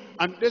you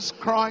and this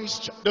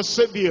Christ the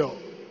Savior.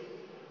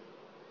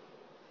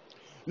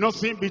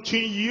 Nothing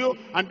between you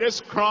and this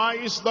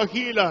Christ the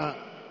healer.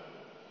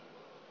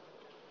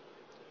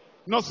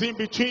 Nothing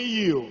between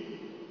you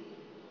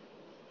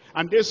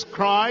and this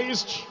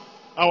Christ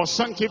our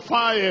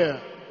sanctifier.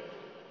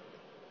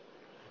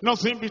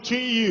 Nothing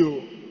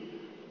between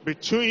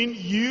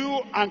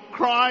you and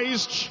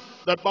Christ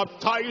the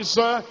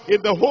baptizer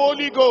in the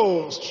Holy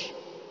Ghost.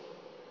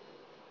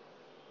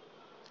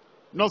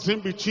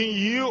 Nothing between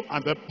you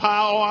and the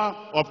power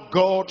of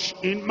God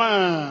in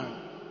man.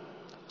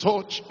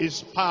 Touch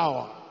his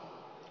power.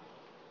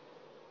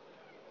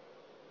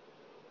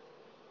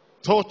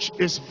 Touch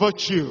his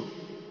virtue.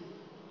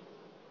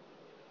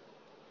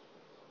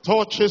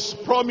 Touch his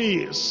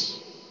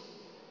promise.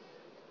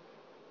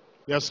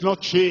 He has not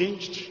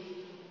changed.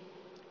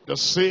 The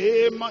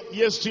same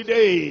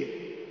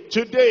yesterday,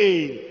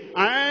 today,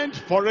 and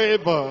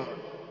forever.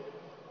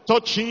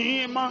 Touch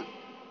him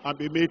and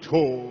be made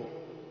whole.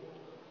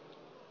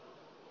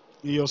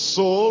 In your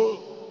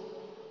soul,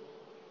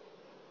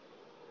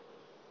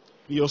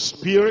 in your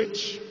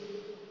spirit,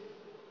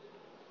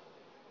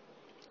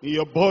 in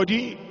your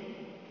body,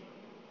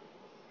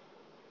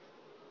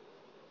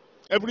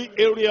 every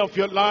area of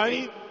your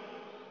life,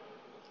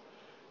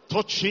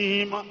 touch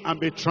him and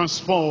be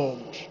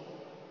transformed.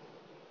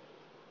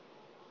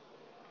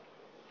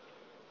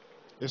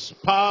 His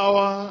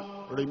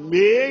power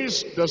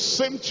remains the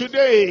same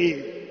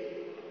today.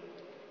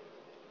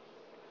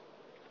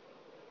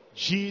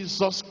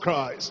 Jesus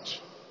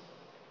Christ,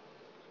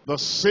 the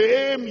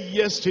same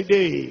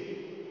yesterday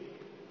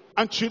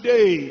and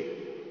today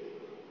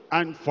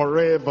and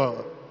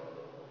forever.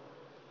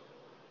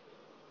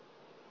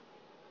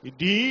 He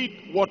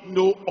did what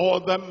no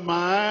other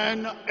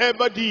man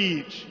ever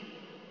did.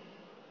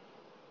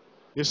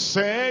 He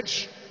said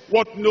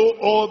what no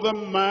other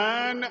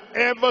man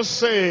ever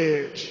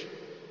said.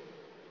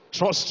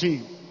 Trust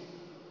him.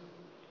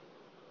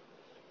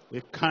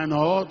 He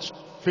cannot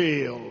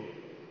fail.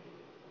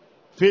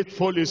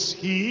 Faithful is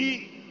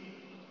he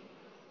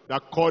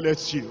that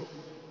calleth you,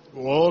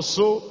 who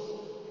also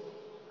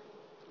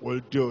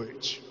will do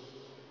it.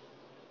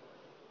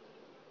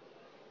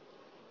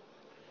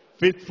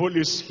 Faithful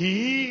is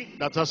he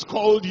that has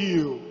called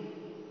you,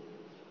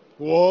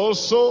 who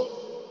also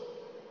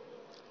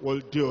will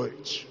do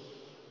it.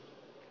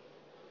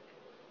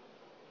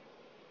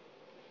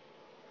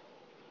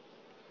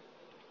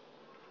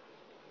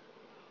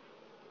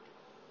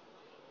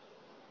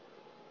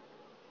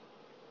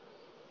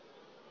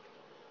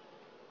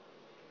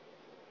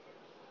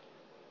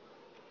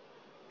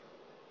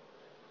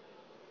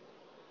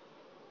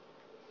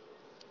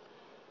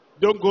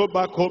 Don't go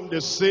back home the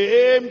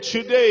same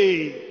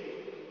today.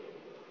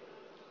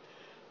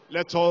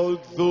 Let all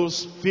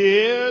those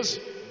fears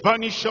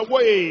vanish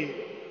away.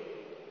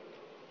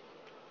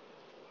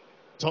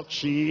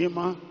 Touch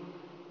him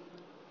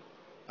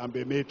and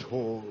be made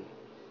whole.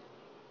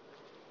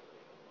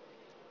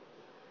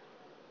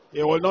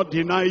 He will not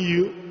deny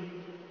you.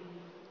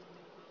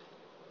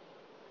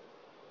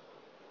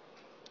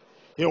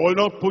 He will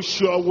not push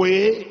you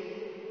away.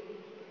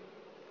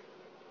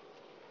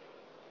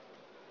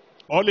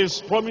 All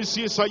his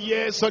promises are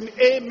yes and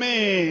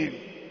amen.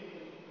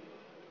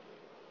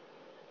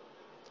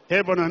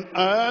 Heaven and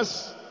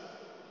earth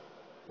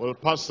will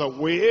pass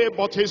away,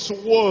 but his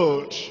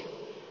word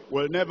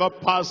will never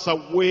pass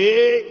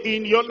away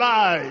in your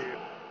life.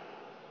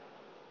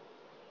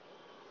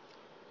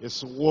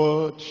 His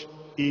word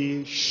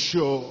is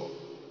sure.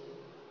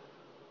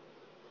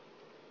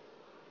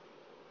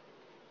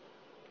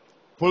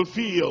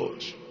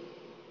 Fulfilled.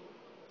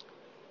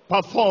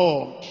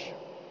 Performed.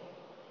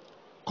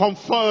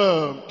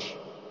 Confirmed.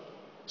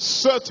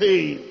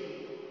 Certain.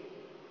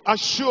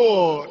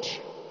 Assured.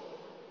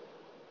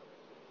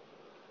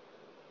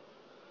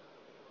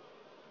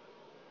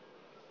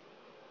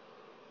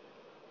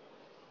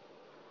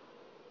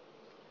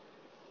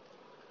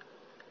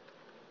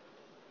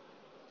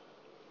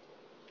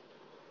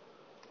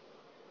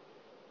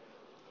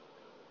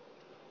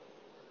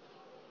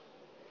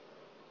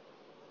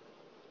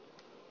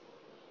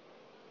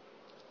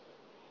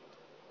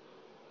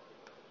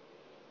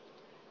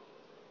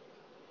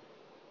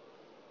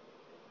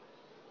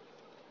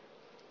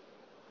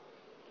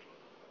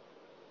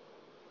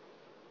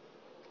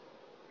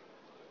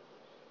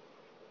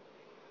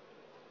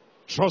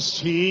 Trust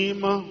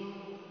him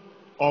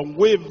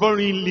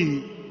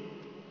unwaveringly.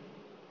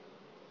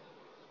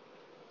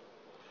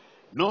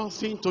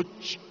 Nothing to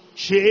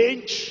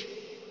change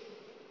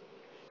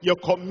your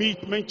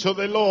commitment to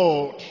the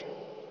Lord.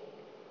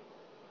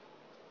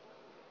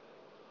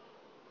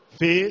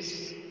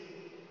 Faith,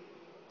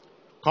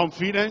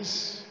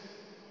 confidence,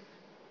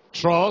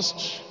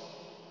 trust,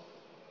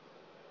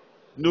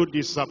 no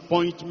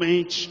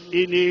disappointment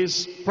in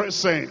his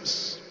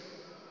presence.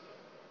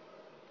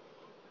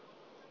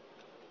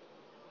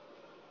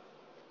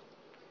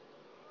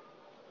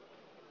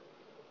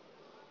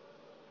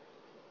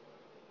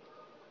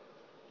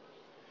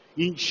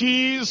 In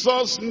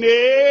Jesus'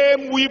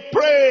 name we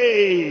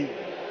pray.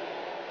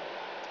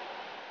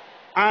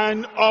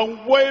 An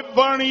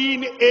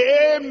unwavering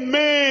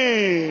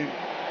amen.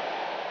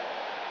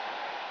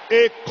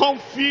 A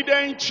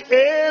confident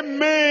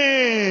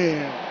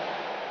amen.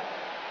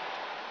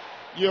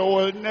 You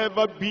will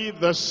never be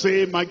the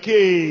same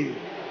again.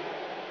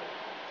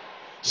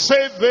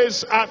 Say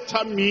this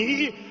after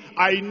me.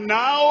 I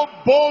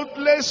now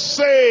boldly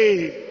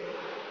say,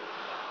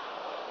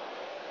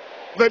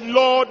 the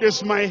Lord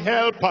is my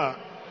helper.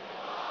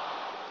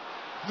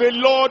 The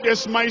Lord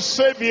is my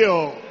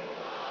Savior.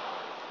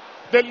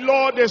 The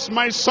Lord is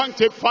my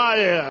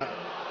sanctifier.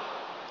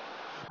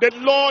 The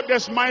Lord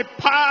is my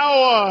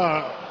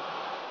power.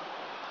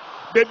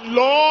 The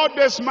Lord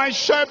is my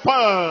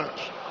shepherd.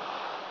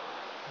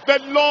 The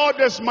Lord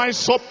is my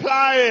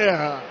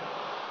supplier.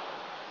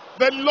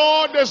 The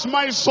Lord is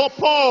my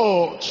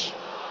support.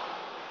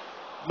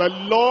 The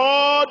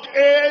Lord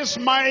is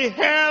my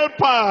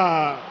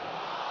helper.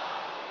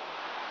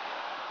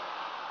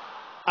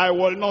 I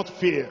will not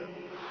fear.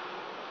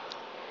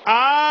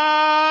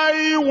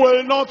 I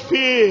will not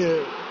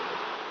fear.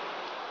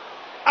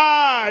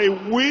 I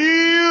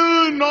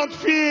will not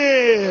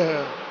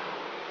fear.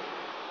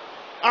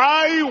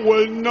 I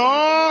will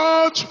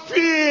not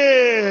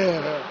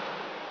fear.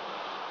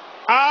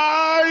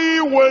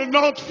 I will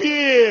not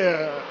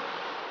fear.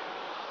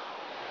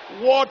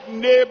 What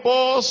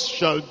neighbors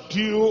shall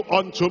do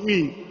unto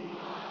me,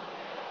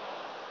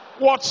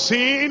 what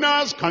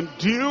sinners can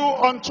do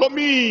unto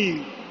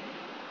me,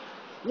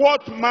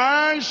 what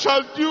man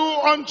shall do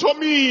unto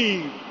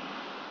me,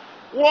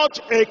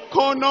 what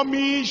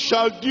economy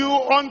shall do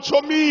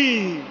unto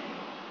me.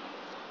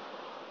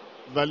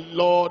 The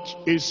Lord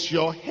is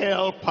your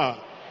helper.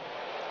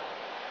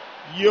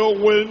 You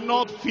will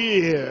not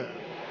fear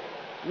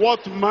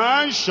what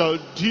man shall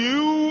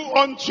do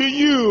unto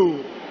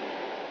you.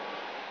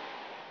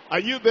 Are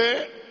you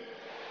there?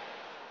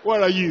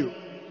 Where are you?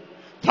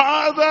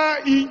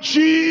 Father, in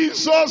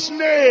Jesus'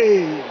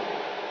 name,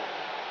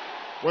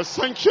 we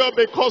thank you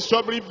because you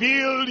have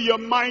revealed your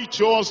might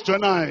to us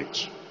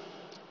tonight.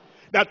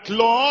 That,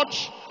 Lord,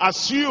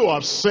 as you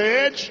have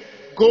said,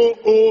 go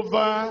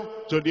over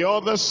to the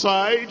other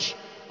side.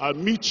 I'll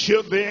meet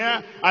you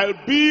there.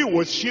 I'll be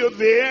with you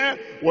there.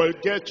 We'll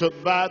get to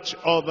that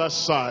other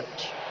side.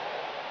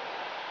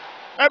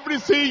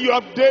 Everything you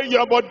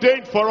have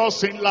ordained for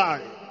us in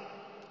life.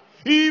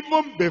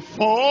 Even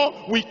before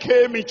we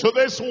came into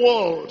this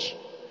world.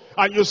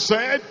 And you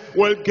said,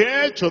 we'll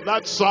get to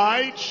that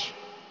side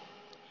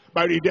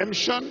by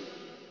redemption,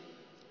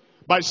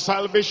 by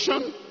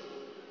salvation,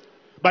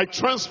 by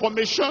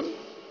transformation,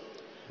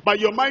 by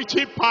your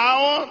mighty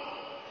power.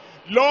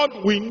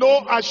 Lord, we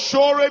know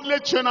assuredly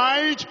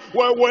tonight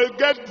we will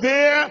get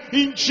there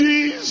in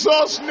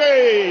Jesus'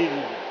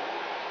 name.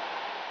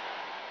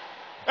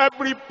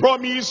 Every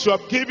promise you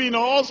have given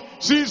us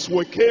since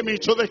we came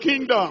into the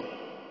kingdom,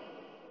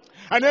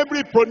 and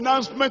every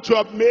pronouncement you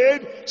have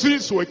made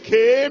since we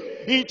came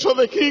into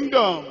the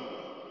kingdom,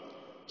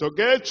 to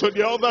get to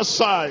the other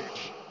side,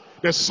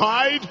 the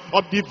side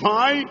of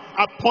divine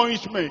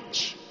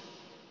appointment.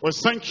 We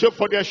thank you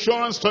for the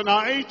assurance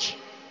tonight.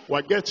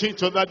 We're getting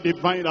to that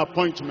divine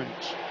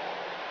appointment.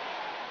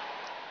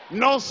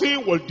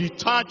 Nothing will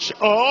detach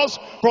us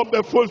from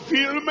the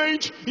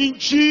fulfillment in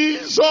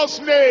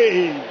Jesus'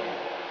 name.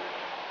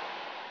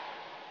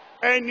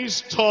 Any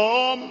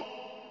storm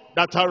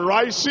that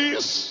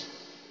arises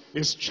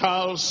is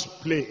child's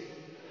play.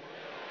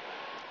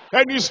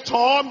 Any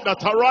storm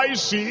that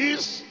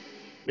arises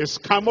is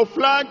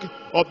camouflage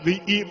of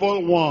the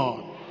evil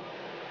one.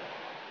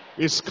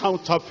 It's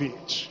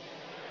counterfeit.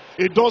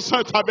 It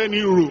doesn't have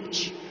any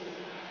root.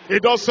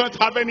 It doesn't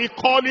have any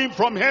calling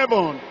from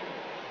heaven.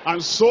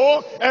 And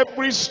so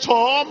every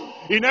storm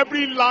in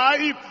every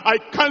life, I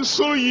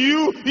cancel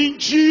you in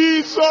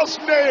Jesus'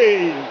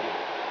 name.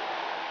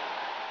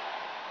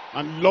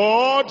 And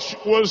Lord,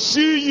 we'll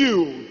see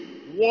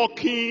you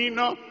walking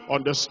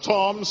on the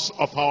storms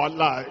of our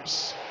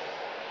lives.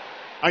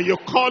 And you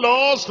call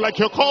us like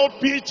you called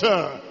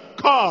Peter,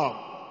 come.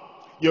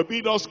 You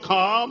bid us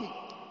come,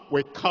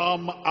 we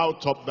come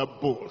out of the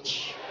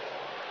boat.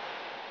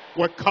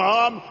 We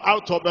come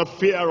out of the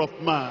fear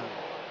of man.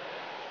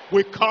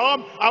 We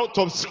come out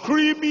of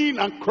screaming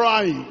and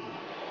crying.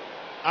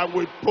 And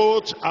we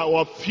put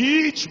our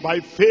feet by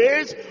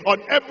faith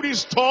on every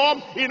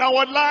storm in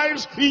our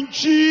lives in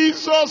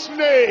Jesus'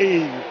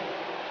 name.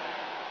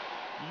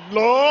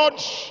 Lord,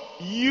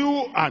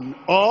 you and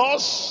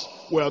us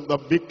were on the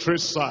victory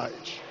side.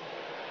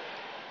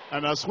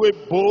 And as we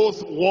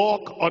both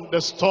walk on the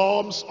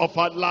storms of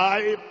our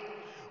life,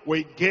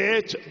 we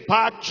get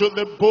back to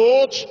the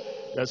boat.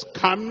 There's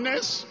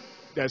calmness,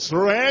 there's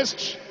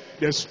rest,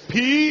 there's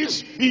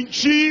peace in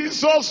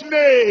Jesus'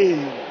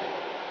 name.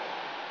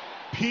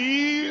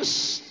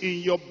 Peace in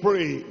your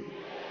brain,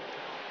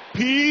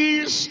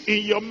 peace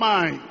in your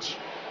mind,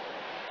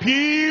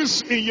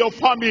 peace in your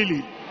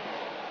family,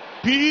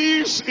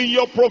 peace in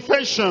your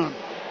profession,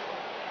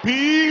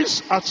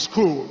 peace at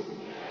school,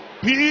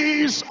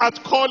 peace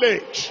at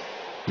college,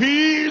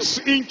 peace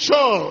in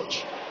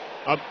church,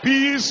 and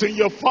peace in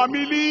your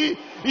family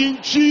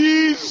in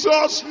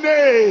Jesus'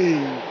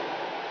 name.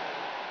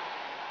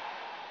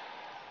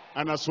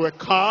 And as we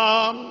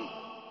come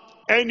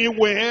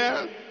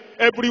anywhere,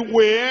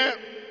 everywhere,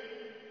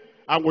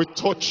 and we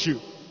touch you,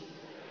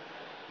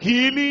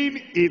 healing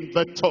in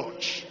the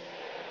touch,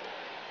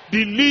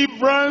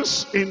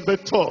 deliverance in the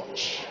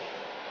touch.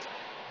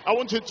 I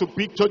want you to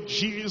picture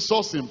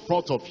Jesus in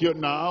front of you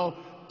now,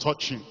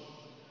 touching,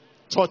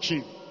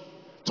 touching,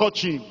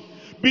 touching.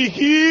 Be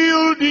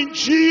healed in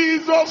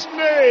Jesus'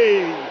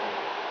 name.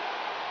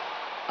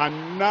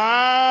 And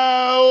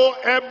now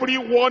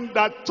everyone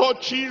that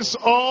touches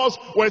us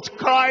with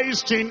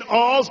Christ in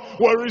us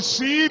will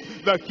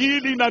receive the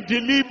healing and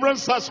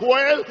deliverance as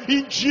well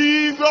in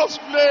Jesus'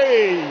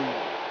 name.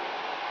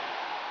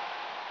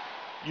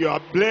 You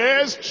are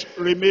blessed,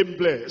 remain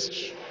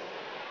blessed.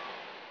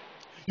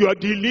 You are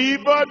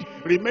delivered,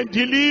 remain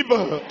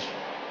delivered.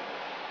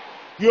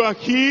 You are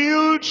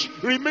healed,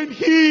 remain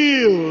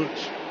healed.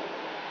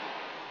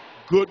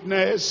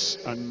 Goodness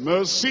and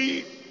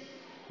mercy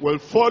will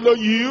follow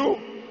you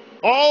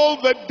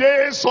all the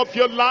days of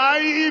your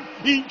life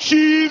in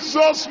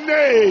Jesus'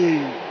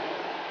 name.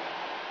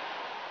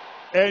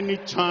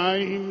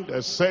 Anytime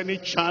there's any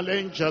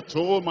challenge at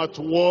home, at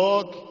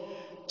work,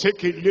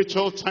 take a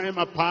little time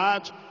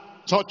apart,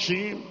 touch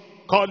him,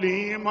 call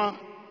him,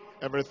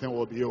 everything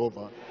will be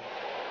over.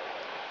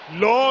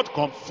 Lord,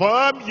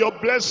 confirm your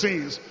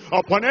blessings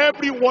upon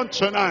everyone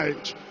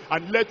tonight.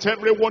 And let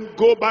everyone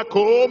go back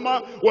home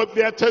with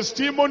their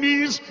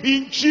testimonies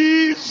in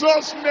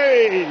Jesus'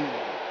 name.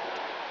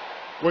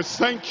 We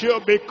thank you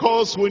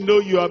because we know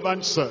you have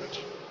answered.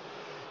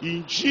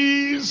 In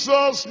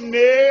Jesus'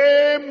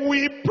 name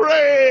we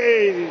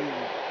pray.